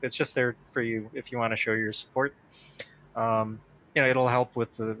it's just there for you if you want to show your support. Um, it'll help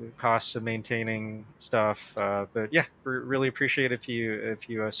with the costs of maintaining stuff. But yeah, we really appreciate if you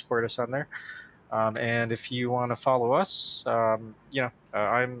support us on there. And if you want to follow us, I'm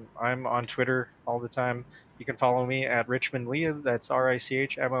on Twitter all the time. You can follow me at Richmond Leah. That's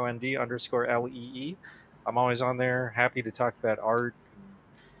RICHMOND_LEE. I'm always on there, happy to talk about art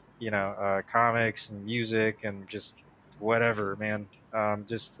and comics and music and just whatever, man.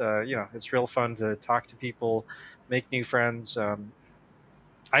 Just it's real fun to talk to people, make new friends.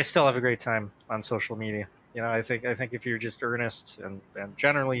 I still have a great time on social media. I think if you're just earnest and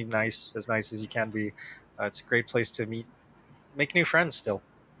generally nice as you can be, it's a great place to make new friends. Still,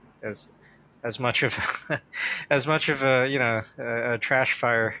 as as much of as much of a trash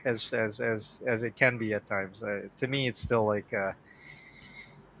fire as it can be at times. To me, it's still like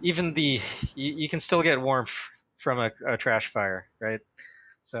even you can still get warmth from a trash fire, right?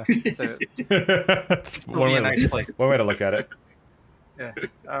 So That's it still be a nice place. one way to look at it. Yeah.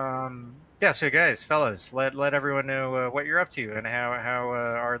 Yeah. So, guys, fellas, let everyone know what you're up to and how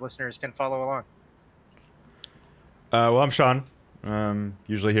our listeners can follow along. Well, I'm Sean.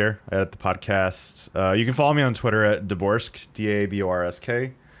 Usually here at the podcast. You can follow me on Twitter at Daborsk,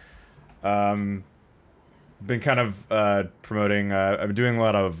 DABORSK. Been kind of promoting. I've been doing a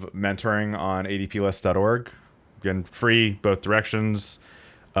lot of mentoring on adplist.org. Again, free both directions.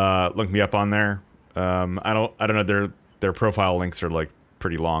 Look me up on there. I don't know. Their profile links are like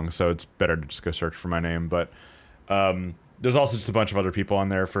pretty long, so it's better to just go search for my name. But there's also just a bunch of other people on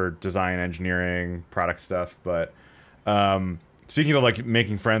there for design, engineering, product stuff. But speaking of like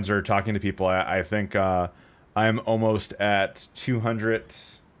making friends or talking to people, I think I'm almost at 200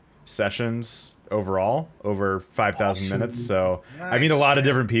 sessions overall, over 5,000 minutes. So I meet a Nice, lot of man.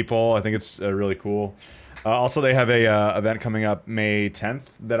 different people. I think it's really cool. Also, they have a event coming up May 10th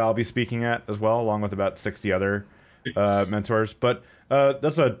that I'll be speaking at as well, along with about 60 other Nice. mentors. But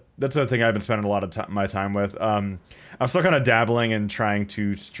that's a thing I've been spending a lot of my time with. I'm still kind of dabbling in trying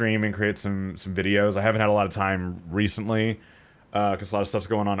to stream and create some videos. I haven't had a lot of time recently because a lot of stuff's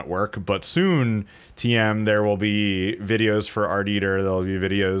going on at work. But soon, TM, there will be videos for Art Eater. There'll be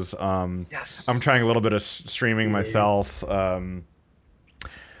videos. I'm trying a Yes. little bit of streaming Yeah. myself.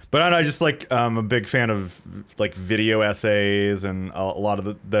 But I don't know, I just like I'm a big fan of like video essays and a lot of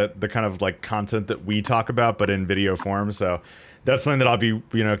the kind of like content that we talk about, but in video form. So that's something that I'll be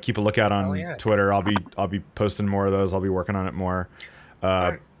keep a lookout Hell on yeah. Twitter. I'll be posting more of those. I'll be working on it more. All Uh,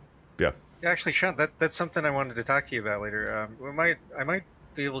 right. yeah. Yeah, actually, Sean, that's something I wanted to talk to you about later. I might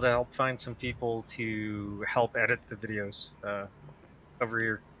be able to help find some people to help edit the videos over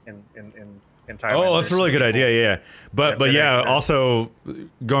here in Oh, Thailand. that's a There's some really good idea. people Yeah, but that I yeah. could. Also,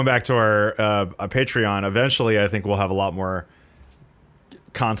 going back to our Patreon, eventually I think we'll have a lot more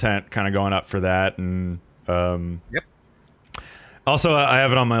content kind of going up for that, and Yep. also, I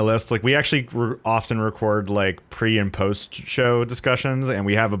have it on my list. Like, we actually often record like pre and post show discussions, and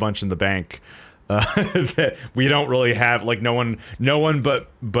we have a bunch in the bank that we don't really have. Like, no one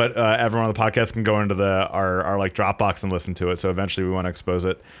but everyone on the podcast can go into our like Dropbox and listen to it. So eventually, we want to expose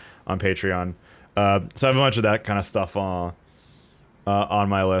it on Patreon. So I have a bunch of that kind of stuff on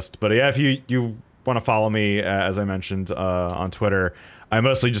my list. But yeah, if you want to follow me, as I mentioned on Twitter, I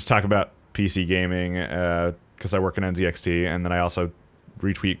mostly just talk about PC gaming because I work in NZXT, and then I also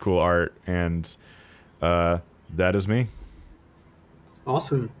retweet cool art, and that is me.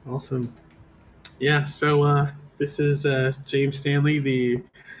 Awesome. Awesome. Yeah. So this is James Stanley, the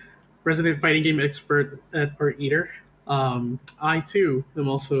resident fighting game expert at Art Eater. I too am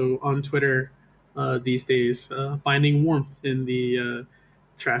also on Twitter these days, finding warmth in the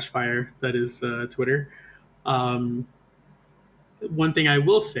trash fire that is Twitter. Um, One thing I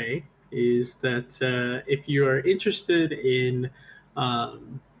will say is that if you are interested in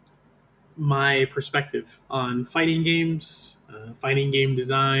um, my perspective on fighting game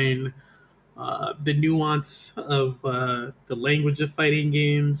design, the nuance of the language of fighting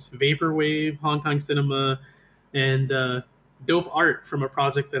games, vaporwave, Hong Kong cinema, and dope art from a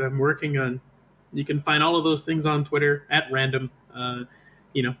project that I'm working on. You can find all of those things on Twitter at random.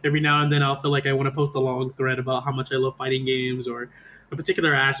 Every now and then I'll feel like I want to post a long thread about how much I love fighting games or a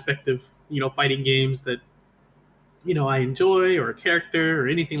particular aspect of fighting games that I enjoy or a character or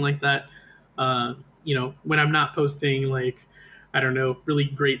anything like that. Uh, when I'm not posting like, I don't know, really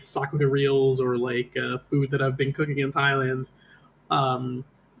great sakura reels or like food that I've been cooking in Thailand, um,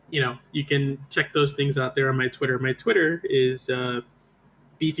 you can check those things out there on my Twitter. My Twitter is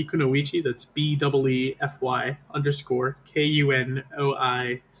Beefy Kunoichi. That's BEEFY underscore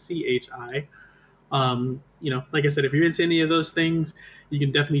KUNOICHI. Like I said, if you're into any of those things, you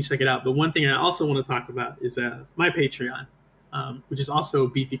can definitely check it out. But one thing I also want to talk about is my Patreon, which is also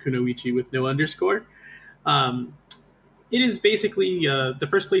Beefy Kunoichi with no underscore. Um, it is basically the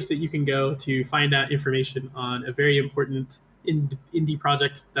first place that you can go to find out information on a very important indie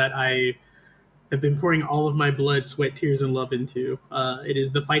project that I have been pouring all of my blood, sweat, tears, and love into. It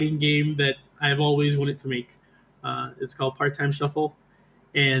is the fighting game that I've always wanted to make. It's called Part Time Shuffle,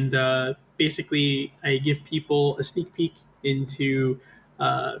 and basically, I give people a sneak peek into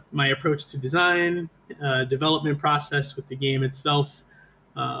my approach to design, development process with the game itself,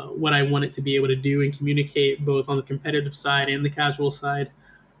 what I want it to be able to do and communicate both on the competitive side and the casual side,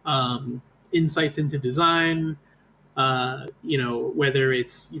 um, insights into design, whether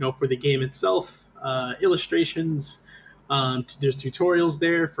it's for the game itself, illustrations. There's tutorials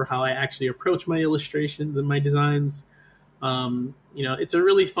there for how I actually approach my illustrations and my designs. It's a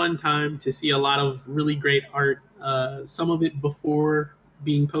really fun time to see a lot of really great art. Some of it before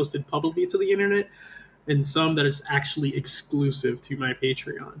being posted publicly to the internet, and some that is actually exclusive to my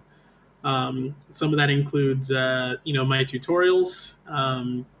Patreon. Some of that includes, my tutorials.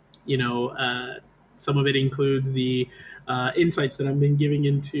 Some of it includes the insights that I've been giving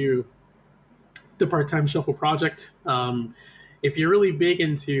into the part-time shuffle project. If you're really big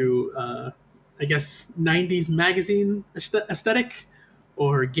into, I guess, 90s magazine aesthetic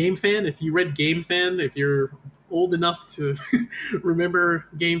or Game Fan, if you read Game Fan, if you're old enough to remember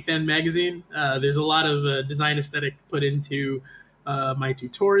Game Fan magazine, there's a lot of design aesthetic put into my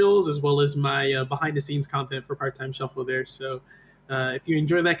tutorials as well as my behind the scenes content for part-time shuffle there. So if you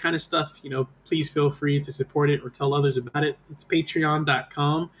enjoy that kind of stuff, please feel free to support it or tell others about it. It's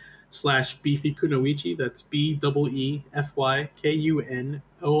patreon.com/beefy kunoichi. That's BEEFY KUNOICHI.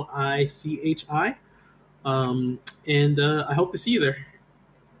 And I hope to see you there.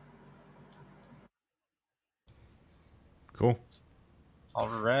 Cool. All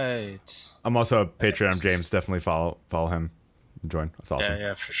right. I'm also a Patreon of James. Definitely follow him. Join. That's awesome.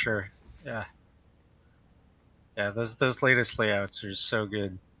 Yeah, for sure. Yeah. Yeah, those latest layouts are so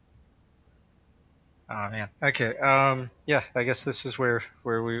good. Oh man. Okay. Yeah, I guess this is where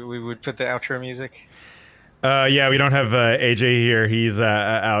we would put the outro music. Yeah, we don't have AJ here. He's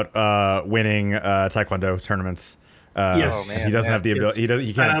out winning Taekwondo tournaments. Yes. Oh, man, he doesn't have the ability.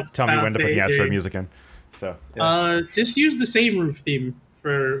 He can't tell me when to put the outro music in. So yeah. Just use the same roof theme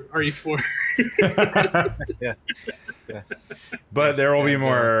for RE4. yeah. But there will be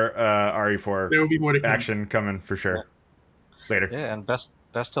more RE4. There will be more to come. Action coming for sure. Yeah. Later. Yeah, and best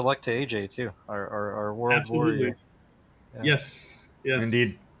of luck to AJ too, our world Absolutely. warrior. Yeah. Yes.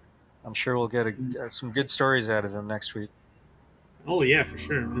 Indeed. I'm sure we'll get some good stories out of him next week. Oh yeah, for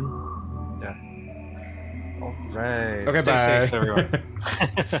sure, man. Yeah. All right. Okay, Stay bye. safe, everyone.